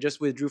money that they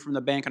just withdrew from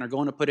the bank and are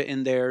going to put it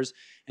in theirs,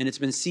 and it's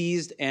been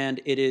seized, and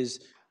it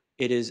is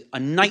a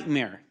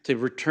nightmare to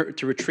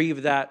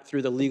retrieve that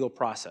through the legal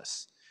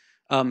process.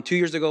 2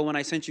 years ago, when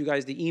I sent you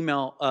guys the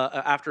email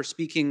after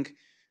speaking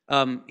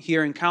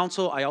here in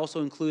council, I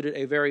also included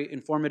a very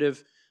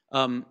informative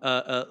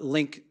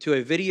link to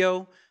a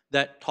video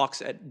that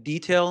talks in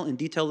detail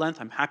length.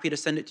 I'm happy to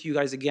send it to you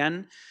guys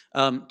again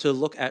to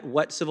look at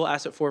what civil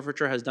asset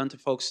forfeiture has done to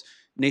folks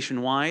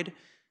nationwide.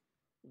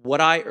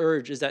 What I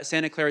urge is that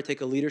Santa Clara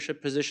take a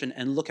leadership position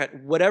and look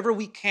at whatever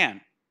we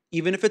can,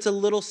 even if it's a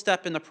little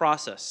step in the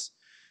process,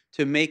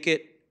 to make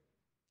it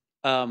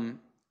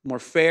more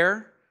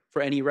fair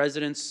for any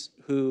residents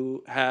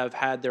who have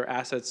had their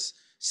assets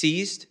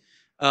seized,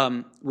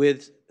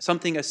 with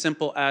something as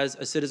simple as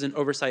a citizen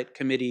oversight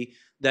committee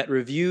that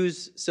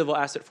reviews civil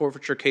asset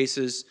forfeiture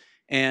cases,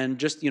 and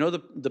just,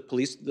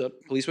 the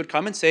police would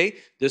come and say,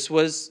 this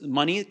was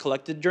money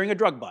collected during a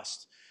drug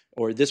bust,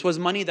 or this was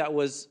money that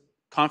was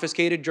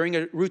confiscated during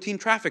a routine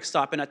traffic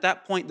stop. And at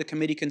that point, the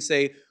committee can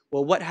say,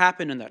 well, what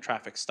happened in that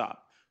traffic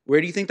stop?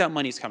 Where do you think that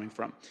money is coming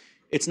from?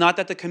 It's not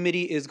that the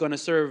committee is going to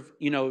serve,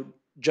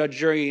 judge,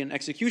 jury, and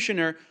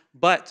executioner,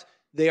 but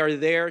they are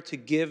there to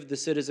give the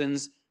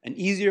citizens an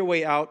easier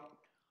way out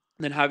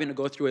than having to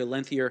go through a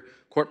lengthier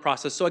court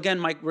process. So again,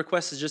 my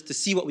request is just to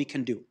see what we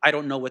can do. I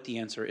don't know what the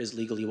answer is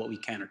legally, what we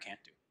can or can't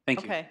do.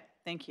 Thank you. Okay,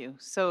 thank you.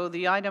 So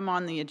the item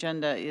on the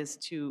agenda is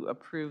to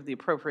approve the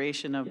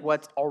appropriation of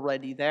what's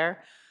already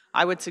there.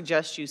 I would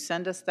suggest you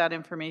send us that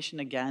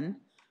information again,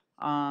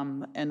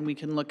 and we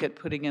can look at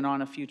putting it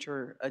on a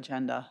future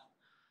agenda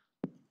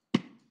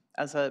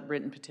as a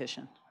written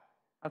petition.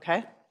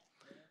 Okay?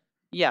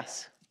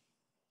 Yes.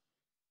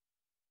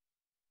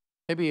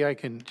 Maybe I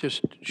can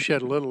just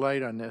shed a little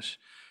light on this.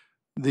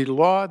 The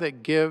law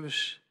that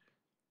gives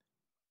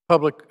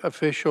public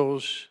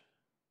officials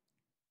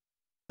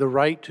the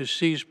right to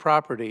seize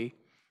property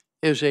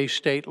is a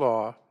state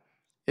law.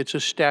 It's a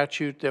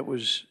statute that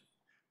was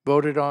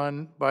voted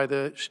on by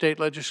the state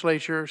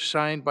legislature,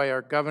 signed by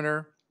our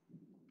governor.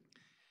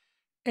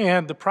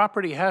 And the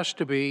property has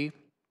to be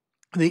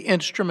the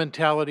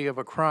instrumentality of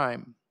a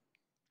crime.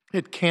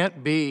 It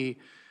can't be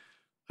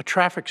a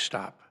traffic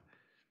stop.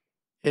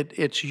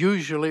 It's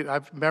usually, I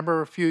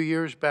remember a few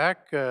years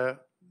back, the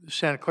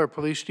Santa Clara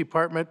Police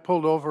Department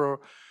pulled over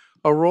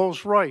a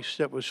Rolls Royce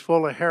that was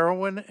full of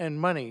heroin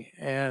and money,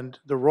 and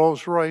the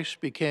Rolls Royce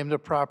became the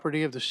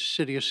property of the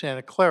city of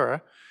Santa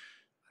Clara.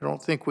 I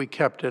don't think we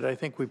kept it. I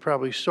think we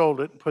probably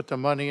sold it and put the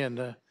money in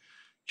the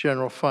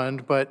general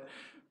fund, but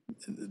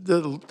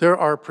there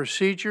are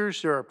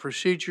procedures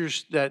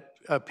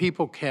that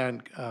people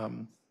can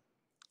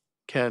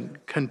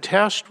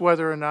contest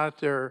whether or not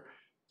their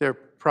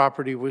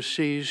property was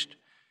seized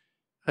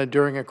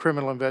during a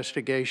criminal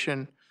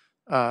investigation.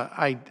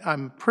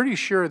 I'm pretty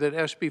sure that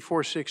SB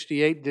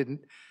 468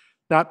 did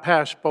not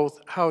pass both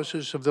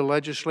houses of the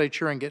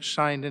legislature and get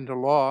signed into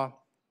law.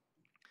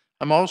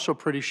 I'm also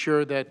pretty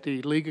sure that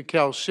the League of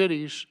Cal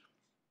Cities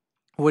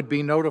would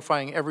be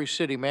notifying every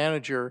city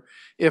manager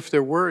if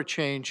there were a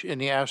change in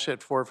the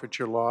asset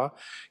forfeiture law.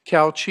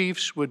 Cal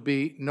Chiefs would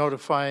be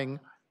notifying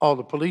all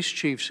the police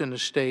chiefs in the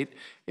state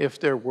if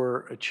there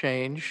were a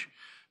change.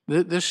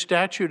 This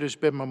statute has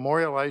been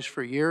memorialized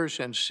for years,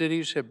 and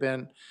cities have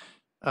been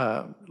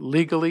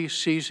legally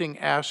seizing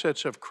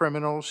assets of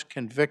criminals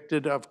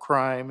convicted of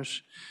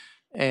crimes.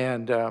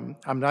 And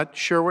I'm not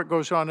sure what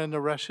goes on in the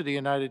rest of the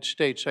United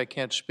States. I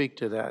can't speak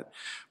to that.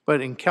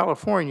 But in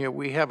California,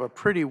 we have a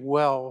pretty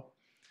well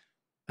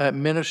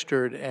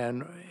administered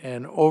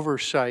and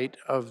oversight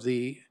of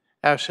the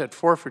asset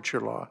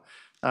forfeiture law.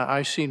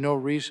 I see no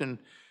reason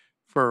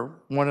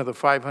for one of the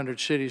 500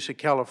 cities of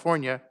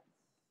California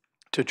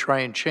to try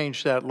and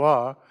change that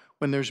law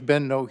when there's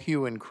been no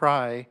hue and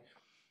cry,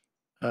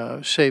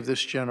 save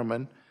this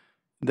gentleman,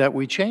 that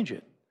we change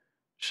it.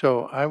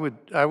 So I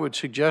would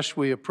suggest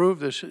we approve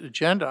this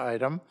agenda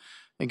item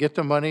and get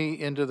the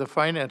money into the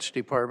finance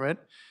department.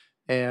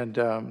 And,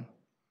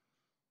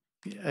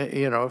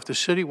 you know, if the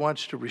city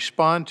wants to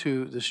respond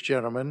to this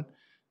gentleman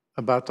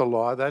about the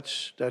law,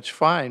 that's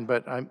fine.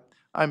 But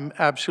I'm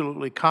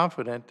absolutely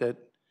confident that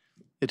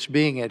it's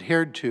being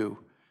adhered to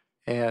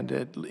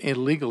and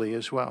legally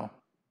as well.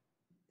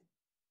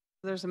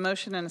 There's a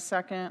motion and a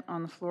second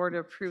on the floor to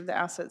approve the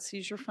asset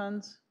seizure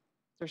funds.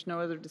 There's no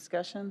other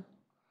discussion.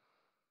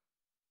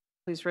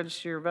 Please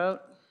register your vote.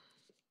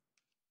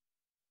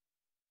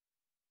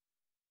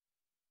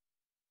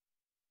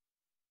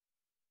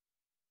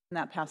 And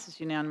that passes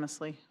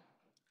unanimously.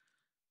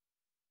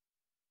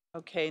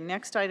 Okay,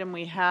 next item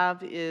we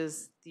have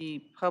is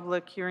the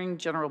public hearing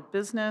general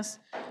business.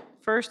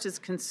 First is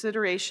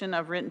consideration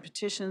of written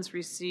petitions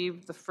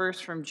received, the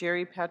first from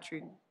Jerry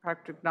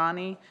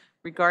Patrignani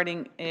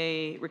regarding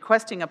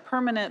requesting a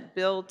permanent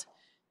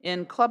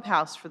built-in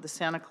clubhouse for the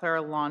Santa Clara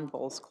Lawn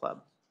Bowls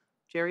Club.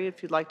 Jerry,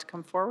 if you'd like to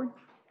come forward.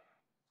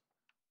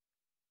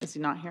 Is he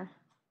not here?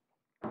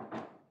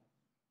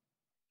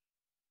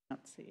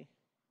 Let's see.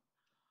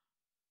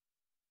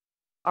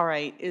 All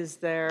right, is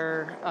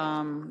there,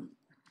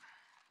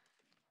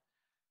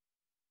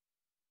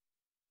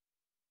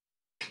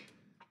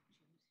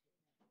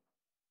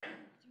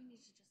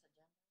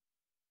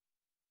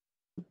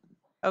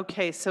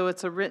 okay, so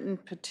it's a written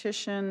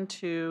petition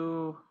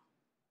to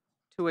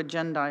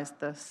agendize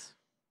this.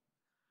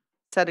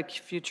 Set a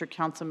future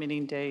council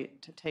meeting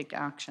date to take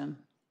action.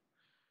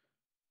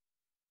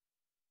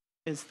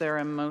 Is there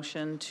a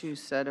motion to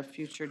set a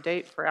future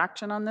date for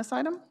action on this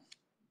item?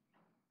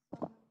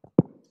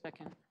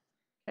 Second.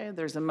 Okay,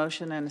 there's a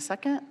motion and a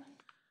second.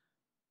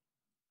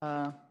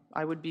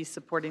 I would be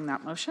supporting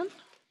that motion,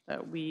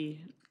 that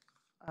we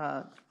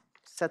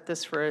set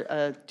this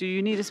for do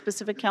you need a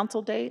specific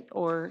council date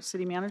or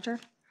city manager?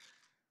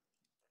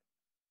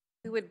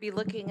 We would be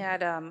looking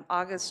at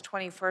August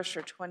 21st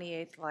or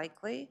 28th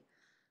likely.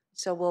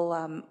 So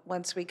we'll,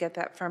 once we get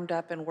that firmed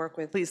up and work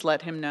with. Please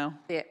let him know.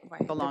 The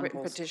Lawn written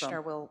Bowls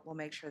petitioner, Club. we'll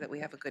make sure that we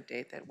have a good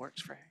date that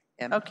works for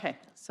him. Okay,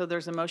 so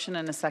there's a motion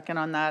and a second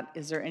on that.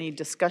 Is there any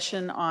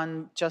discussion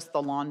on just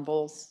the lawn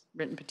bowls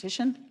written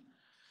petition?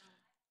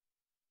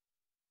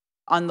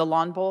 On the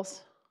lawn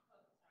bowls?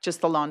 Just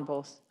the lawn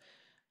bowls.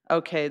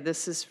 Okay,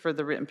 this is for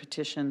the written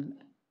petition.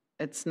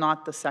 It's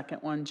not the second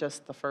one,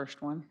 just the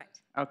first one?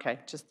 Okay,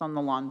 just on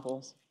the lawn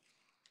bowls.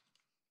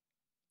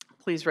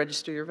 Please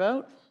register your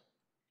vote.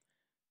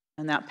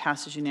 And that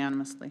passes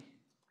unanimously.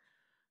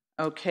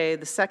 Okay,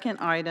 the second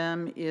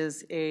item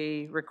is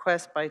a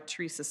request by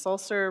Teresa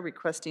Sulcer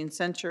requesting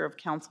censure of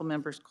council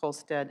members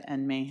Kolstad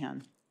and Mahan.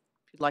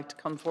 If you'd like to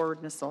come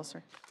forward, Ms.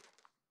 Sulcer.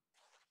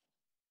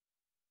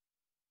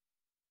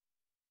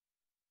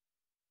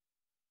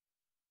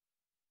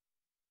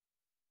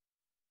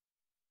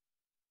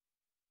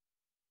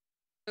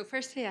 So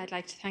firstly, I'd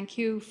like to thank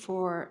you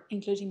for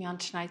including me on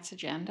tonight's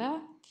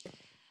agenda.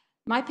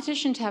 My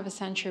petition to have a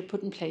censure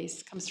put in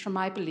place comes from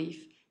my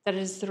belief that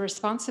it is the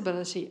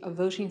responsibility of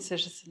voting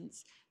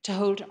citizens to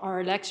hold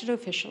our elected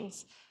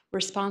officials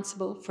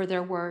responsible for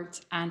their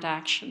words and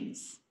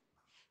actions.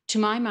 To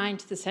my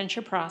mind, the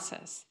censure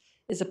process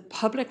is a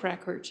public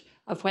record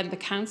of when the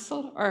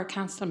council or a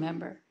council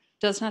member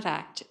does not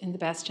act in the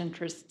best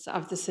interests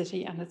of the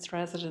city and its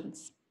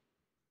residents.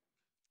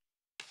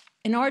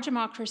 In our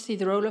democracy,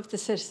 the role of the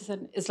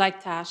citizen is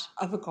like that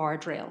of a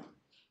guardrail,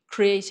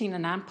 creating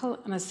an ample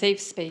and a safe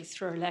space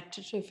for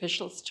elected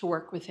officials to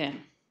work within.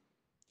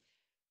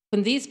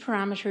 When these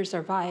parameters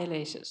are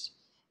violated,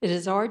 it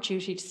is our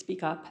duty to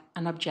speak up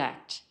and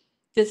object.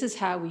 This is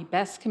how we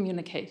best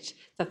communicate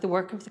that the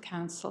work of the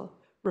council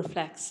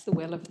reflects the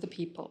will of the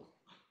people.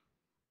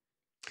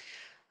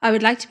 I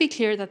would like to be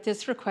clear that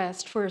this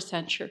request for a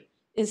censure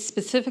is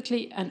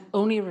specifically and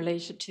only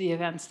related to the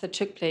events that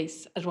took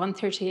place at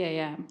 1:30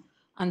 a.m.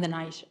 on the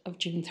night of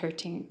June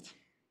 13th.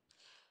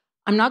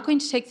 I'm not going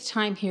to take the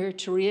time here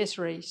to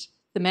reiterate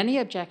the many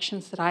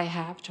objections that I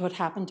have to what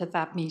happened at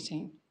that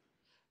meeting.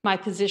 My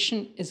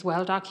position is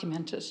well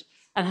documented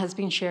and has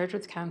been shared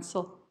with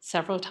Council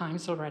several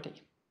times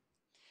already.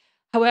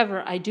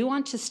 However, I do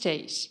want to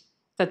state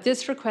that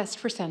this request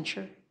for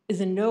censure is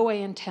in no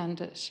way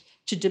intended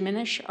to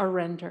diminish or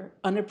render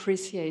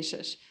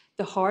unappreciated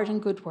the hard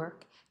and good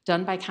work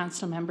done by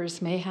Council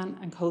members Mahan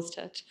and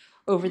Kolstad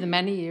over the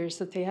many years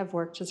that they have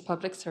worked as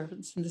public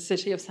servants in the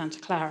city of Santa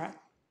Clara.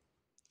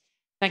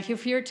 Thank you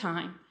for your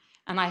time,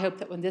 and I hope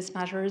that when this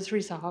matter is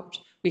resolved,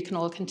 we can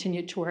all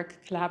continue to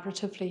work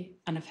collaboratively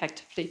and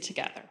effectively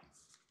together.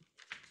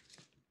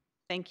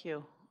 Thank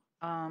you.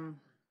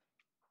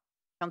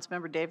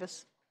 Councilmember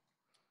Davis?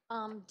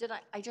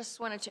 I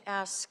just wanted to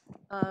ask,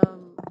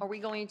 are we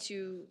going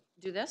to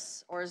do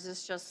this, or is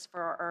this just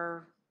for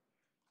our?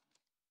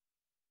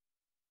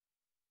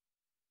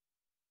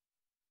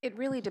 It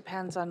really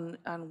depends on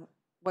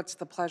what's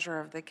the pleasure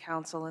of the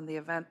council in the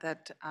event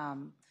that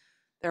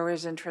there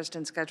is interest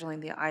in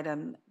scheduling the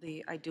item,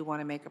 I do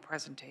want to make a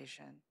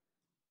presentation.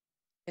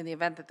 In the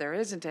event that there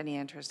isn't any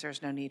interest,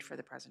 there's no need for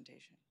the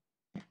presentation.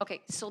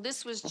 Okay, so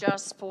this was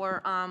just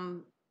for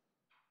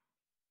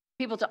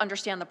people to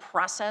understand the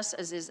process.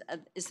 Is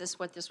this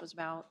what this was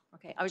about?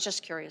 Okay, I was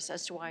just curious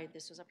as to why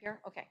this was up here.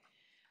 Okay.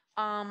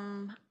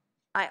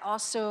 I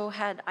also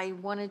I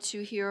wanted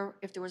to hear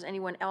if there was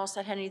anyone else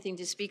that had anything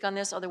to speak on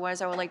this.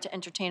 Otherwise, I would like to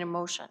entertain a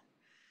motion.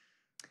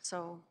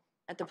 So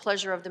at the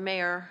pleasure of the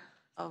mayor,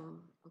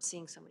 I'm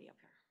seeing somebody up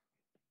here.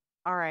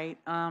 All right,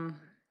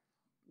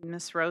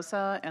 Miss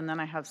Rosa, and then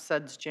I have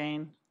Suds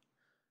Jane.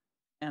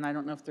 And I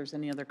don't know if there's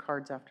any other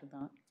cards after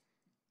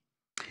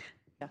that.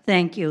 Yeah.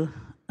 Thank you,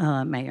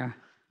 Mayor.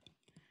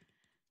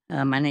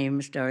 My name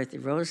is Dorothy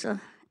Rosa,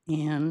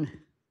 and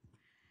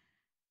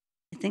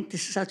I think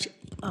this is such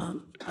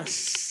a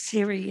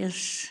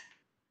serious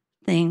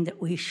thing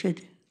that we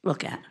should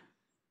look at.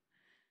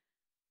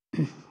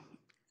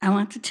 I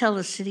want to tell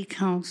the City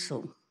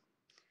Council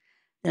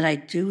that I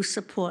do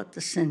support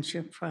the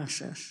censure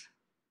process.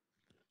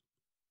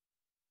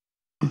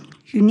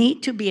 You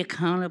need to be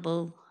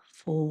accountable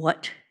for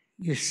what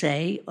you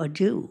say or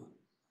do.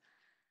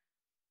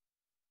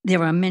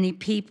 There are many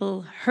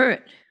people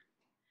hurt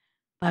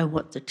by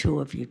what the two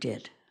of you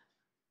did.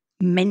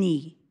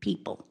 Many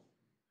people.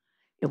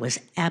 It was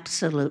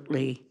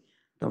absolutely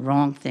the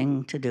wrong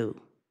thing to do.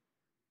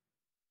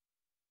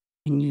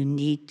 And you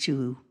need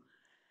to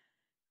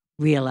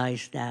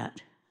realize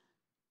that.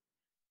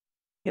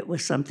 It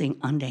was something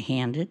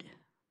underhanded.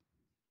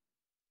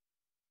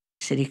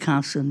 City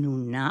Council knew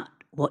not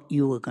what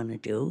you were going to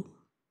do,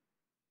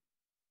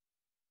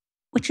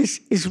 which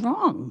is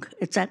wrong.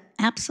 It's an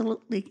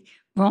absolutely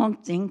wrong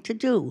thing to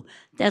do.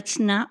 That's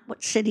not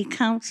what City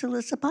Council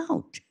is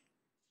about.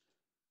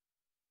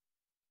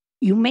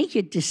 You make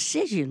a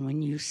decision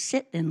when you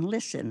sit and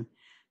listen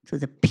to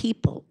the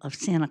people of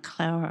Santa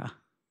Clara,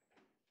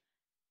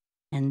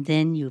 and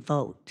then you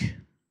vote.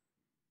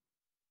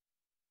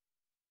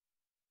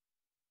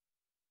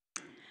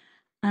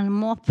 On a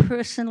more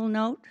personal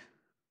note,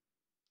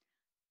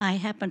 I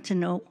happen to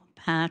know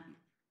Pat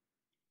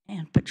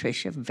and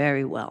Patricia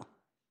very well.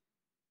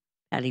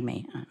 Patty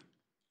Mahan.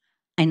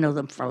 I know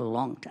them for a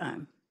long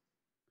time.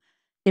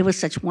 They were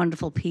such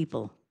wonderful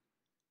people.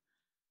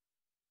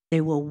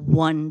 They were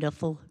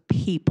wonderful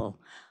people.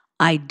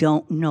 I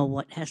don't know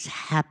what has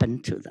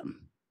happened to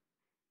them.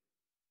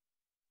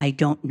 I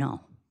don't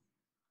know.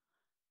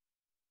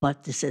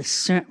 But this is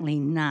certainly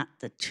not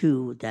the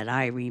two that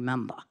I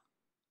remember.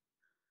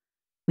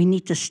 We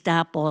need to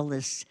stop all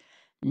this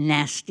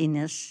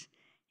nastiness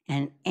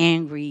and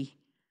angry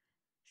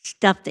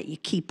stuff that you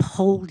keep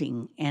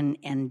holding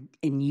and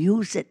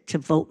use it to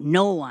vote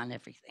no on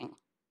everything.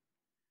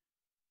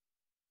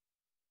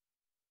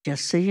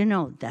 Just so you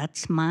know,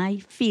 that's my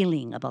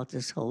feeling about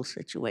this whole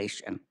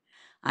situation.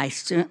 I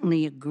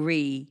certainly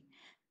agree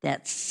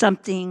that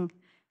something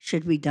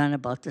should be done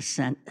about the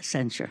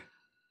censure.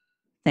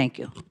 Thank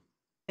you.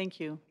 Thank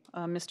you.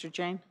 Mr.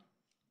 Jane?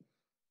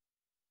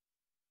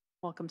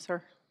 Welcome,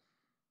 sir.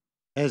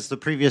 As the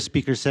previous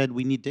speaker said,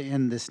 we need to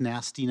end this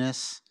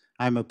nastiness.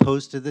 I'm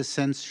opposed to this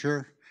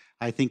censure.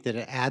 I think that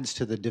it adds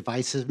to the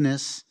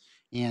divisiveness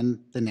and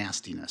the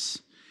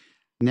nastiness.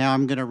 Now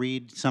I'm going to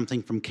read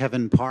something from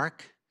Kevin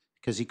Park,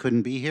 because he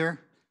couldn't be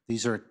here.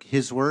 These are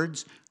his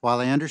words. While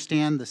I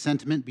understand the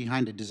sentiment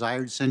behind a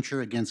desired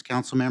censure against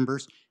council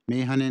members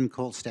Mahan and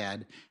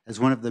Kolstad as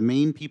one of the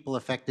main people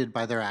affected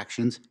by their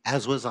actions,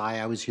 as was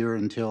I was here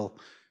until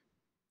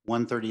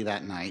 1:30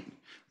 that night.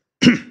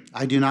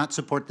 I do not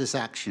support this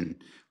action,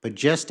 but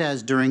just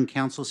as during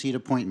council seat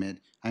appointment,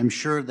 I'm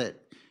sure that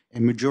a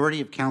majority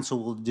of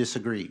council will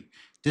disagree.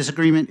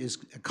 Disagreement is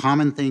a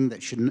common thing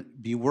that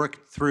should be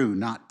worked through,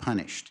 not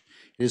punished.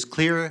 It is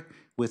clear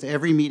with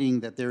every meeting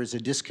that there is a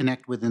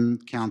disconnect within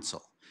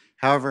council.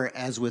 However,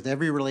 as with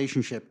every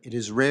relationship, it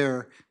is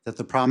rare that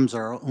the problems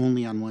are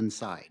only on one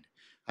side.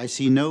 I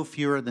see no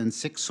fewer than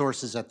 6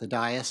 sources at the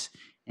dais,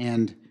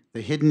 and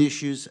the hidden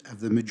issues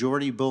of the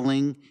majority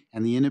bullying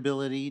and the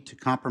inability to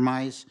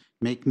compromise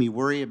make me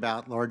worry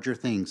about larger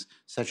things,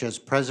 such as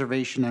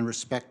preservation and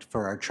respect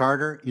for our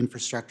charter,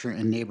 infrastructure,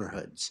 and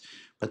neighborhoods.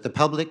 But the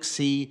public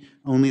see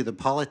only the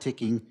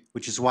politicking,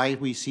 which is why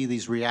we see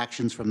these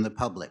reactions from the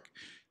public.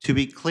 To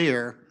be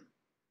clear,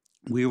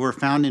 we were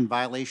found in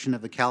violation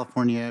of the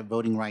California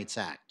Voting Rights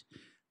Act.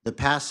 The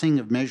passing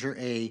of Measure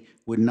A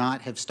would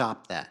not have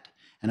stopped that.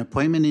 An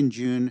appointment in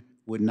June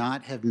would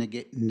not have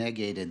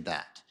negated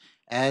that,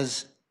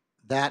 as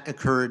that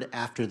occurred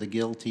after the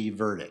guilty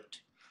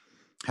verdict.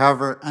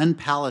 However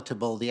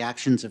unpalatable the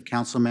actions of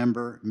council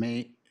members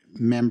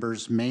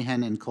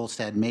Mahan and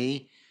Kolstad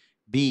may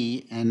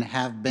be and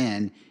have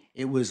been,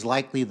 it was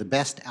likely the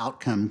best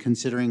outcome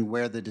considering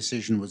where the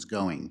decision was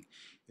going.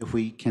 If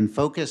we can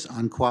focus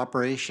on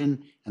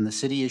cooperation and the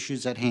city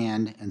issues at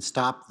hand and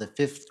stop the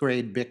 5th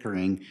grade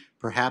bickering,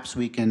 perhaps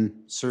we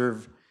can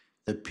serve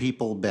the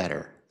people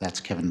better. That's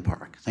Kevin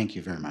Park. Thank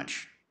you very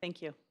much.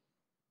 Thank you.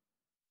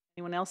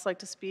 Anyone else like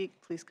to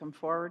speak? Please come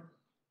forward.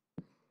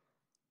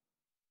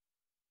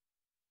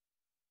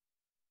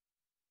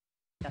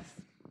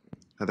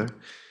 Heather.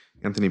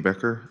 Anthony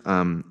Becker.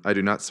 I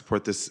do not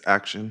support this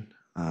action.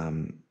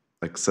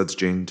 Like Suds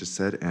Jane just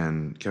said,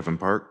 and Kevin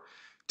Park,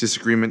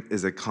 disagreement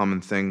is a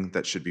common thing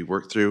that should be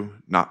worked through,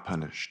 not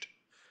punished.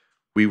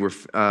 We were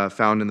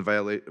found in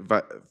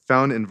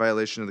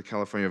violation of the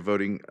California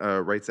Voting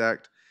Rights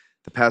Act.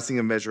 The passing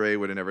of Measure A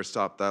would have never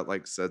stopped that,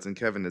 like Suds and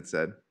Kevin had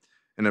said.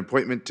 An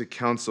appointment to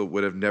council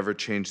would have never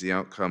changed the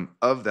outcome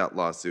of that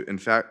lawsuit. In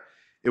fact,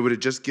 it would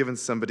have just given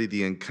somebody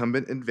the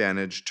incumbent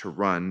advantage to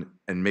run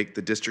and make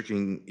the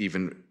districting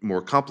even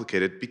more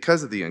complicated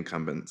because of the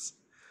incumbents.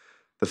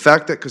 The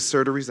fact that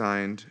Caserta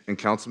resigned and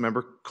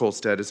Councilmember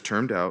Kolstad is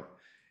termed out,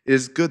 it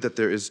is good that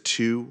there is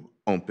 2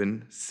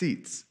 open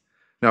seats.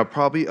 Now,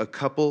 probably a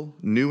couple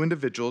new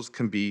individuals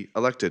can be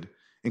elected,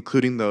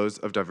 including those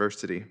of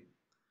diversity.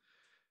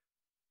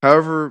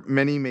 However,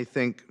 many may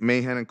think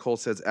Mahan and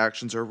Kolstad's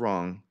actions are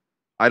wrong.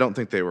 I don't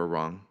think they were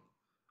wrong.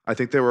 I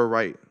think they were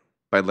right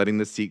by letting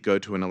the seat go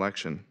to an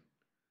election.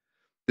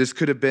 This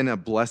could have been a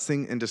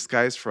blessing in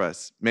disguise for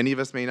us. Many of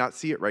us may not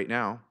see it right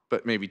now,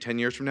 but maybe 10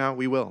 years from now,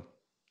 we will.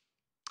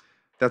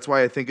 That's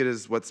why I think it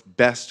is what's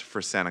best for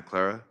Santa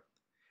Clara,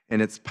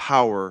 and it's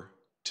power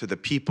to the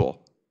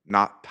people,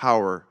 not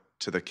power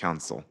to the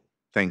council.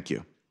 Thank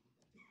you.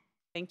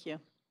 Thank you.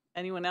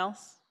 Anyone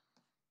else?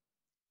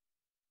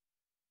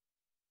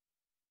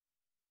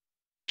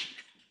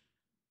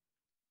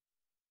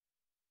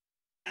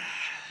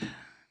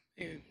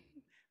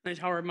 My name's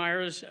Howard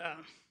Myers,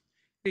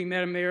 being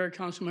Madam Mayor,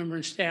 council member,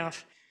 and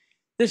staff.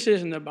 This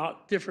isn't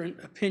about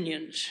different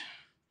opinions.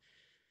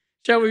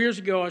 Several years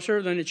ago, I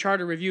served on the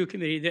Charter Review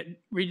Committee that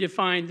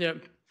redefined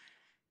the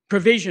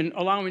provision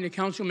allowing the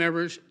council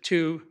members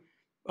to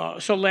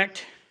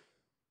select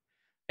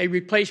a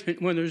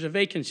replacement when there's a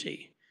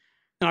vacancy.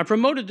 Now, I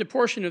promoted the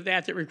portion of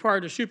that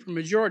required a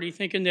supermajority,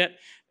 thinking that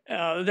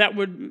that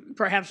would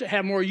perhaps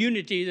have more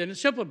unity than a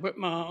simple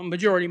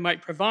majority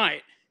might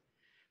provide.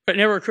 But it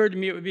never occurred to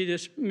me it would be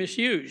this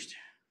misused.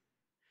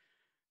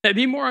 It'd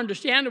be more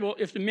understandable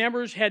if the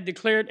members had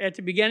declared at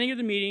the beginning of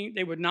the meeting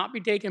they would not be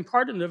taking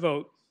part in the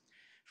vote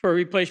for a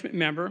replacement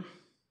member.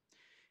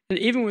 And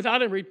even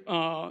without an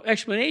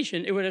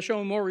explanation, it would have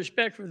shown more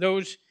respect for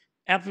those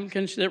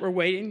applicants that were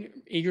waiting,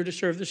 eager to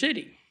serve the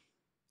city.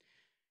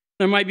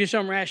 There might be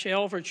some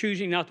rationale for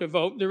choosing not to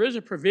vote. There is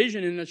a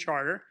provision in the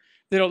charter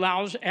that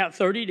allows at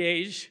 30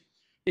 days,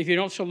 if you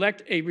don't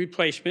select a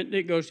replacement,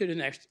 it goes to the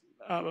next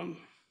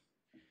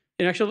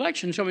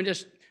election. So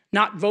just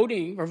not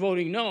voting or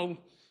voting no,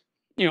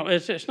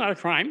 it's not a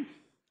crime.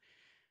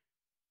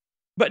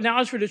 But now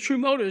as for the true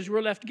motives,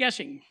 we're left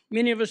guessing.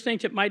 Many of us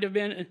think it might have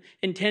been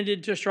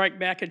intended to strike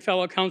back at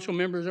fellow council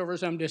members over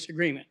some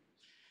disagreement.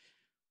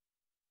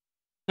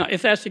 Now,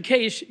 if that's the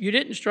case, you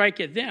didn't strike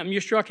at them, you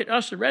struck at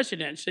us, the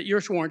residents, that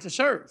you're sworn to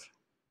serve.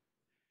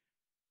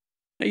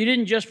 Now, you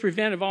didn't just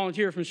prevent a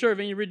volunteer from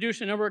serving, you reduced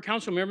the number of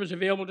council members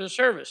available to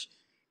service.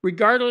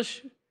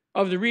 Regardless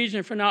of the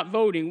reason for not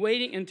voting,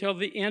 waiting until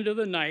the end of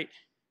the night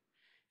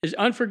is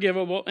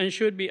unforgivable and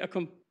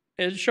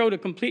showed a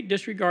complete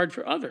disregard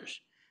for others.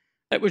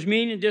 That was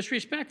mean and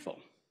disrespectful.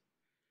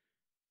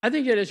 I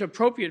think it is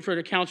appropriate for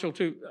the council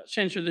to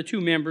censure the 2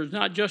 members,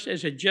 not just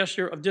as a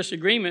gesture of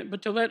disagreement,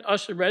 but to let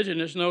us, the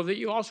residents, know that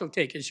you also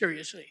take it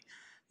seriously.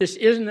 This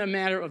isn't a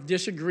matter of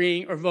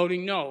disagreeing or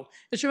voting no.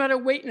 It's a matter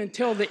of waiting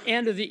until the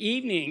end of the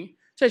evening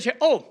to say,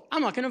 oh,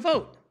 I'm not going to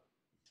vote.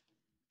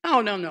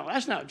 No,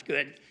 that's not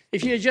good.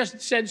 If you had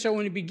just said so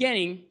in the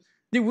beginning,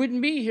 they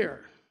wouldn't be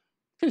here.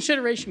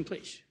 Consideration,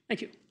 please.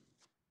 Thank you.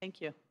 Thank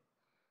you.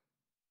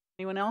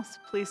 Anyone else?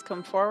 Please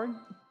come forward.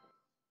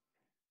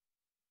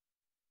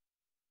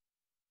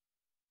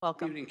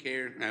 Welcome. Good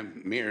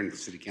evening, Mayor and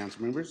City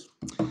Council members.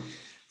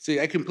 See,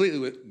 I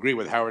completely agree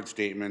with Howard's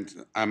statement.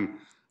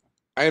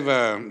 I've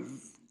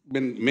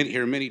been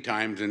here many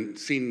times and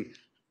seen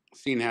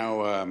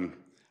how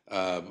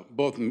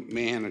both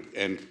Mahan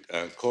and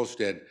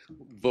Kolstad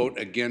vote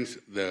against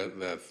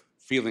the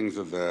feelings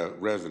of the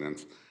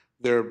residents.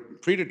 Their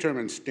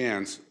predetermined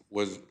stance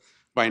was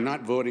by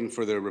not voting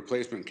for their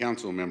replacement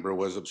council member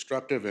was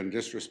obstructive and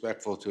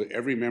disrespectful to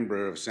every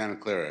member of Santa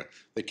Clara.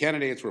 The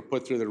candidates were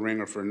put through the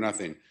ringer for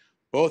nothing.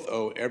 Both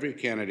owe every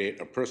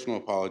candidate a personal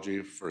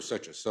apology for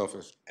such a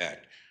selfish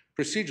act.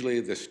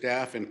 Procedurally, the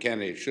staff and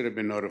candidates should have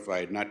been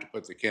notified not to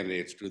put the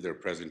candidates through their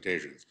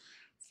presentations.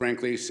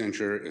 Frankly,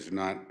 censure is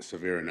not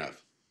severe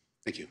enough.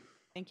 Thank you.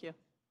 Thank you.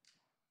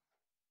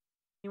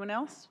 Anyone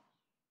else?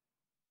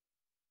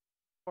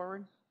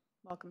 Forward.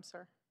 Welcome,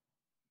 sir.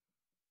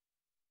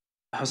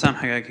 Hassan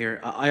Hagag here.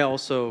 I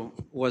also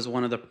was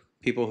one of the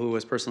people who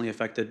was personally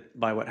affected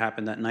by what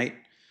happened that night.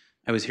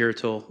 I was here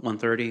till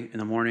 1:30 in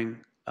the morning,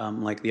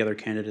 like the other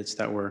candidates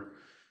that were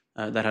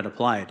that had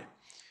applied.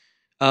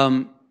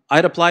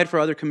 I'd applied for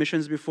other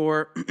commissions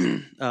before.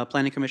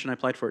 Planning Commission, I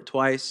applied for it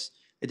twice.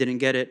 I didn't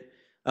get it.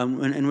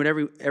 And with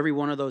every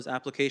one of those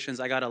applications,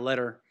 I got a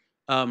letter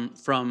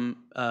from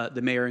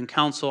the mayor and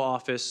council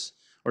office,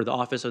 or the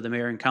office of the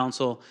mayor and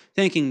council,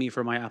 thanking me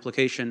for my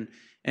application.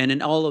 And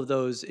in all of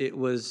those,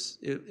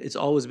 it's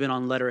always been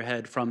on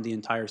letterhead from the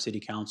entire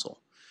city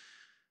council.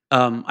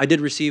 I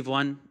did receive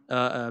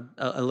a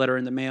letter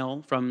in the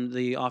mail from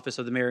the Office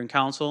of the Mayor and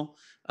Council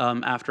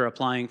after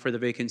applying for the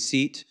vacant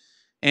seat.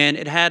 And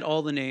it had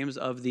all the names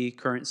of the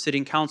current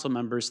sitting council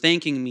members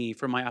thanking me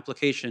for my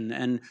application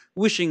and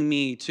wishing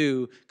me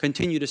to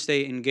continue to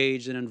stay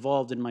engaged and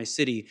involved in my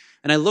city.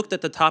 And I looked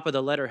at the top of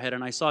the letterhead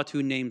and I saw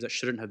 2 names that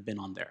shouldn't have been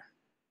on there.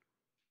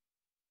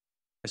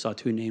 I saw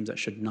 2 names that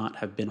should not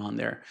have been on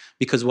there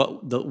because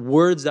what the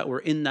words that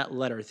were in that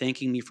letter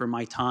thanking me for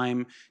my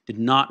time did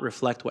not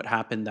reflect what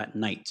happened that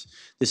night.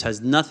 This has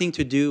nothing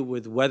to do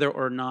with whether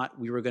or not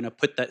we were going to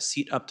put that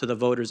seat up to the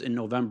voters in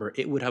November.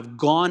 It would have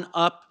gone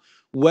up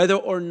whether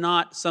or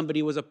not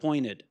somebody was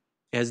appointed.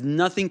 It has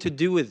nothing to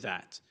do with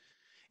that.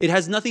 It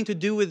has nothing to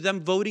do with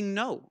them voting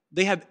no.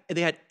 They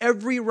had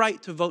every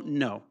right to vote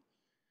no.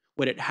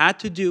 What it had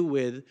to do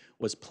with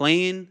was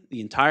playing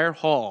the entire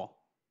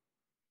hall,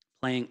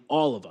 playing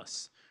all of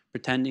us,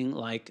 pretending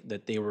like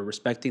that they were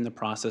respecting the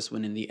process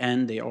when in the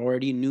end they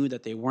already knew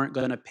that they weren't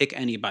going to pick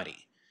anybody.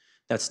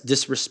 That's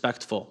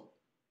disrespectful.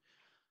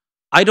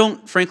 I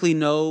don't frankly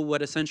know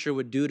what a censure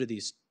would do to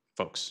these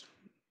folks.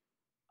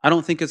 I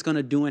don't think it's going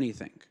to do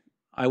anything.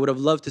 I would have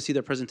loved to see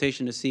the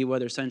presentation to see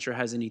whether censure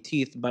has any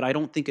teeth, but I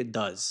don't think it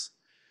does.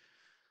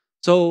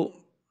 So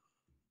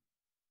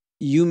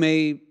you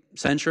may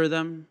censure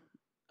them.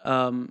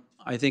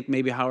 I think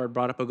maybe Howard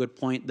brought up a good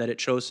point that it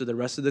shows to the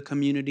rest of the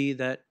community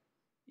that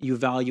you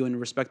value and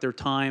respect their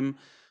time,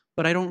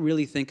 but I don't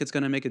really think it's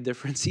going to make a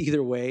difference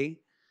either way.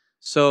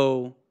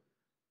 So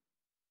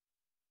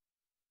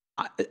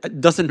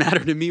it doesn't matter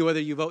to me whether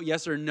you vote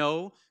yes or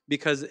no,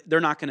 because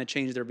they're not going to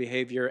change their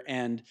behavior,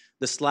 and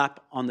the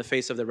slap on the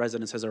face of the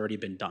residents has already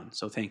been done.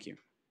 So thank you.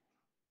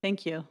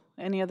 Thank you.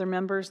 Any other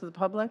members of the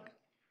public?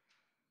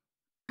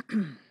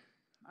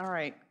 All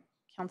right,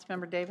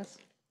 Councilmember Davis.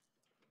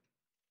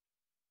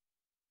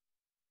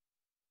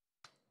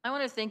 I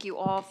want to thank you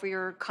all for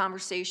your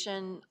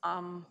conversation.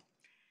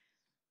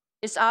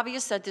 It's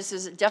obvious that this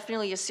is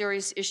definitely a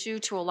serious issue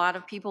to a lot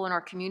of people in our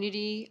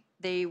community.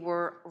 They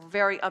were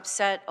very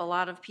upset. A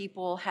lot of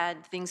people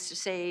had things to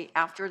say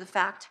after the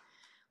fact.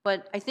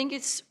 But I think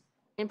it's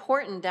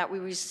important that we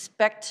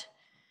respect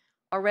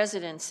our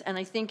residents, and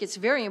I think it's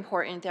very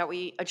important that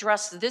we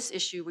address this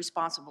issue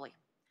responsibly.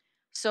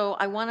 So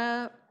I want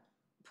to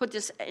put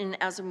this in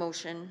as a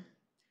motion.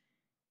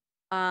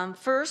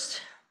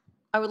 First,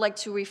 I would like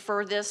to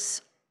refer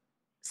this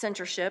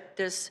censorship,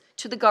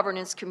 to the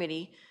governance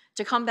committee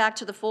to come back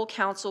to the full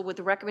council with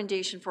a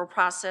recommendation for a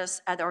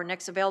process at our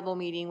next available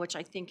meeting, which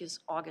I think is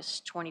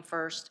August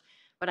 21st,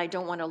 but I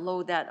don't want to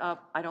load that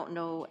up. I don't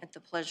know at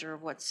the pleasure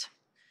of what's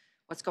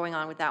going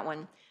on with that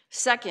one.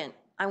 Second,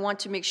 I want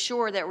to make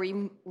sure that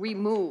we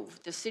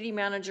remove the city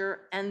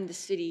manager and the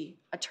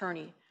city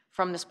attorney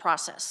from this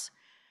process.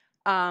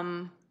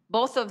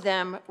 Both of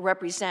them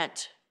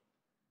represent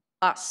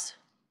us.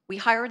 We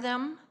hired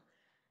them,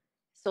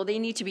 so they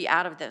need to be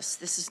out of this.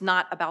 This is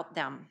not about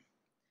them.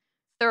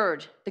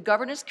 Third, the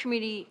governance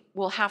committee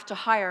will have to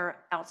hire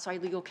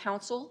outside legal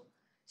counsel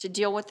to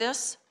deal with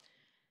this,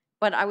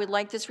 but I would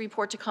like this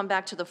report to come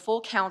back to the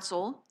full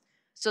council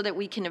so that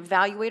we can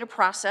evaluate a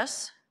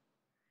process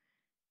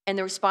and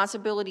the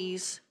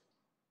responsibilities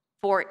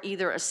for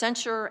either a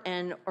censure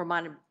and or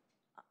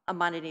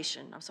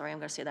admonition. I'm sorry, I'm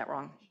going to say that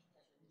wrong.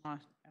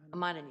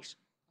 Admonition.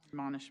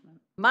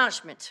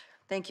 Admonishment.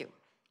 Thank you.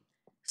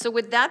 So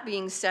with that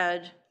being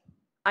said,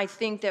 I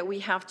think that we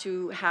have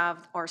to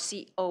have our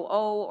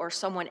COO or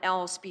someone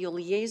else be a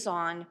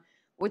liaison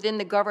within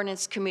the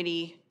governance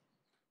committee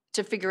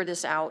to figure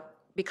this out,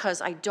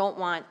 because I don't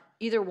want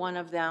either one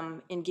of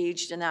them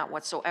engaged in that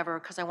whatsoever,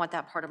 because I want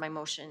that part of my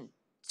motion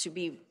to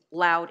be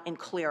loud and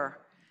clear,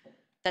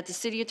 that the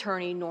city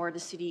attorney nor the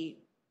city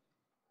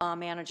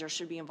manager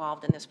should be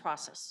involved in this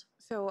process.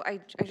 So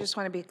I just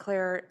want to be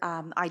clear,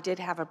 I did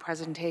have a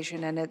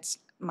presentation, and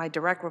my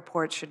direct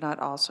report should not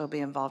also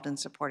be involved in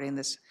supporting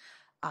this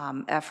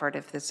effort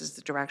if this is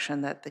the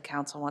direction that the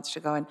council wants to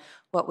go in.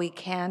 What we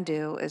can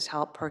do is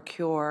help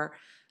procure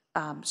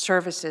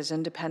services,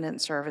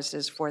 independent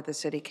services for the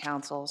city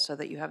council so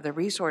that you have the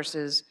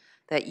resources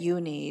that you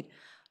need.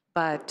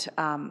 But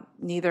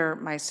neither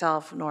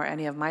myself nor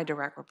any of my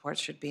direct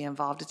reports should be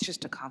involved. It's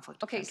just a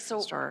conflict of interest.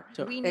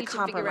 So we need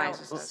to figure out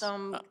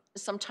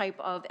some type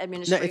of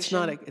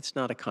administration. No, it's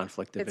not a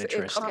conflict of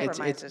interest.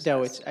 Compromises.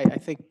 I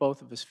think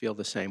both of us feel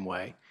the same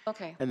way.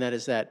 Okay. And that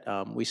is that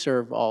we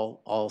serve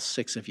all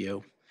 6 of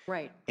you.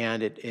 Right.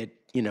 And it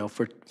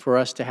for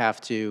us to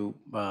have to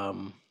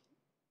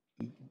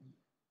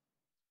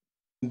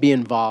be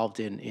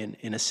involved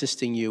in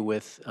assisting you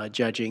with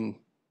judging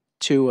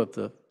two of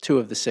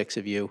the 6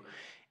 of you,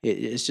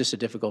 it's just a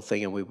difficult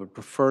thing, and we would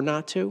prefer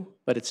not to,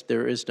 but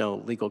there is no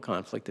legal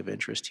conflict of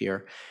interest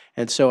here.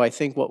 And so I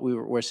think what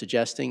we're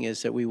suggesting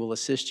is that we will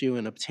assist you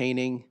in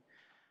obtaining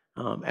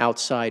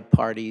outside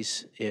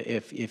parties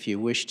if you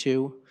wish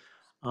to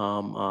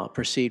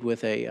proceed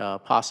with a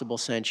possible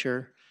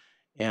censure,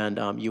 and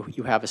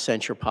you have a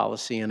censure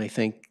policy, and I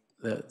think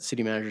the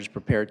city manager is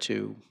prepared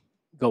to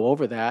go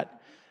over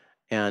that,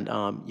 and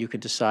you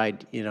could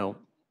decide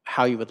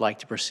how you would like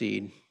to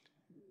proceed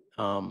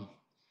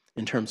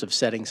in terms of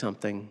setting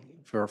something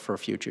for a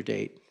future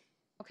date.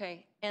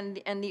 Okay,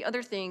 and the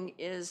other thing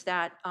is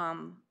that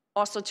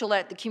also to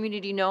let the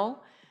community know,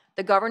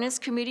 the governance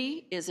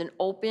committee is an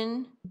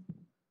open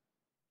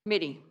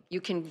committee. You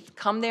can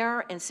come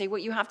there and say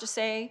what you have to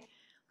say,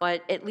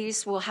 but at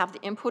least we'll have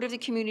the input of the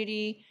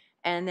community,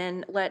 and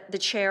then let the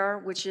chair,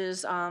 which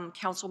is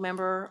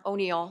Councilmember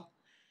O'Neill,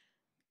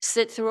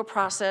 sit through a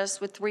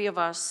process with 3 of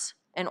us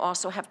and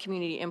also have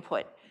community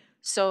input.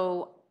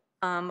 So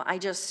I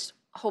just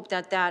hope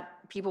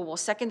that people will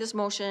second this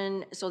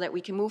motion so that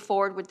we can move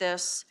forward with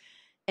this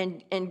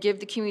and give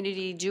the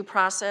community due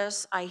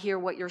process. I hear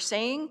what you're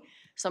saying.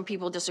 Some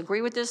people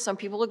disagree with this, some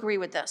people agree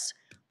with this.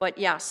 But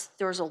yes,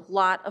 there's a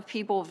lot of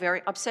people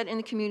very upset in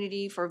the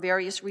community for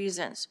various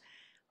reasons.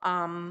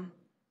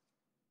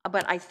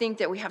 But I think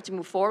that we have to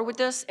move forward with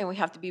this, and we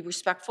have to be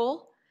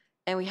respectful,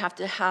 and we have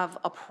to have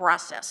a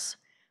process.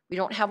 We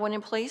don't have one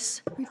in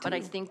place, but I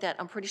think that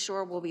I'm pretty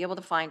sure we'll be able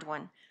to find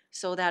one.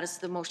 So that is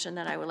the motion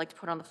that I would like to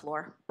put on the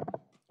floor.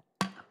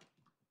 Is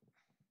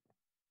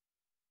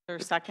there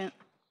a second?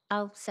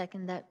 I'll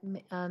second that,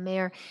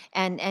 Mayor,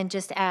 and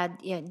just add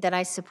that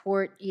I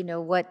support,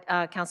 what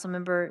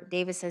Councilmember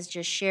Davis has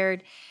just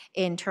shared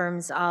in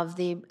terms of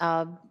the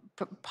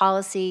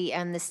policy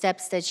and the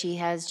steps that she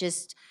has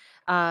just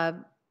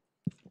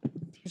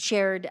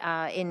shared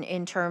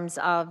in terms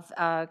of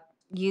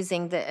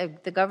using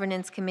the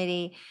governance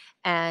committee,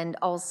 and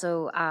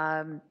also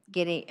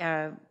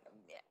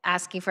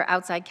asking for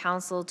outside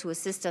counsel to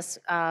assist us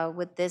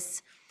with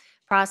this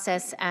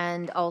process,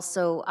 and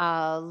also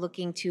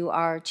looking to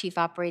our chief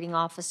operating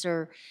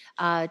officer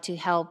to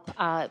help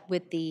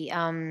with the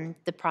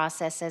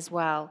process as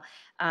well.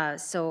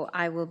 So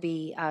I will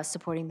be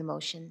supporting the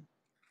motion.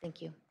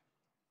 Thank you.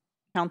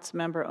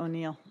 Councilmember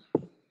O'Neill.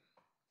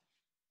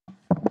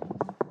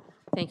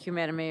 Thank you,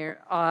 Madam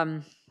Mayor.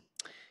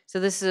 So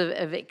this is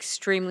an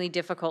extremely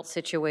difficult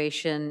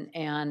situation,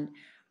 and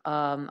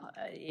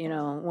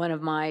one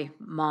of my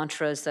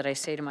mantras that I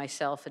say to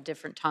myself at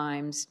different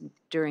times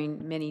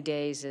during many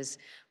days is,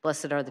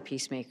 blessed are the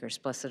peacemakers,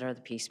 blessed are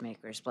the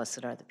peacemakers,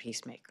 blessed are the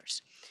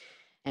peacemakers.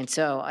 And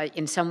so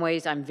in some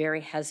ways, I'm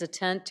very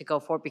hesitant to go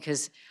forward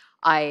because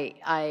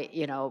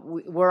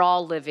we're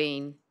all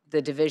living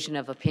the division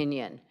of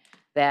opinion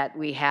that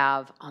we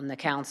have on the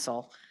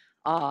council.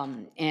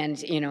 And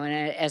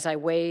as I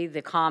weigh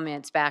the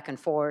comments back and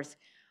forth,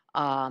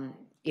 one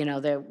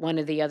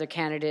of the other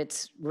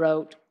candidates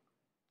wrote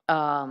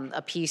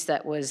a piece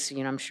that was,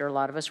 I'm sure a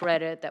lot of us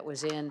read it, that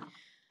was in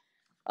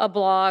a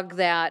blog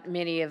that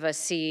many of us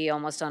see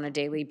almost on a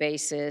daily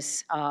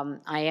basis.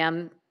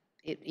 I'm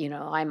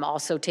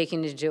also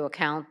taking into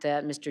account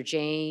that Mr.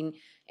 Jane,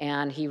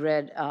 and he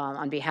read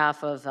on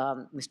behalf of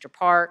Mr.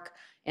 Park,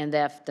 and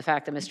the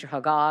fact that Mr.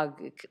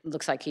 Hagag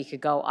looks like he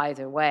could go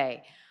either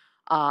way.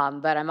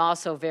 But I'm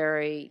also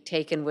very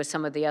taken with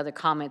some of the other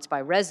comments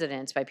by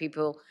residents, by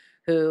people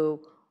who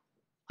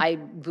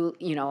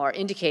are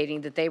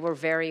indicating that they were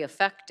very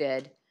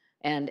affected,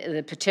 and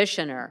the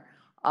petitioner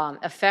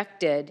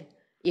affected,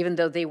 even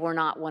though they were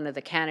not one of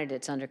the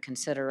candidates under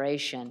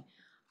consideration.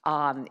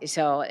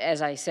 So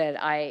as I said,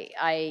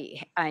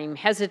 I'm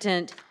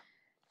hesitant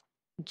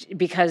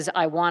because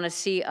I want to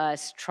see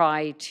us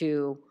try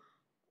to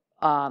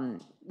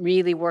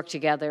really work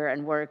together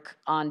and work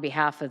on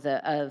behalf of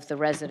the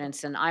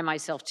residents. And I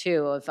myself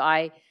too, if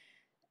I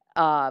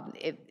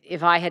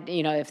had,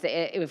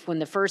 if when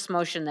the first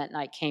motion that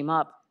night came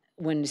up,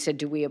 when it said,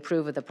 do we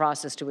approve of the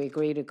process, do we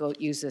agree to go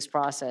use this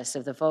process,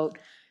 if the vote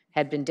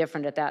had been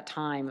different at that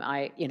time,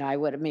 I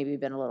would have maybe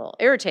been a little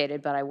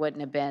irritated, but I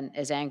wouldn't have been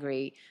as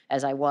angry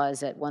as I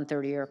was at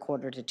 1:30 or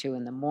 1:45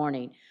 in the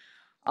morning.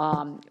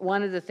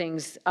 One of the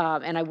things,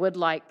 and I would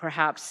like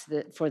perhaps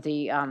for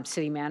the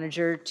city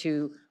manager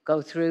to go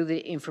through the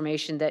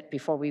information that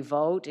before we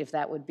vote, if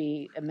that would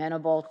be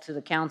amenable to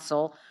the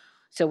council,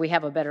 so we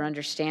have a better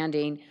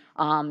understanding.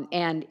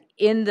 And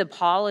in the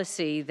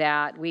policy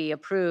that we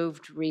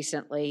approved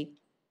recently,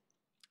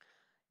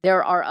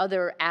 there are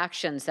other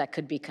actions that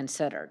could be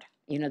considered.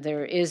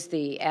 There is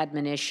the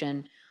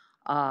admonition,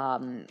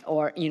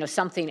 or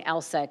something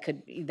else that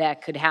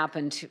could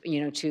happen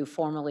to to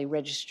formally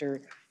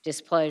register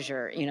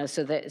displeasure.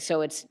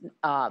 So it's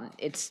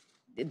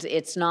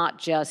not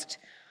just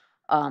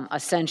a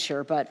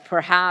censure, but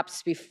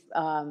perhaps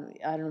I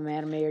don't know,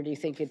 Madam Mayor, do you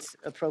think it's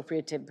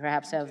appropriate to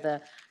perhaps have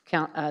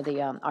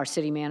our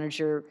city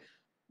manager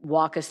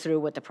walk us through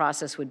what the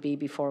process would be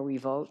before we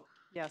vote?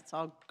 Yes,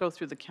 I'll go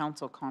through the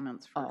council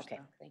comments first. Oh, okay,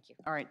 thank you.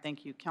 All right,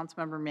 thank you.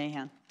 Councilmember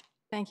Mahan.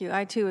 Thank you.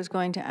 I too was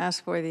going to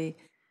ask for the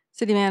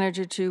city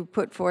manager to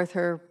put forth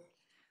her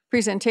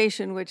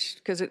presentation, which,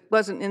 because it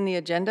wasn't in the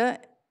agenda,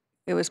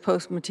 it was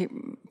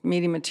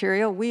post-meeting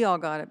material. We all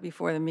got it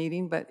before the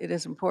meeting, but it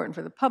is important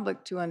for the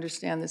public to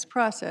understand this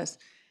process.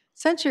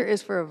 Censure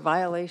is for a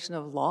violation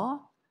of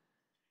law.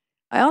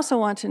 I also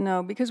want to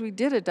know, because we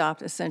did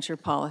adopt a censure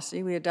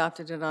policy, we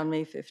adopted it on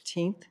May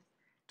 15th,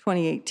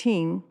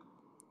 2018,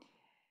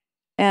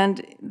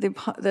 and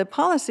the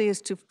policy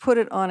is to put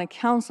it on a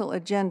council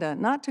agenda,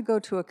 not to go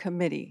to a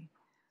committee.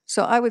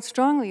 So I would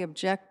strongly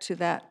object to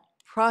that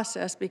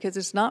process because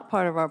it's not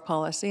part of our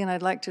policy, and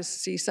I'd like to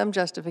see some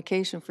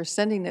justification for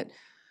sending it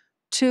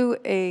to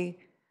a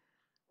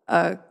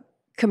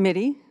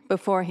committee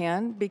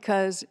beforehand,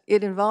 because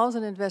it involves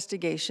an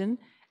investigation,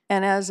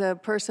 and as a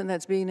person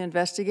that's being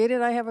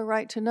investigated, I have a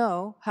right to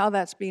know how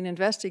that's being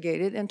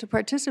investigated and to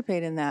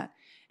participate in that.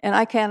 And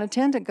I can't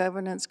attend a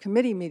governance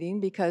committee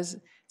meeting because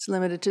it's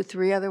limited to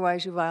 3,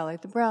 otherwise you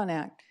violate the Brown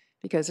Act,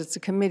 because it's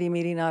a committee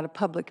meeting, not a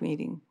public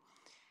meeting,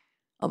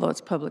 although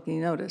it's publicly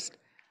noticed.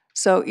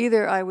 So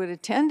either I would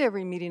attend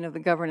every meeting of the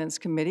governance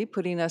committee,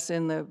 putting us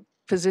in the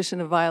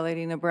position of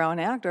violating the Brown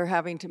Act, or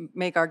having to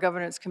make our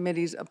governance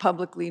committees a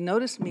publicly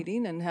noticed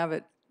meeting and have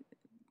it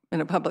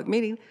in a public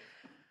meeting.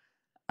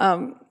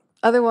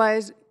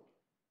 Otherwise,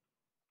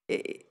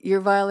 you're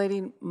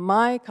violating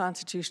my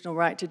constitutional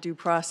right to due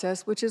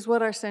process, which is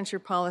what our censure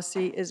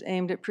policy is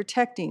aimed at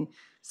protecting.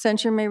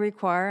 Censure may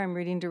require, I'm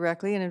reading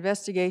directly, an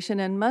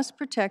investigation and must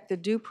protect the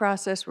due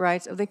process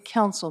rights of the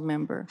council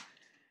member,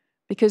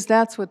 because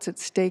that's what's at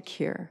stake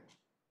here.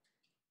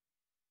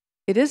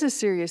 It is a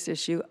serious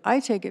issue. I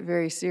take it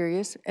very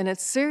serious, and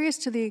it's serious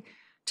to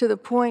the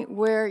point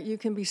where you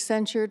can be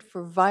censured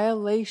for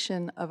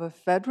violation of a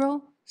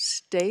federal,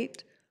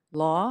 state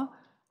law,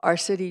 our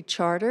city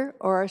charter,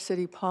 or our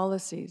city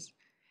policies.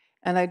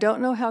 And I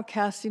don't know how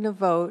casting a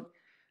vote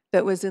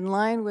that was in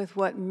line with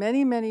what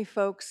many, many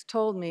folks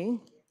told me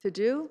to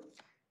do,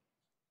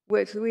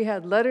 which we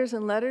had letters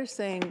and letters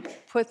saying,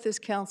 put this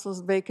council's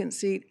vacant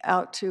seat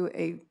out to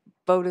a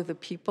vote of the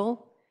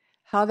people,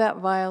 how that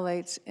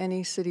violates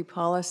any city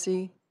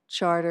policy,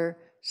 charter,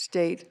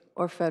 state,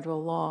 or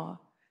federal law.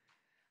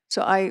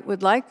 So I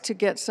would like to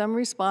get some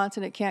response,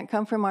 and it can't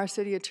come from our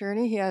city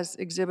attorney. He has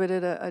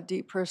exhibited a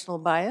deep personal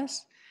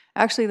bias.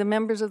 Actually, the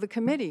members of the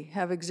committee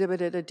have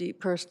exhibited a deep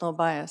personal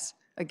bias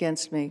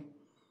against me.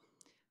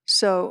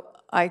 So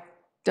I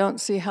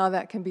don't see how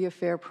that can be a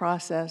fair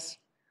process,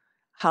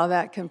 how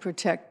that can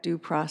protect due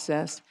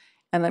process.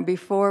 And then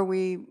before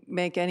we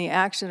make any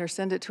action or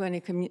send it to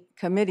any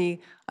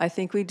committee, I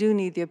think we do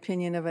need the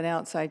opinion of an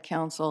outside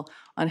counsel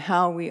on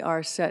how we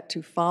are set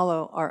to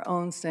follow our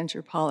own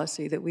censure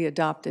policy that we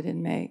adopted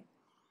in May.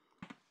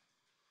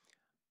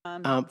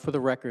 For the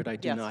record, I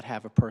do yes. not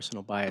have a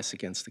personal bias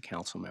against the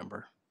council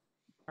member.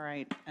 All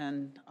right,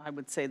 and I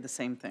would say the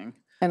same thing.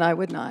 And I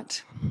would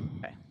not.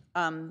 Okay.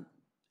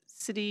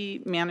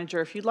 City Manager,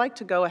 if you'd like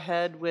to go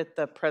ahead with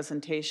the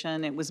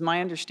presentation. It was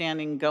my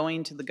understanding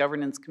going to the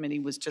Governance Committee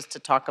was just to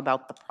talk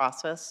about the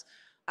process,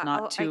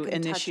 not to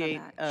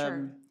initiate,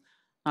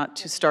 not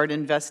to start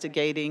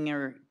investigating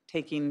or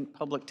taking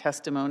public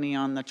testimony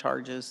on the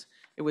charges.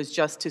 It was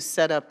just to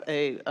set up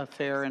a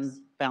fair and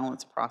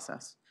balanced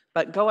process.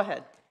 But go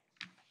ahead.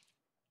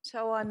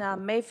 So on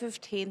May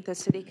 15th, the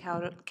City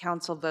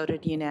Council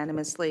voted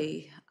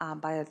unanimously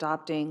by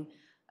adopting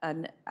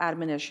an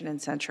admonition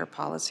and censure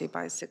policy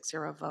by a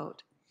 6-0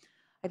 vote.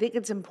 I think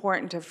it's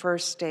important to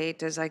first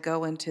state, as I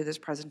go into this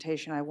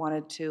presentation, I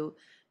wanted to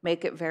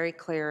make it very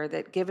clear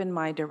that given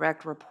my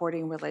direct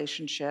reporting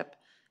relationship,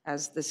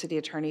 as the city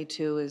attorney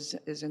too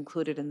is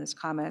included in this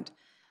comment,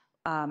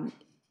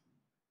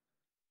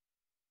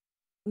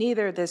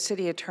 neither the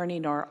city attorney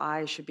nor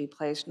I should be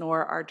placed,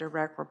 nor our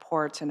direct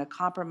reports, in a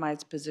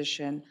compromised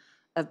position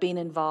of being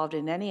involved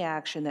in any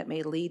action that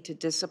may lead to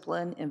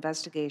discipline,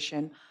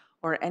 investigation,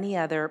 or any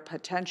other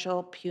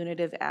potential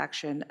punitive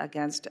action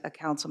against a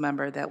council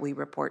member that we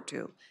report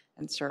to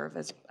and serve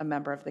as a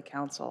member of the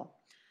council.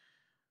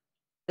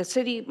 The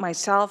city,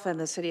 myself and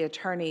the city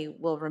attorney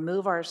will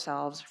remove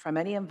ourselves from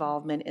any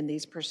involvement in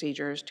these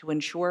procedures to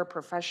ensure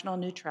professional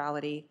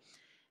neutrality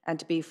and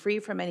to be free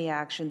from any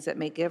actions that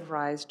may give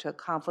rise to a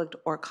conflict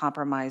or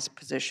compromise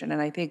position.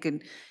 And I think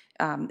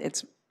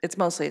it's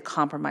mostly a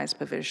compromise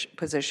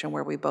position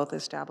where we both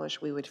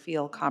establish we would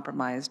feel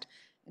compromised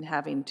in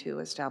having to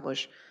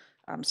establish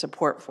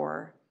support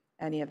for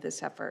any of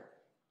this effort.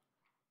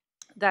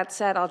 That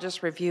said, I'll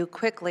just review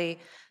quickly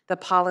the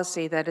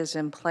policy that is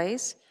in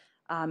place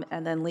and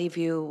then leave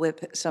you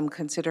with some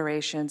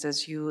considerations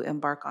as you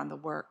embark on the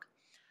work.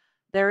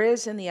 There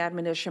is in the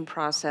admonition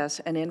process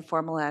an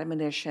informal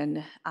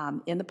admonition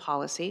in the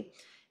policy,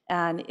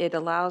 and it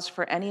allows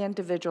for any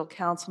individual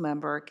council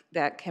member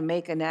that can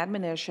make an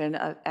admonition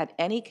at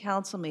any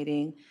council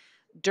meeting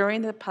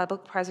during the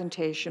public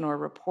presentation or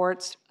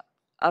reports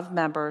of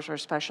members or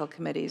special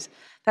committees.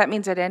 That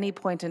means at any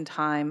point in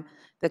time,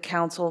 the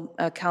council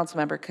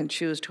member can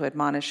choose to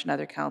admonish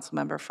another council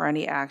member for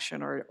any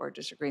action or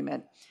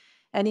disagreement.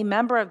 Any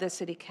member of the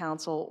city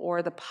council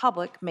or the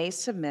public may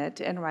submit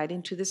in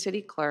writing to the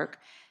city clerk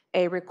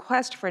a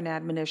request for an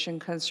admonition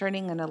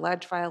concerning an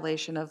alleged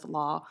violation of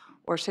law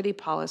or city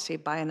policy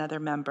by another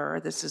member.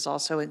 This is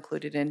also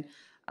included in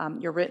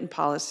your written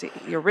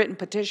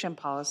petition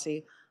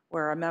policy,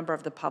 where a member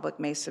of the public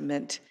may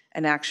submit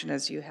an action,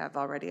 as you have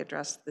already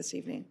addressed this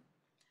evening.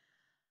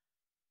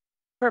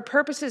 For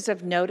purposes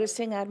of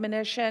noticing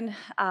admonition,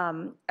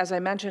 as I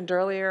mentioned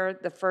earlier,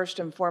 the first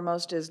and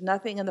foremost is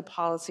nothing in the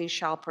policy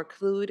shall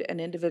preclude an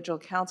individual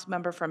council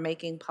member from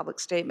making public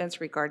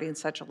statements regarding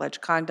such alleged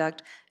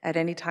conduct at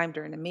any time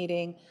during a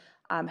meeting.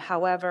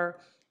 However,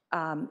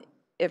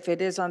 if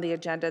it is on the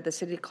agenda, the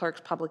city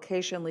clerk's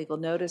publication, legal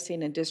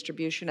noticing, and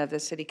distribution of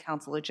the city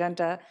council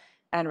agenda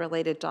and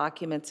related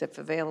documents, if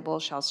available,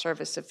 shall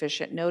serve as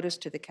sufficient notice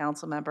to the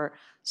council member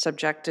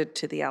subjected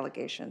to the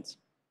allegations.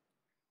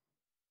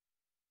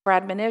 For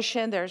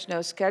admonition, there's no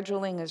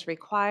scheduling is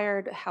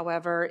required.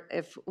 However,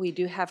 if we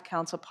do have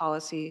council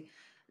policy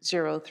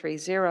 030,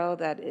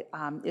 that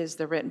is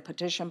the written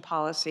petition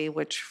policy,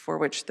 for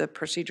which the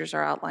procedures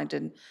are outlined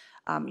in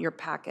your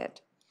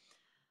packet.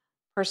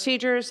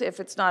 Procedures, if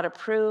it's not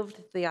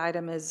approved, the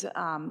item is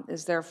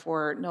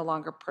therefore no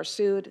longer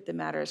pursued. The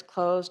matter is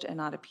closed and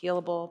not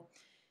appealable.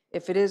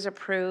 If it is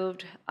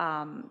approved,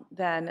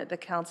 then the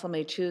council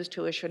may choose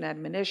to issue an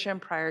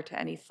admonition prior to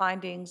any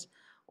findings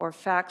or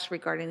facts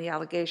regarding the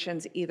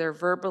allegations, either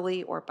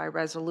verbally or by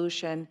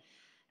resolution.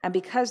 And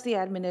because the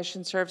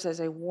admonition serves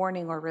as a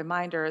warning or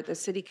reminder, the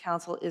City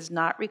Council is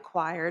not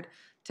required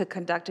to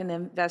conduct an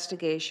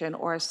investigation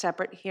or a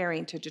separate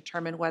hearing to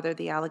determine whether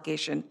the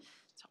allegations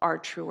are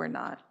true or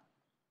not.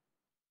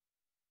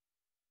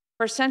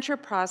 For censure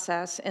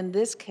process, in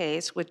this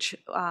case, which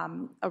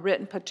a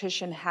written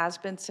petition has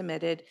been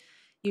submitted,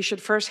 you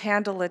should first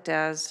handle it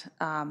as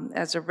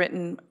a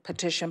written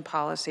petition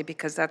policy,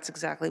 because that's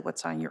exactly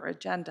what's on your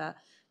agenda,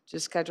 to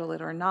schedule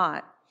it or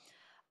not.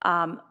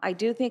 I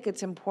do think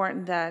it's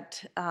important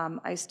that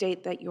I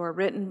state that your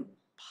written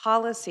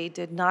policy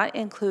did not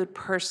include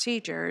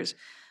procedures,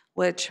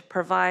 which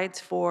provides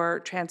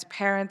for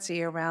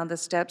transparency around the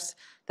steps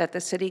that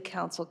the City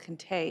Council can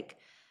take.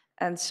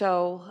 And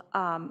so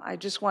I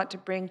just want to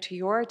bring to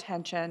your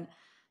attention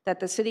that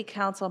the City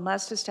Council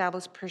must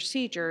establish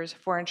procedures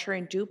for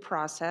ensuring due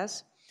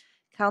process.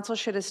 Council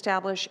should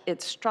establish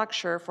its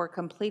structure for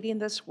completing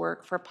this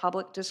work for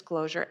public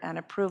disclosure and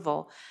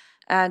approval.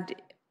 And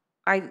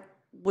I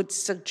would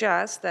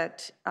suggest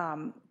that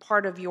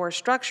part of your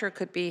structure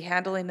could be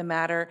handling the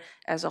matter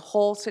as a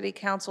whole City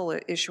Council,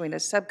 issuing a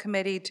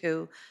subcommittee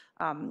to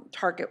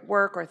target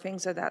work or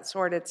things of that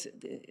sort.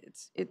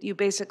 You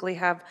basically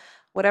have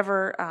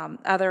whatever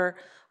other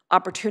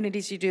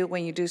opportunities you do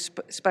when you do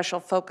special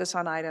focus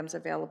on items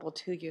available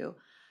to you.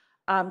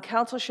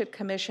 Council should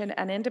commission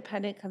an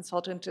independent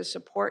consultant to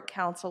support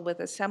council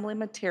with assembly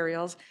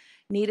materials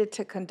needed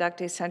to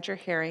conduct a censure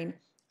hearing.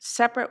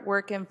 Separate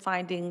work and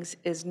findings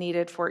is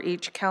needed for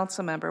each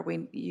council member.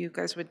 You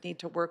guys would need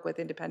to work with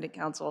independent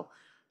counsel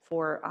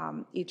for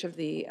each of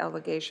the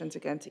allegations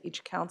against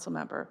each council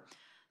member.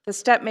 The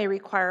step may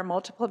require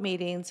multiple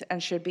meetings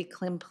and should be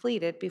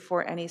completed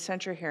before any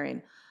censure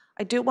hearing.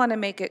 I do want to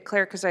make it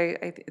clear, because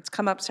it's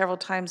come up several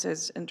times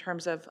in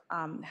terms of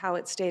how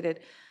it's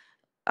stated.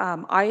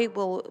 I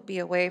will be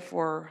away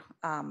for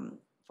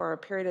a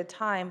period of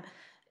time,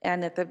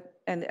 and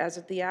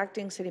as the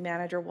acting city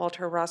manager,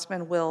 Walter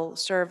Rossman will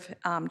serve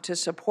to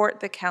support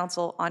the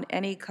council on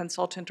any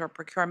consultant or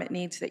procurement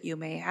needs that you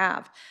may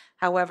have.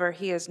 However,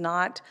 he is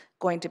not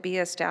going to be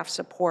a staff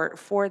support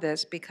for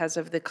this because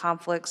of the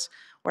conflicts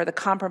or the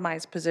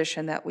compromise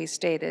position that we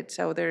stated.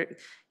 So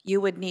you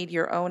would need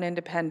your own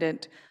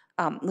independent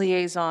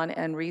liaison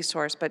and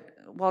resource, but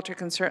Walter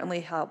can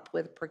certainly help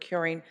with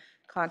procuring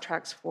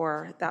contracts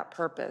for that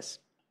purpose.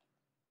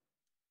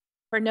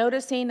 For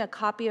noticing, a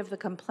copy of the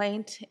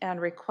complaint and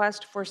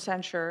request for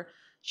censure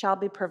shall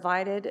be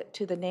provided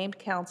to the named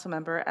council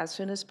member as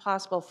soon as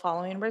possible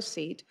following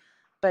receipt,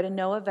 but in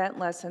no event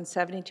less than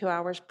 72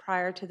 hours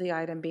prior to the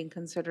item being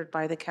considered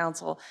by the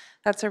council.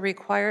 That's a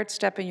required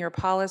step in your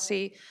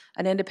policy.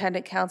 An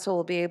independent counsel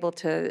will be able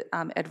to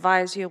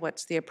advise you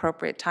what's the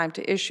appropriate time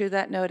to issue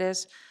that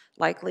notice,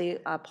 likely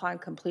upon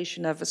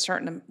completion of a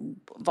certain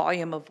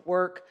volume of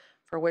work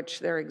for which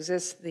there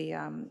exists the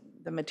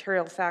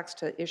material facts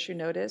to issue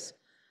notice.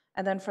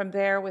 And then from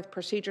there, with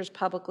procedures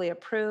publicly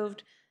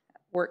approved,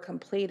 work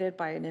completed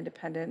by an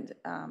independent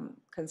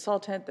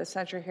consultant, the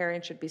censure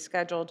hearing should be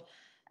scheduled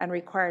and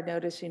required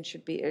noticing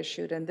should be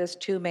issued. And this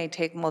too may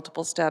take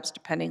multiple steps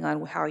depending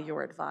on how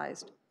you're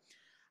advised.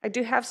 I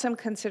do have some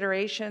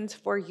considerations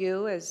for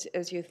you as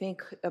you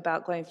think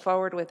about going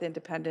forward with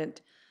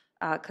independent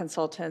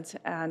consultants.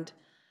 And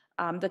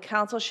the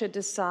council should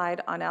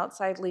decide on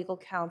outside legal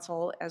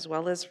counsel as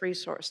well as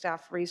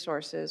staff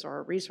resources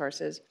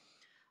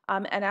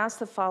and ask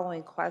the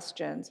following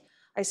questions.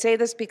 I say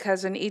this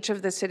because in each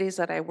of the cities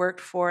that I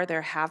worked for,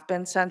 there have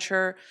been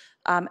censure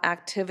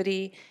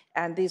activity,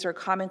 and these are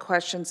common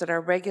questions that are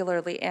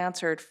regularly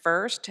answered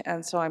first,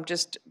 and so I'm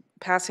just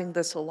passing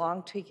this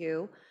along to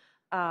you.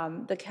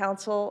 Can the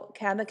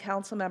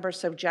council member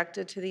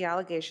subjected to the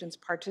allegations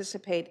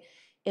participate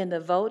in the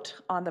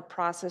vote on the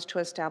process to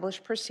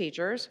establish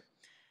procedures?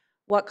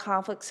 What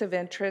conflicts of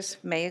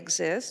interest may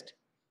exist?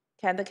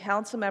 Can the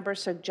council member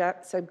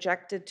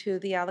subjected to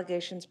the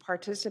allegations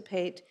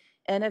participate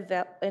in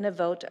a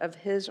vote of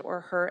his or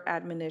her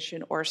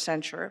admonition or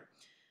censure?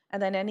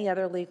 and then any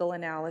other legal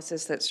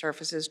analysis that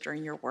surfaces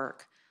during your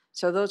work.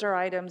 So those are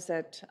items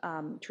that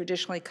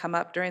traditionally come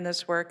up during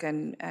this work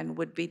and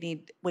would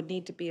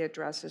need to be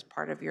addressed as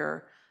part of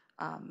your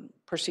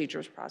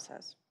procedures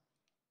process.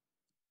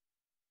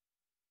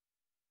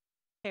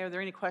 Okay, are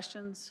there any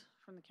questions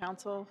from the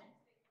council?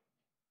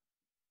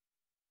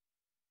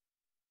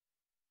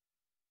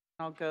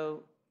 I'll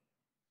go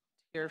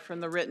here from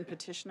the written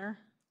petitioner,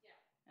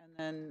 and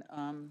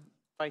then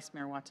Vice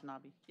Mayor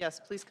Watanabe. Yes,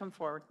 please come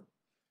forward.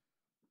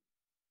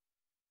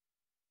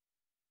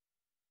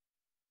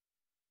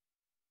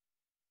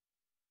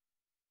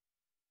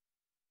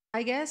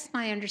 I guess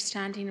my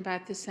understanding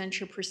about the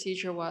censure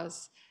procedure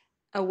was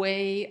a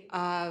way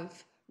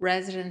of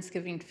residents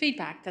giving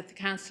feedback that the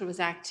council was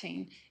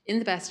acting in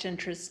the best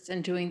interests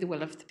and doing the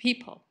will of the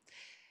people.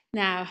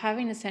 Now,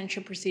 having a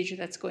censure procedure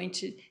that's going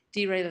to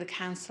derail the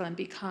council and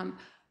become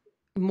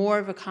more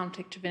of a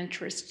conflict of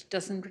interest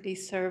doesn't really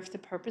serve the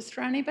purpose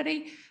for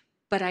anybody,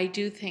 but I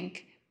do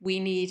think we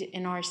need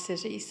in our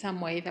city some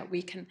way that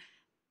we can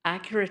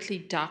accurately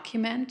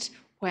document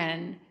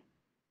when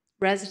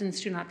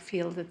residents do not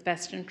feel that the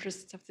best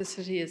interests of the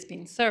city is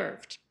being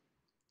served.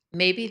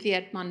 Maybe the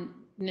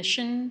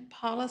admonition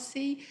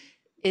policy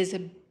is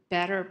a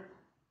better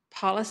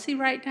policy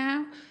right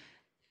now.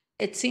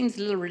 It seems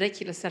a little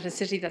ridiculous that a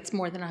city that's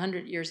more than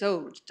 100 years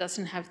old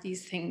doesn't have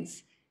these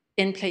things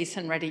in place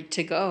and ready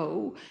to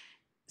go.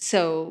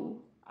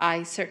 So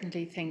I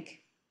certainly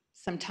think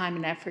some time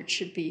and effort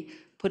should be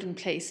put in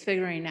place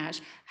figuring out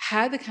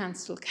how the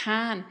council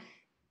can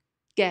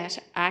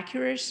get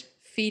accurate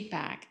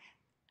feedback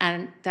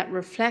and that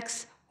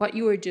reflects what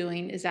you are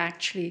doing is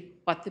actually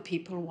what the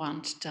people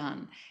want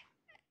done.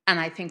 And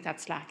I think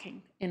that's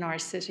lacking in our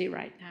city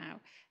right now.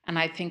 And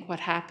I think what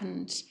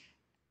happened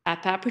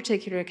at that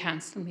particular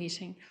council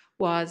meeting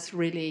was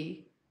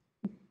really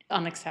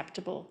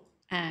unacceptable.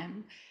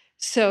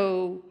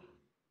 So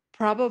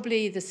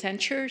probably the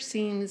censure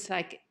seems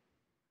like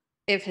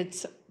if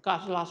it's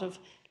got a lot of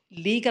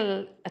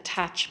legal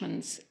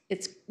attachments,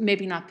 it's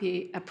maybe not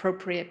the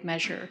appropriate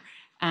measure,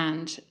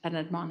 and an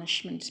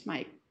admonishment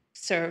might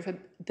serve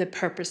the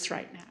purpose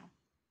right now.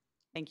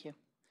 Thank you.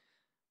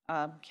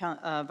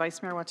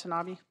 Vice Mayor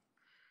Watanabe.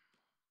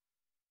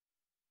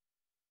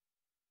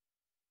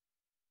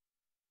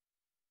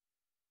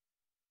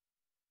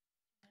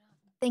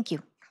 Thank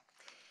you.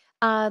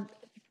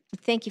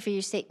 Thank you for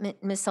your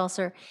statement, Ms.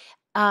 Salser.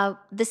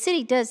 The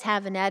city does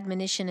have an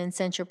admonition and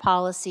censure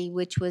policy,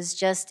 which was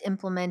just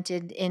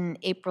implemented in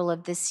April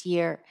of this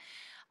year.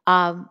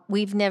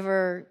 We've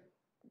never,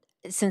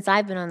 since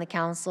I've been on the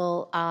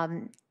council,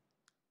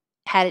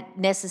 had it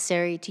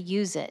necessary to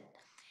use it.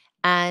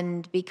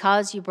 And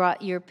because you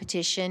brought your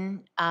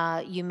petition,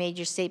 you made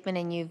your statement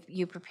and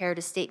you prepared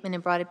a statement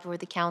and brought it before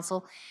the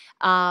council,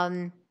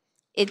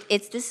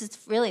 this is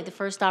really the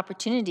first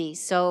opportunity.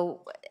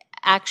 So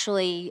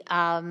actually,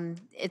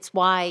 it's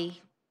why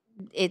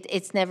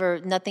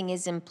nothing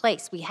is in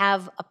place. We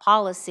have a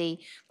policy,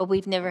 but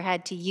we've never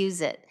had to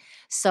use it.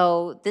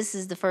 So this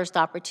is the first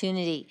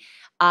opportunity.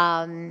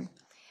 I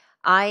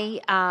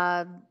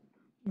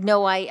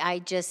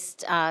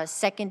just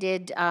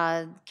seconded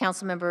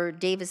Councilmember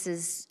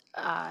Davis's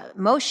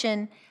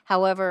motion.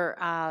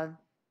 However,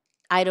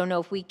 I don't know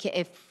if we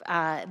can,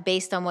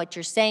 based on what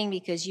you're saying,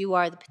 because you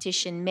are the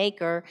petition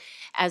maker,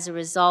 as a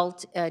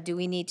result, do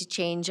we need to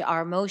change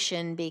our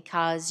motion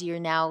because you're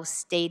now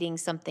stating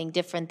something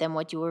different than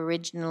what you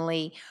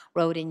originally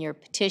wrote in your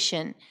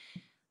petition?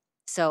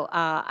 So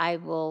I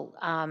will.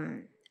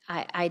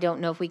 I don't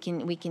know if we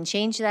can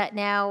change that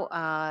now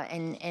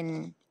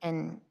and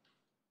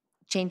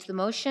change the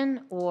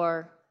motion,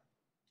 or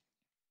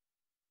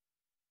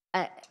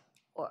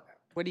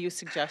what are you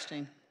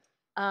suggesting?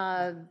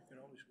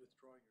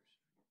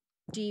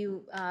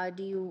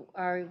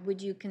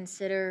 Would you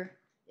consider,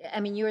 I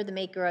mean, you're the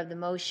maker of the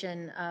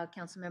motion,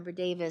 Councilmember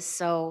Davis,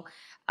 so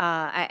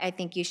I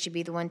think you should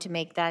be the one to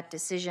make that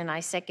decision. I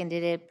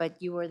seconded it,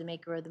 but you were the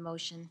maker of the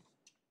motion.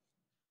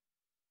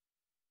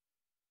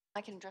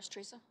 I can address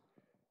Teresa.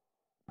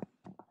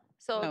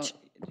 So no,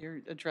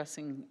 you're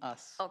addressing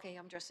us. Okay,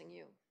 I'm addressing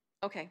you.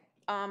 Okay.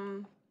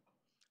 I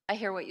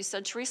hear what you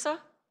said, Teresa.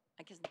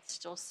 I can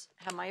still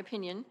have my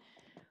opinion.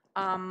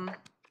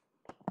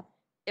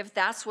 If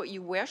that's what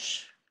you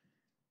wish,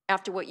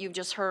 after what you've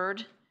just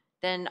heard,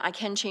 then I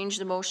can change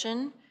the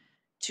motion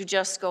to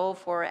just go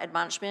for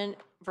admonishment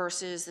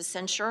versus the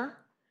censure,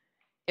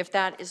 if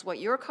that is what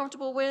you're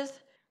comfortable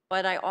with.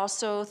 But I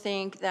also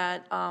think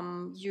that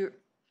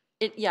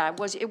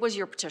it was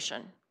your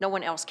petition. No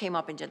one else came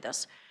up and did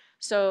this.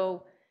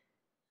 So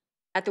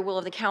at the will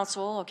of the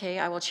council, okay,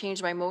 I will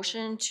change my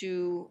motion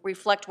to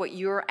reflect what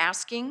you're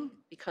asking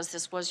because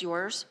this was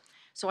yours.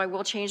 So I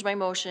will change my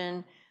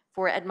motion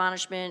for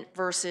admonishment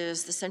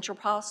versus the central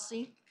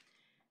policy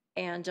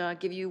and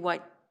give you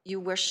what you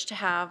wish to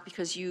have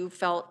because you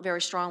felt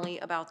very strongly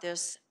about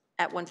this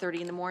at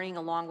 1:30 in the morning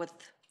along with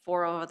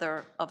 4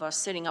 other of us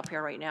sitting up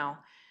here right now.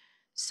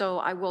 So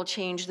I will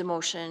change the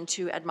motion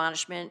to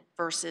admonishment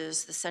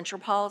versus the central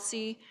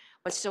policy,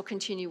 but still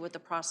continue with the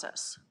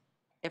process.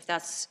 if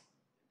that's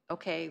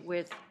okay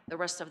with the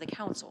rest of the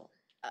council.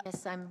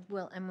 Yes, I'm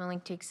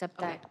willing to accept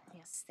that.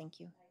 Yes, thank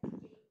you.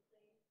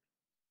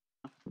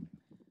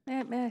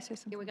 May I say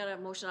something? Okay, we got a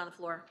motion on the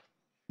floor.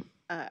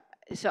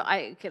 So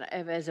I can,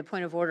 as a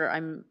point of order,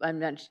 I'm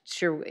not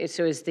sure,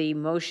 so is the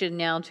motion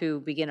now to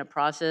begin a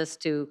process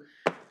to?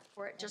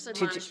 For just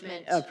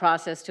admonishment. A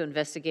process to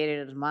investigate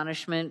an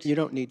admonishment? You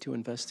don't need to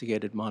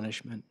investigate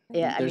admonishment.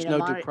 Yeah, There's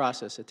no due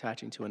process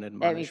attaching to an I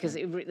mean,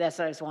 admonishment. because that's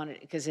what I just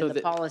wanted, because in So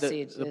the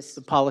policy, it's just.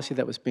 The policy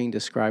that was being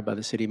described by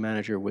the city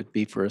manager would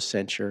be for a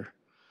censure.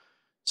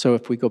 So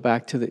if we go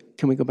back to the,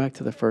 can we go back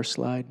to the first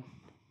slide?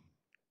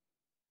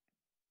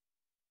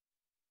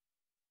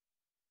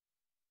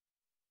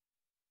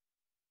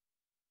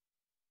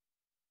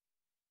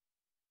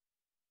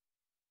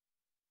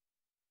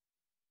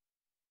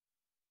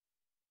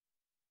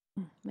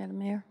 Madam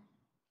Mayor?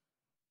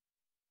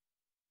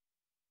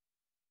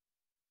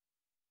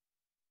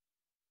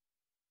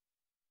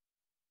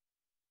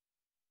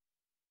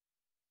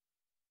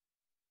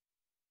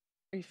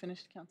 Are you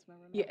finished,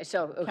 Councilmember? Yeah,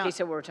 so, okay,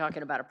 so we're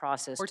talking about a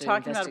process. We're to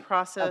talking about a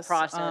process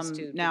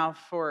to now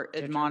for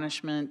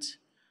admonishment.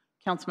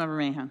 Councilmember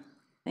Mahan.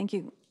 Thank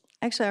you.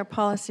 Actually, our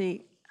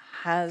policy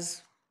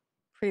has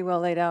pretty well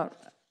laid out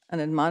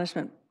an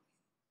admonishment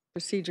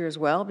procedure as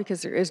well,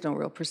 because there is no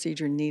real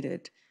procedure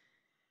needed.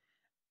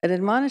 An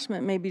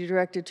admonishment may be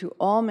directed to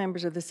all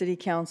members of the city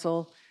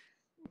council,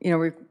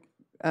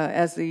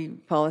 as the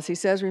policy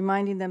says,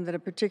 reminding them that a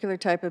particular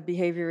type of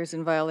behavior is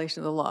in violation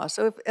of the law.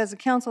 So if, as a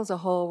council as a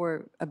whole,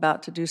 we're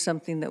about to do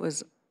something that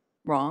was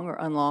wrong or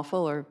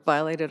unlawful or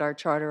violated our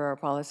charter or our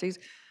policies,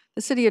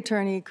 the city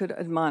attorney could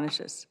admonish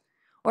us,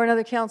 or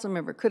another council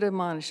member could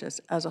admonish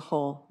us as a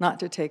whole not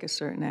to take a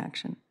certain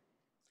action.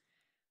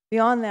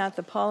 Beyond that,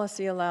 the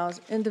policy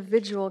allows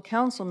individual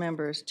council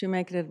members to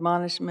make an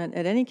admonishment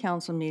at any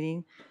council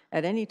meeting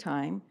at any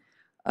time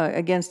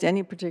against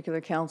any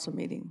particular council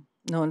meeting.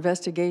 No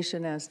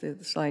investigation, as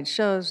the slide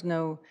shows,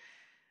 no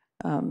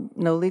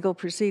legal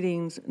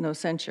proceedings, no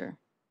censure.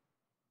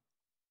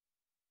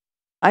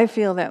 I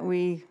feel that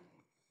we,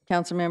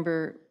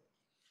 Councilmember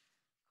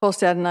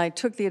Kolstad and I,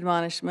 took the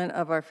admonishment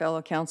of our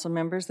fellow council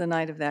members the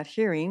night of that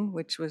hearing,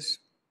 which was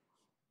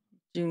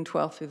June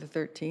 12th through the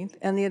 13th,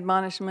 and the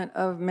admonishment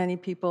of many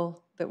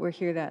people that were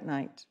here that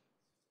night.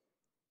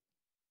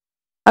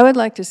 I would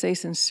like to say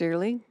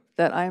sincerely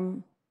that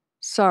I'm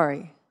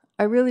sorry.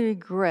 I really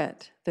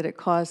regret that it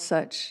caused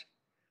such,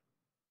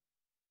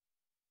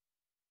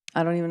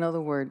 I don't even know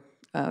the word,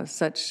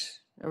 such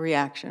a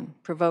reaction,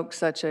 provoked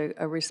such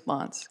a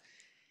response.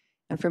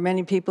 And for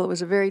many people, it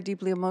was a very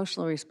deeply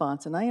emotional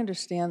response, and I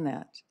understand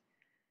that.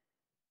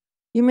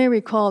 You may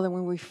recall that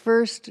when we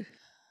first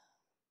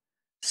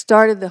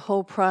started the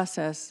whole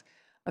process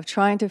of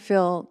trying to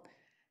fill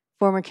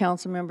former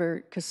council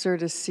member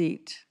Caserta's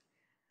seat,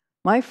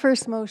 my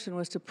first motion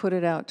was to put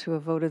it out to a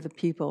vote of the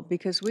people,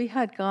 because we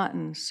had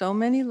gotten so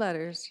many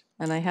letters,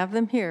 and I have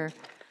them here,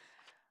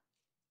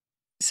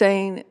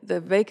 saying the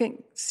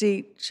vacant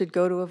seat should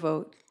go to a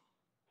vote.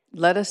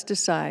 Let us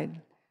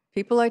decide.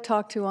 People I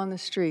talked to on the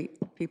street,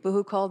 people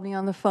who called me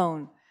on the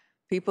phone,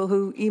 people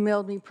who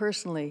emailed me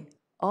personally,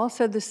 all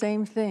said the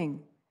same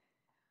thing.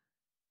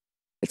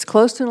 It's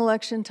close to an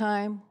election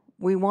time.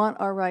 We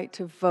want our right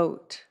to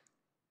vote.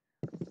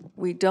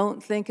 We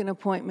don't think an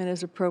appointment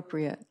is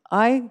appropriate.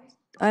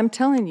 I'm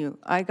telling you,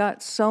 I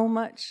got so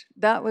much.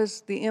 That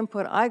was the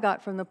input I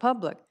got from the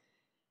public.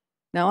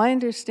 Now, I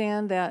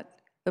understand that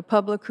the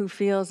public who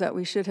feels that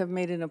we should have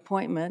made an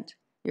appointment,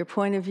 your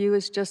point of view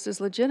is just as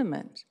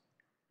legitimate.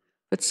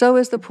 But so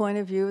is the point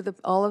of view of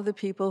all of the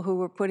people who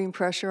were putting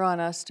pressure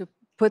on us to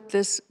put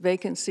this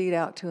vacant seat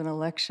out to an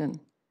election.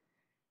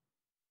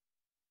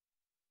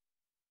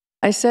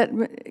 I said,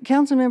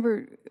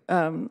 Councilmember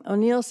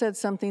O'Neill said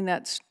something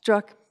that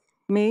struck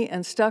me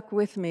and stuck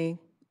with me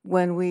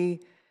when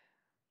we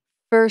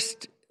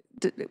first,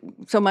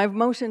 so my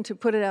motion to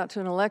put it out to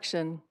an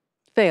election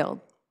failed.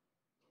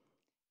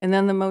 And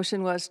then the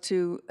motion was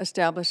to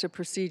establish a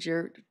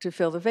procedure to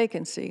fill the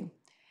vacancy.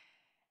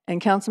 And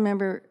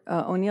Councilmember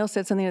O'Neill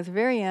said something at the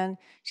very end.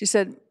 She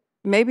said,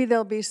 maybe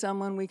there'll be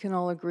someone we can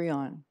all agree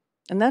on.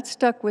 And that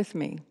stuck with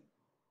me.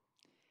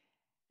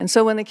 And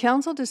so when the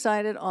council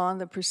decided on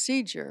the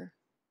procedure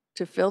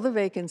to fill the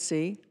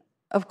vacancy,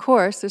 of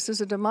course, this is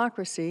a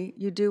democracy,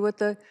 you do what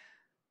the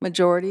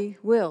majority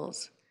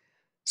wills.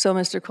 So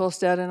Mr.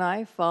 Kolstad and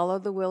I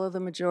followed the will of the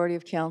majority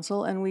of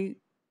council, and we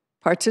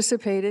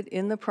participated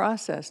in the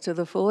process to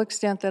the full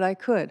extent that I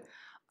could.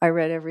 I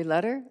read every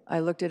letter, I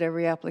looked at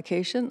every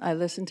application, I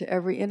listened to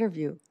every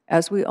interview,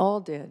 as we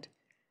all did.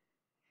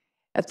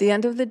 At the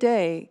end of the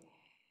day,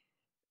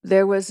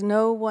 there was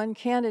no one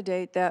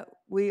candidate that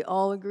we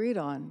all agreed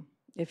on.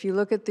 If you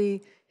look at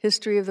the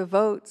history of the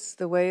votes,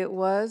 the way it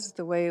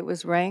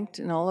was ranked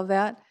and all of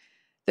that,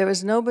 there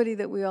was nobody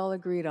that we all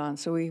agreed on.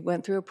 So we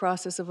went through a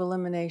process of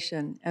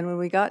elimination. And when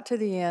we got to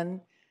the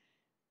end,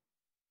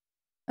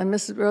 And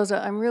Mrs.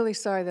 Rosa, I'm really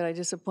sorry that I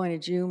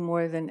disappointed you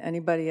more than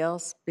anybody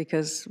else,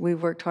 because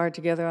we've worked hard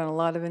together on a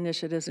lot of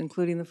initiatives,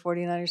 including the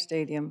 49er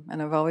Stadium, and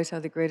I've always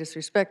had the greatest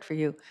respect for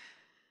you.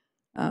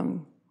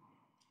 And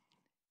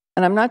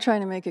I'm not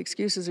trying to make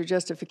excuses or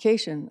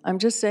justification. I'm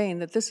just saying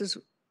that this is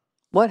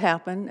what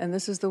happened, and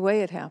this is the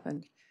way it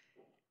happened.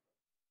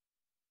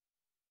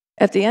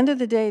 At the end of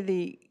the day,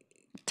 the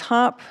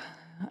top,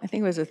 I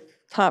think it was a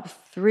top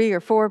 3 or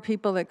 4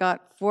 people that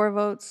got 4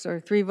 votes, or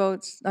 3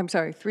 votes, I'm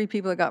sorry, 3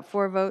 people that got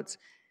 4 votes.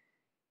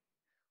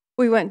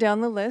 We went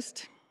down the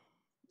list,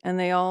 and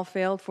they all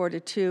failed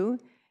 4-2.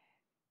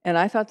 And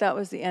I thought that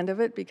was the end of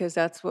it, because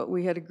that's what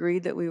we had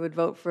agreed, that we would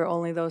vote for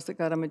only those that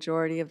got a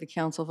majority of the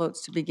council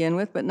votes to begin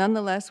with. But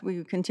nonetheless,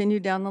 we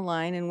continued down the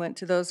line and went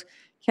to those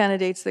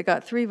candidates that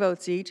got 3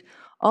 votes each,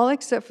 all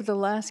except for the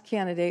last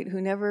candidate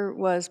who never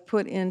was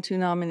put into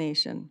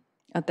nomination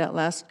at that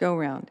last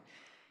go-round.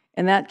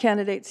 And that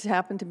candidate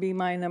happened to be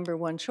my number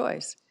 1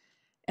 choice.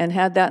 And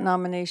had that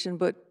nomination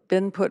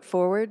been put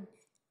forward,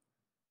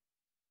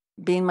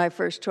 being my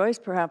first choice,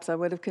 perhaps I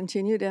would have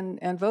continued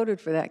and voted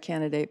for that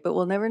candidate. But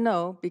we'll never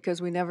know,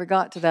 because we never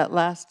got to that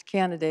last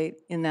candidate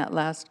in that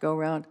last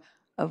go-round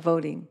of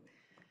voting.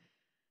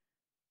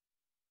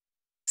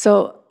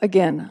 So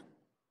again,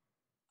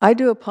 I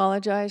do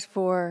apologize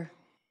for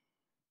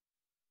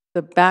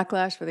the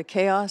backlash, for the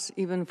chaos,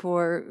 even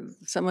for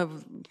some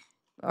of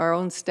our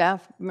own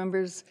staff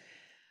members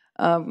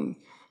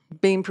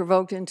being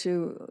provoked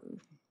into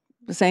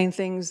saying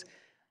things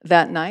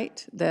that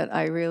night that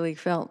I really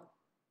felt,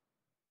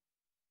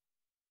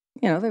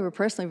 you know, they were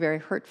personally very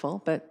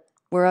hurtful, but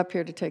we're up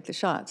here to take the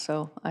shot,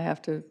 so I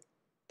have to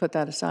put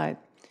that aside.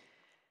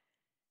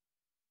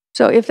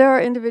 So if there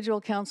are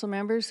individual council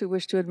members who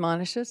wish to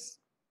admonish us,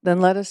 then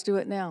let us do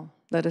it now.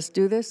 Let us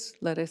do this.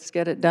 Let us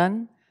get it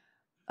done.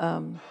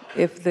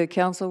 If the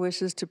council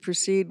wishes to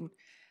proceed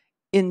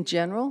in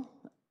general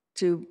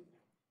to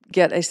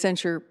get a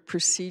censure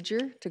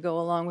procedure to go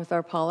along with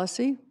our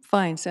policy,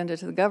 fine, send it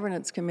to the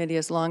governance committee,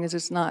 as long as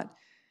it's not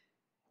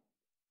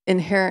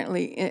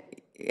inherently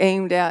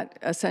aimed at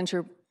a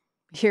censure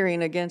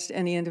hearing against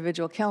any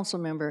individual council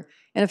member.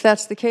 And if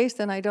that's the case,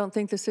 then I don't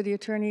think the city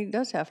attorney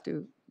does have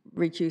to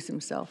recuse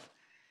himself.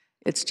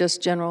 It's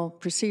just general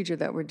procedure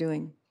that we're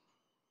doing.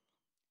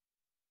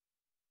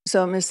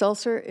 So, Ms.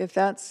 Sulzer, if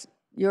that's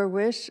your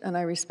wish, and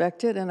I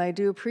respect it, and I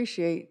do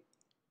appreciate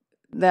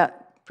that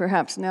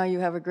perhaps now you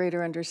have a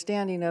greater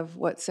understanding of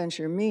what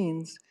censure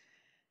means,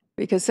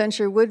 because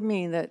censure would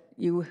mean that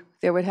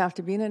there would have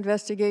to be an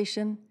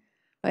investigation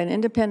by an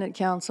independent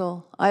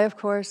counsel. I, of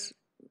course,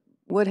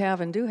 would have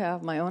and do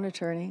have my own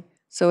attorney,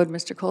 so would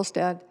Mr.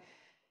 Kolstad,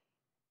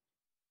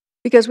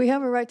 because we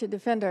have a right to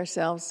defend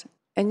ourselves,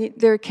 and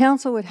their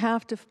counsel would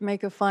have to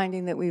make a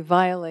finding that we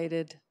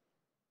violated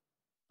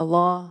a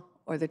law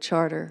or the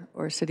charter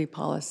or city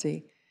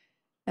policy.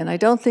 And I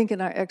don't think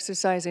in our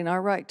exercising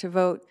our right to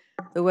vote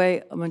the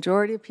way a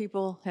majority of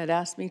people had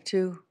asked me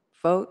to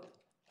vote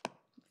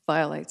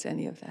violates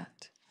any of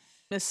that.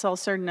 Ms.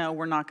 Sulzer, no,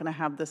 we're not going to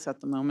have this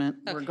at the moment.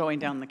 Okay. We're going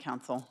down the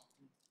council.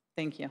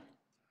 Thank you.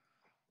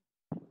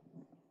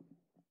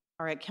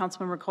 All right,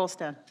 Councilmember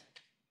Kolstad.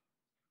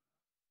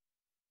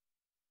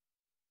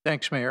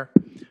 Thanks, Mayor.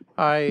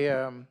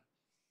 I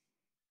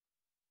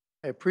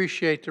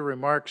appreciate the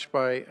remarks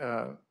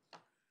by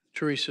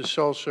Teresa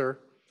Sulzer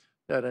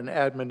that an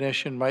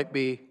admonition might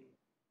be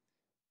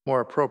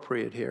more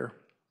appropriate here.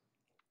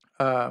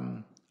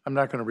 I'm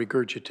not going to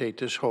regurgitate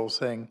this whole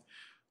thing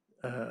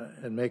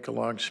and make a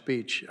long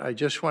speech. I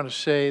just want to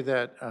say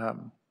that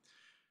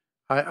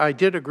I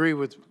did agree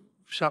with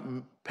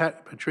something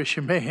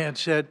Patricia Mahan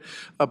said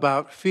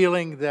about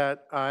feeling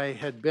that I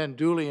had been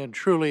duly and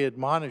truly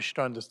admonished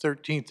on the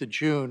 13th of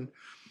June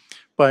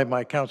by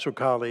my council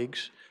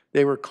colleagues.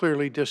 They were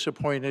clearly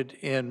disappointed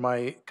in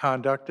my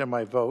conduct and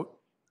my vote,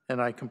 and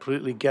I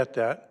completely get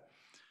that.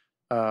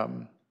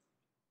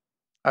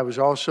 I was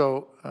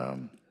also,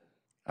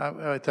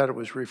 I thought it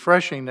was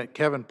refreshing that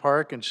Kevin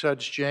Park and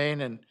Suds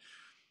Jane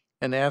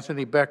and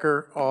Anthony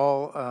Becker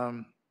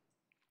all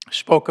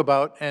spoke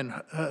about, and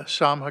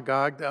Sam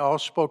Hagag, they all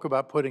spoke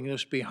about putting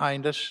this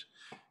behind us,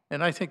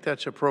 and I think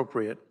that's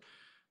appropriate.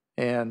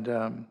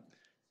 And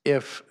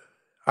if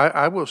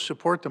I will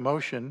support the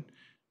motion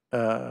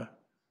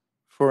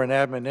for an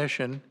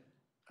admonition,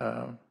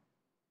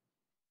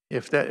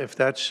 if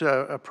that's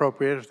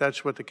appropriate, if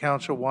that's what the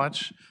council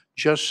wants,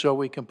 just so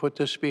we can put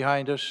this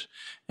behind us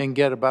and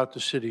get about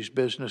the city's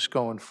business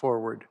going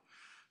forward.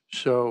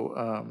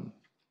 So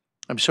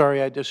I'm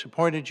sorry I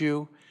disappointed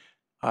you.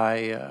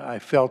 I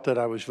felt that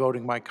I was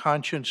voting my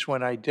conscience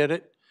when I did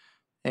it,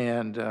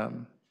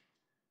 and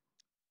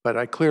but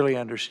I clearly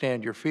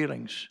understand your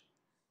feelings.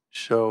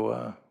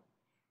 So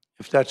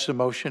if that's the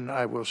motion,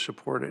 I will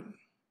support it.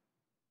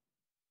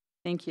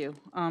 Thank you.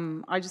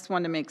 I just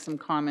wanted to make some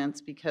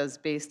comments because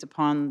based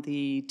upon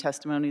the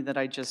testimony that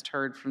I just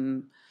heard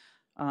from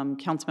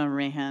Councilmember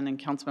Mahan and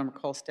Councilmember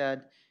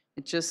Kolstad,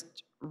 it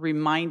just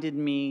reminded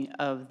me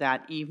of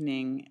that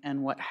evening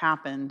and what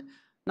happened,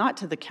 not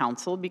to the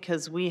council,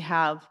 because we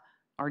have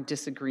our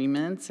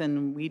disagreements,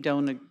 and we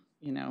don't,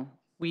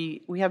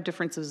 we have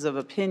differences of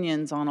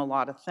opinions on a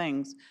lot of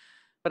things.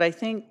 But I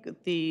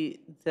think the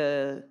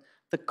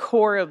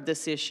core of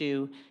this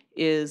issue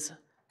is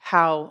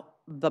how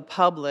the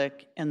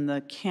public and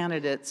the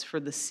candidates for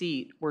the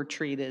seat were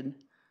treated.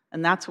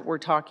 And that's what we're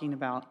talking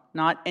about.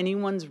 Not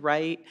anyone's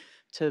right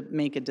to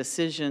make a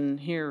decision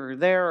here or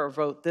there, or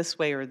vote this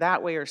way or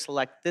that way, or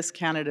select this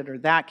candidate or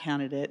that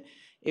candidate.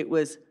 It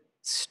was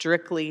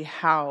strictly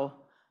how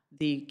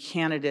the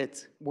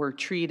candidates were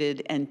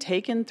treated and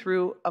taken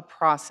through a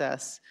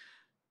process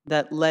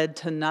that led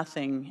to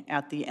nothing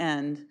at the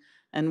end,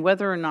 and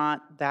whether or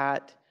not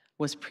that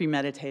was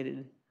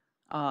premeditated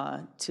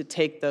to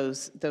take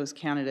those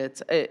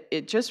candidates.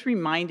 It just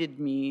reminded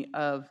me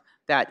of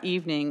that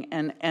evening,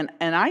 and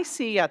I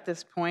see at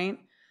this point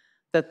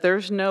that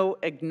there's no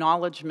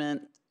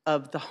acknowledgement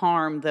of the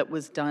harm that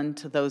was done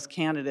to those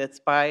candidates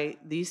by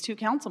these two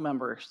council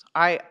members.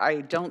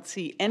 I don't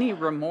see any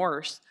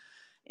remorse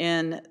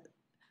in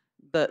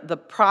the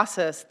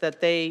process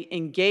that they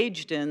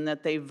engaged in,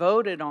 that they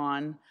voted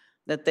on,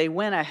 that they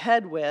went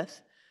ahead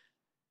with.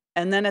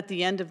 And then at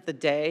the end of the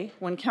day,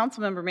 when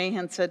Councilmember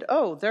Mahan said,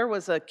 oh, there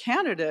was a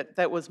candidate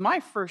that was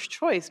my first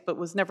choice but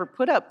was never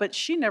put up, but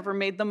she never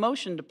made the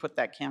motion to put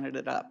that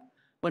candidate up,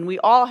 when we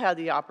all had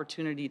the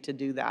opportunity to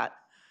do that.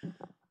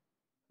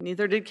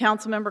 Neither did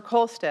Councilmember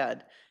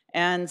Kolstad.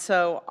 And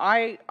so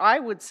I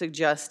would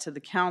suggest to the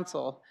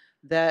council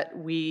that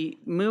we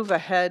move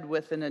ahead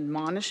with an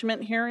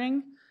admonishment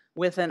hearing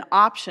with an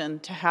option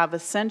to have a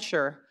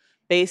censure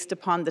based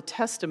upon the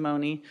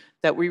testimony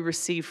that we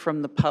receive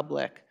from the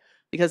public.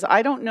 Because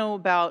I don't know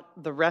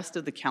about the rest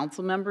of the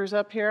council members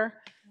up here,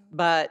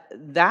 but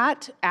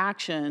that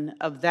action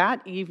of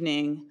that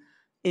evening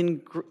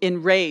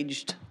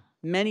enraged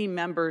many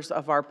members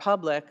of our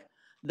public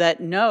that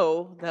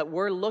know that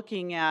we're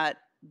looking at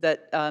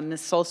that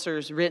Ms.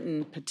 Sulcer's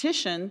written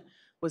petition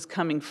was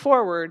coming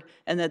forward,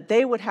 and that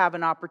they would have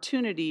an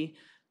opportunity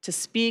to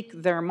speak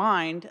their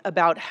mind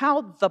about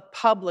how the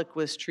public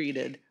was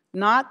treated,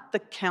 not the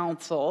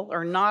council,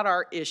 or not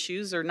our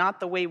issues, or not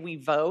the way we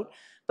vote,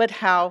 but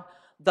how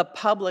the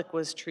public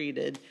was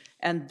treated.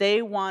 And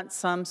they want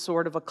some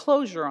sort of a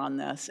closure on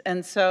this.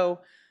 And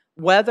so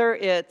whether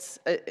it's,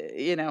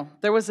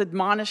 there was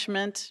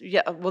admonishment,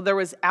 there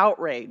was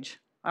outrage.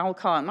 I'm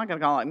not going to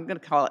call it, I'm going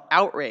to call it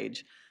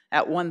outrage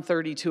at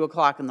 1:30, 2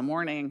 o'clock in the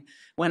morning,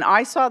 when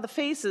I saw the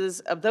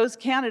faces of those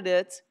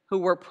candidates who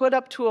were put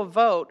up to a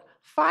vote.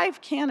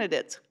 5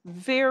 candidates,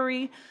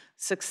 very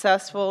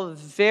successful,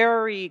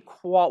 very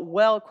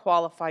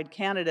well-qualified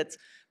candidates,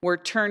 were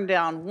turned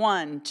down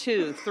 1,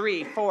 2,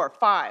 3, 4,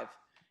 5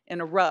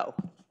 in a row.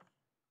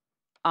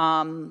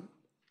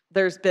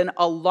 There's been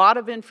a lot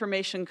of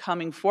information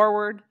coming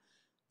forward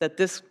that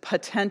this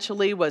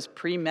potentially was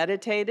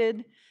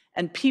premeditated,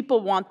 and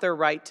people want their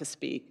right to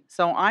speak.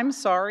 So I'm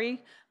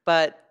sorry,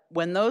 but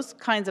when those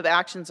kinds of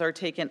actions are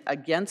taken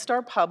against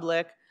our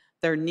public,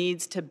 there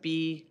needs to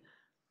be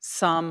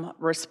some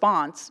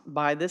response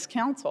by this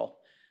council.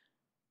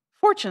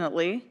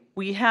 Fortunately,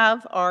 we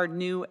have our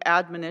new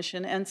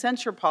admonition and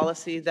censure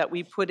policy that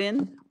we put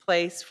in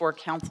place for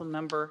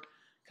Councilmember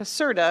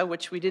Caserta,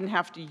 which we didn't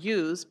have to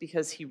use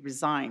because he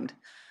resigned.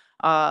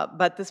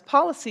 But this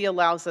policy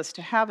allows us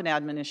to have an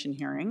admonition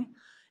hearing,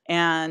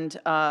 and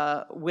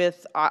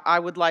I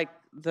would like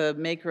the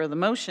maker of the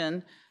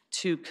motion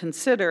to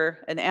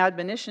consider an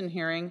admonition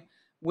hearing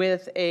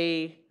with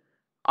a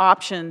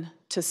option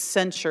to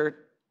censure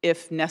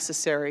if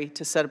necessary,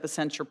 to set up a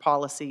censure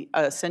policy,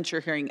 a censure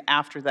hearing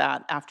after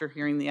that, after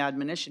hearing the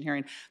admonition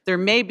hearing. There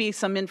may be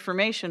some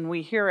information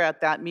we hear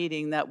at that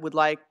meeting that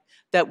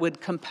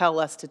would compel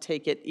us to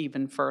take it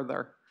even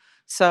further.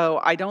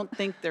 So I don't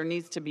think there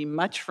needs to be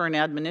much for an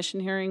admonition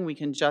hearing. We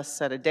can just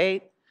set a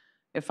date,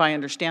 if I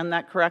understand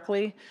that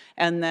correctly.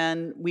 And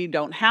then we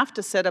don't have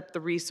to set up the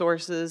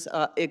resources,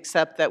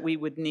 except that we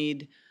would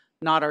need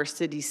not our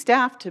city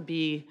staff to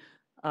be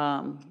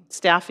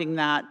staffing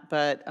that,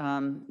 but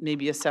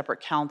maybe a separate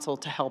council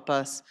to help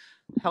us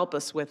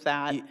with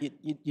that.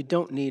 You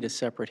don't need a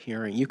separate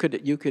hearing. You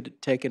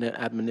could take an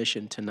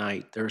admonition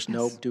tonight. There's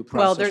no due process.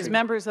 Well, there's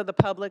members of the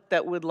public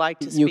that would like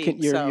to speak.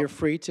 You're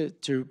free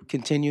to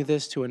continue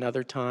this to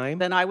another time.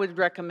 Then I would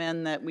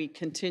recommend that we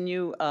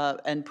continue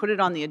and put it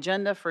on the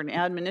agenda for an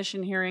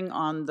admonition hearing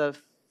on the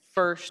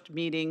first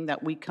meeting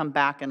that we come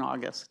back in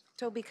August.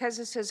 So because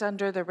this is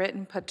under the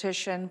written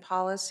petition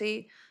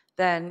policy,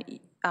 then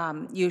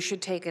you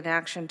should take an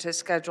action to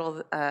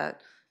schedule a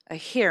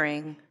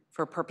hearing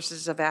for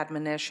purposes of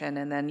admonition,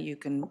 and then you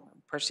can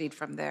proceed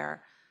from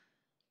there.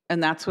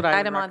 And that's what I would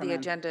recommend. Item on the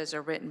agenda is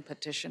a written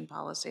petition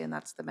policy, and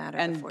that's the matter.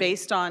 And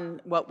based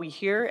on what we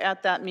hear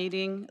at that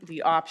meeting,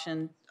 the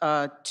option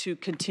to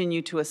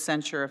continue to a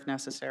censure if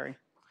necessary.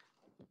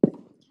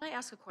 Can I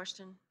ask a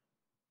question?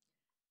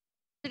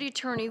 City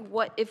Attorney,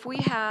 what if we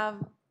have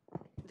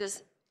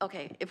this,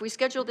 okay, if we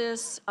schedule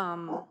this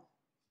to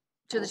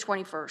the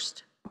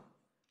 21st,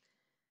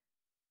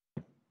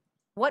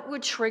 what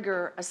would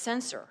trigger a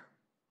censor?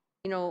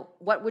 You know,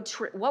 what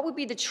would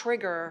be the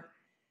trigger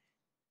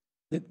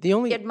The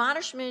only The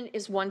admonishment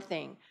is one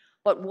thing,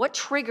 but what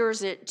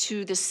triggers it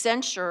to the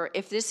censure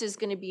if this is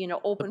going to be in an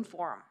open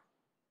forum?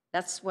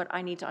 That's what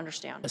I need to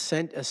understand.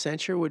 a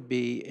censure would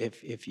be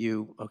if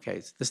you,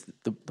 okay, so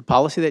the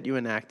policy that you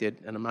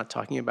enacted, and I'm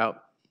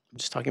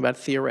just talking about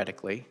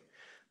theoretically,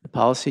 the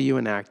policy you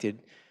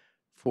enacted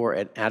for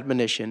an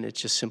admonition,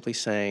 it's just simply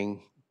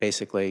saying,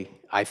 basically,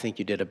 I think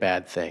you did a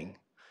bad thing.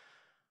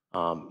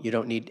 You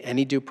don't need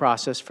any due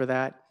process for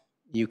that.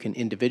 You can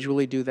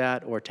individually do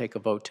that or take a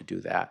vote to do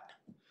that.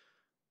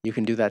 You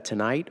can do that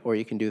tonight, or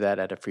you can do that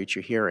at a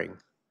future hearing.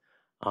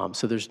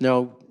 So there's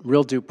no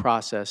real due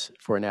process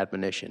for an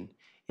admonition.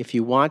 If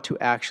you want to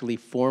actually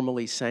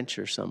formally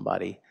censure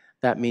somebody,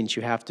 that means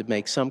you have to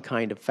make some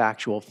kind of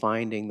factual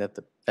finding that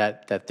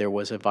that there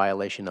was a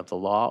violation of the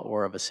law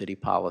or of a city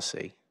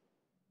policy.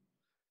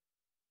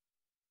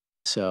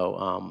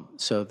 So,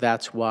 so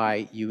that's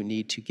why you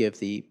need to give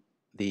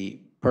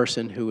the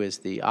person who is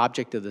the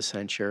object of the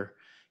censure,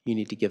 you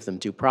need to give them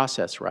due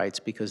process rights,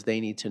 because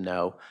they need to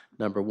know,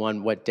 number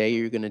one, what day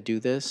you're going to do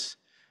this.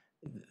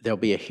 There'll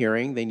be a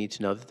hearing. They need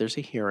to know that there's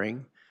a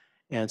hearing.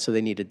 And so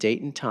they need a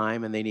date and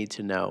time, and they need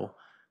to know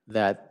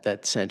that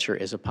that censure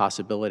is a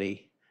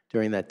possibility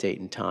during that date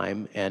and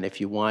time. And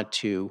if you want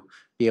to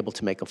be able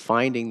to make a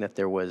finding that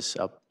there was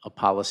a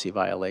policy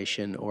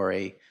violation or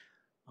a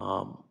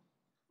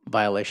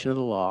violation of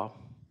the law,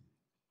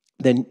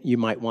 then you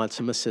might want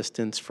some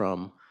assistance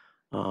from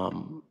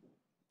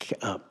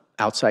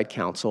outside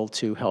counsel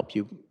to help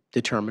you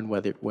determine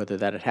whether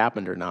that had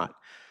happened or not.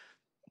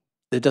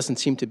 There doesn't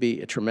seem to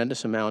be a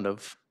tremendous amount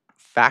of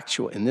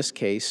factual, in this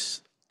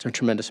case, a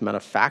tremendous amount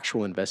of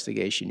factual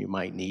investigation you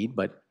might need,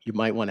 but you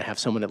might want to have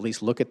someone at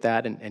least look at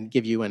that and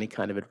give you any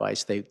kind of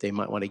advice they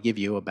might want to give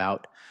you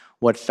about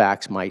what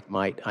facts might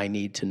I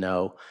need to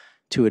know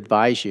to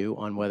advise you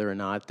on whether or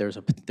not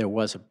there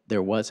was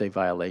a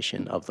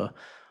violation of the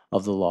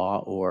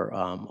law or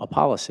a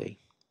policy.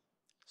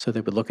 So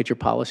they would look at your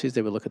policies,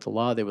 they would look at the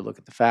law, they would look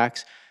at the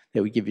facts,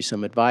 they would give you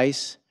some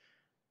advice.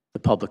 The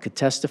public could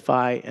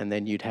testify, and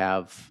then you'd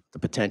have the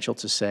potential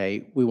to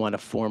say, we want to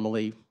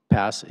formally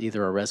pass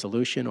either a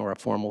resolution or a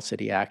formal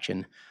city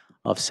action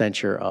of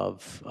censure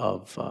of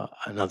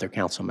another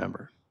council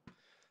member.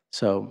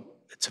 So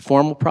it's a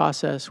formal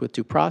process with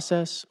due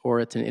process, or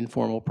it's an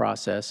informal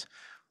process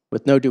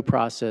with no due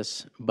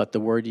process, but the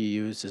word you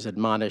use is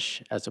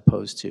admonish as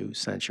opposed to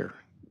censure.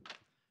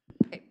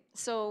 Okay,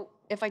 so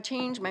if I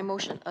change my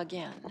motion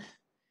again,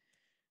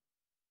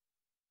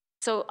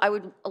 so I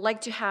would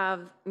like to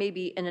have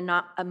maybe an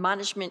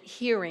admonishment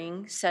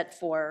hearing set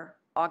for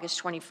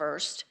August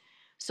 21st.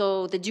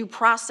 So the due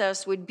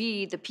process would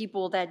be the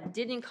people that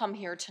didn't come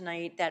here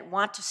tonight that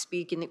want to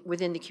speak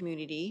within the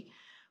community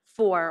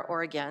for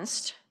or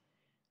against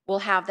will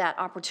have that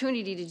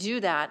opportunity to do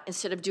that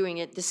instead of doing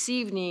it this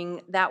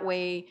evening. That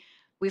way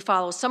we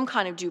follow some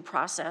kind of due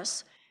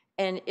process.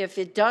 And if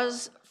it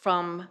does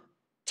from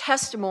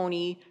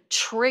testimony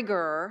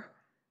trigger,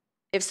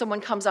 if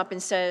someone comes up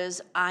and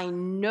says, I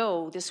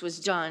know this was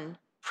done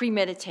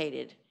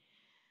premeditated,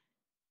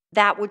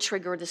 that would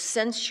trigger the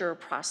censure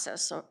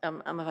process. So,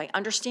 am I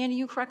understanding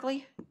you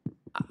correctly?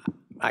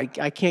 I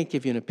can't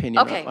give you an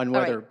opinion Okay, on all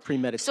whether right.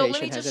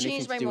 premeditation has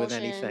anything to do with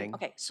anything.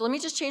 Okay, so let me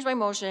just change my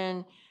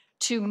motion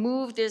to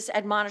move this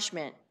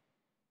admonishment,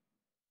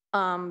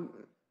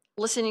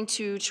 listening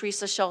to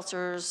Teresa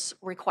Shelter's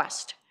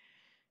request,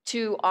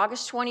 to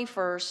August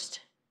 21st,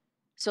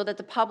 so that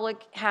the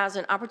public has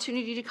an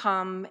opportunity to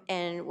come,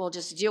 and we'll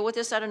just deal with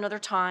this at another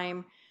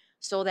time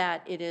so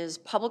that it is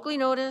publicly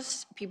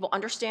noticed, people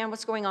understand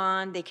what's going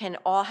on, they can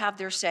all have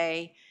their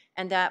say,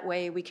 and that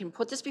way we can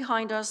put this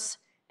behind us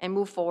and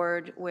move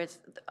forward with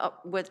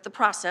the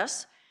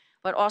process,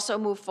 but also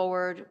move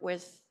forward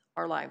with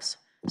our lives.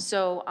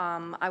 So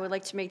I would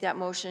like to make that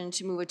motion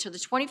to move it to the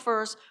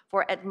 21st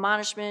for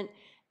admonishment,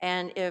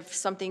 and if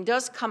something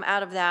does come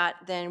out of that,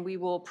 then we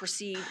will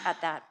proceed at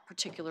that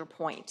particular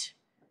point.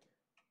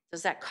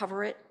 Does that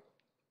cover it,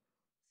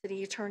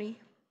 City Attorney?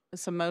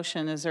 It's a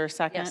motion. Is there a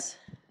second? Yes.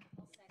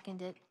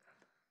 Second it.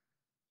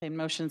 Okay,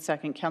 motion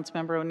second.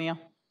 Councilmember O'Neill?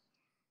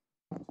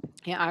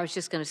 Yeah, I was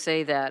just going to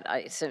say that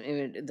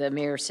the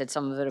mayor said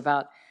some of it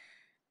about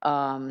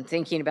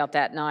thinking about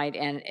that night,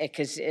 and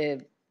because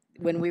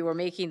when we were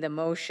making the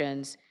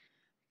motions,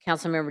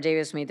 Councilmember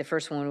Davis made the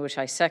first one, which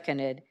I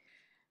seconded,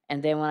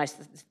 and then when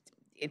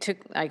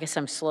I guess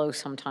I'm slow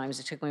sometimes,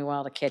 it took me a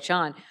while to catch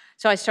on,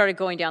 so I started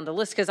going down the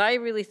list, because I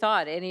really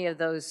thought any of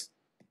those,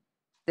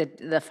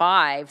 the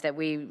five that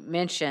we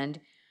mentioned,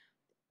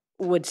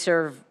 would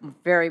serve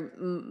very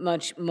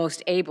much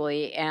most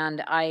ably,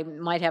 and I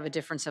might have a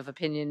difference of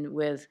opinion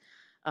with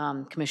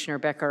Commissioner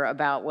Becker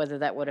about whether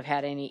that would have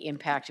had any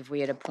impact if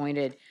we had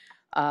appointed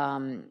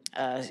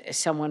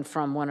someone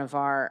from one of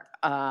our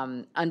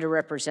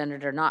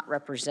underrepresented or not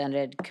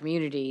represented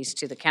communities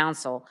to the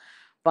council.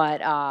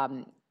 But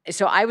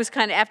so I was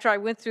kind of, after I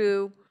went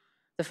through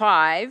the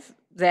five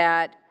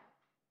that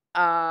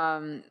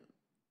I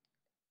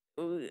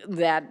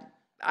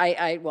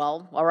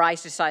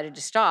decided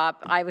to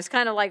stop, I was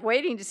kind of like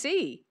waiting to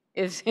see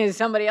if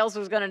somebody else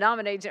was going to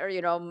nominate or,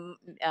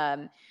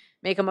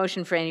 make a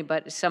motion for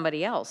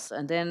somebody else.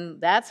 And then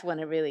that's when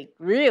it really,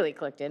 really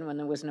clicked in, when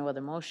there was no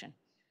other motion.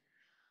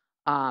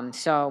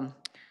 As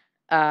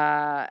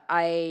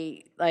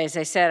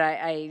I said,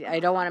 I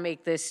don't want to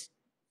make this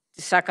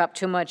suck up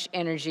too much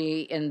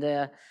energy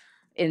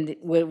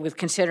with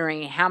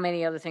considering how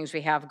many other things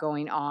we have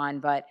going on.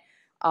 But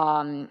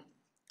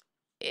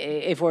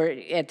if we're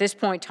at this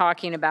point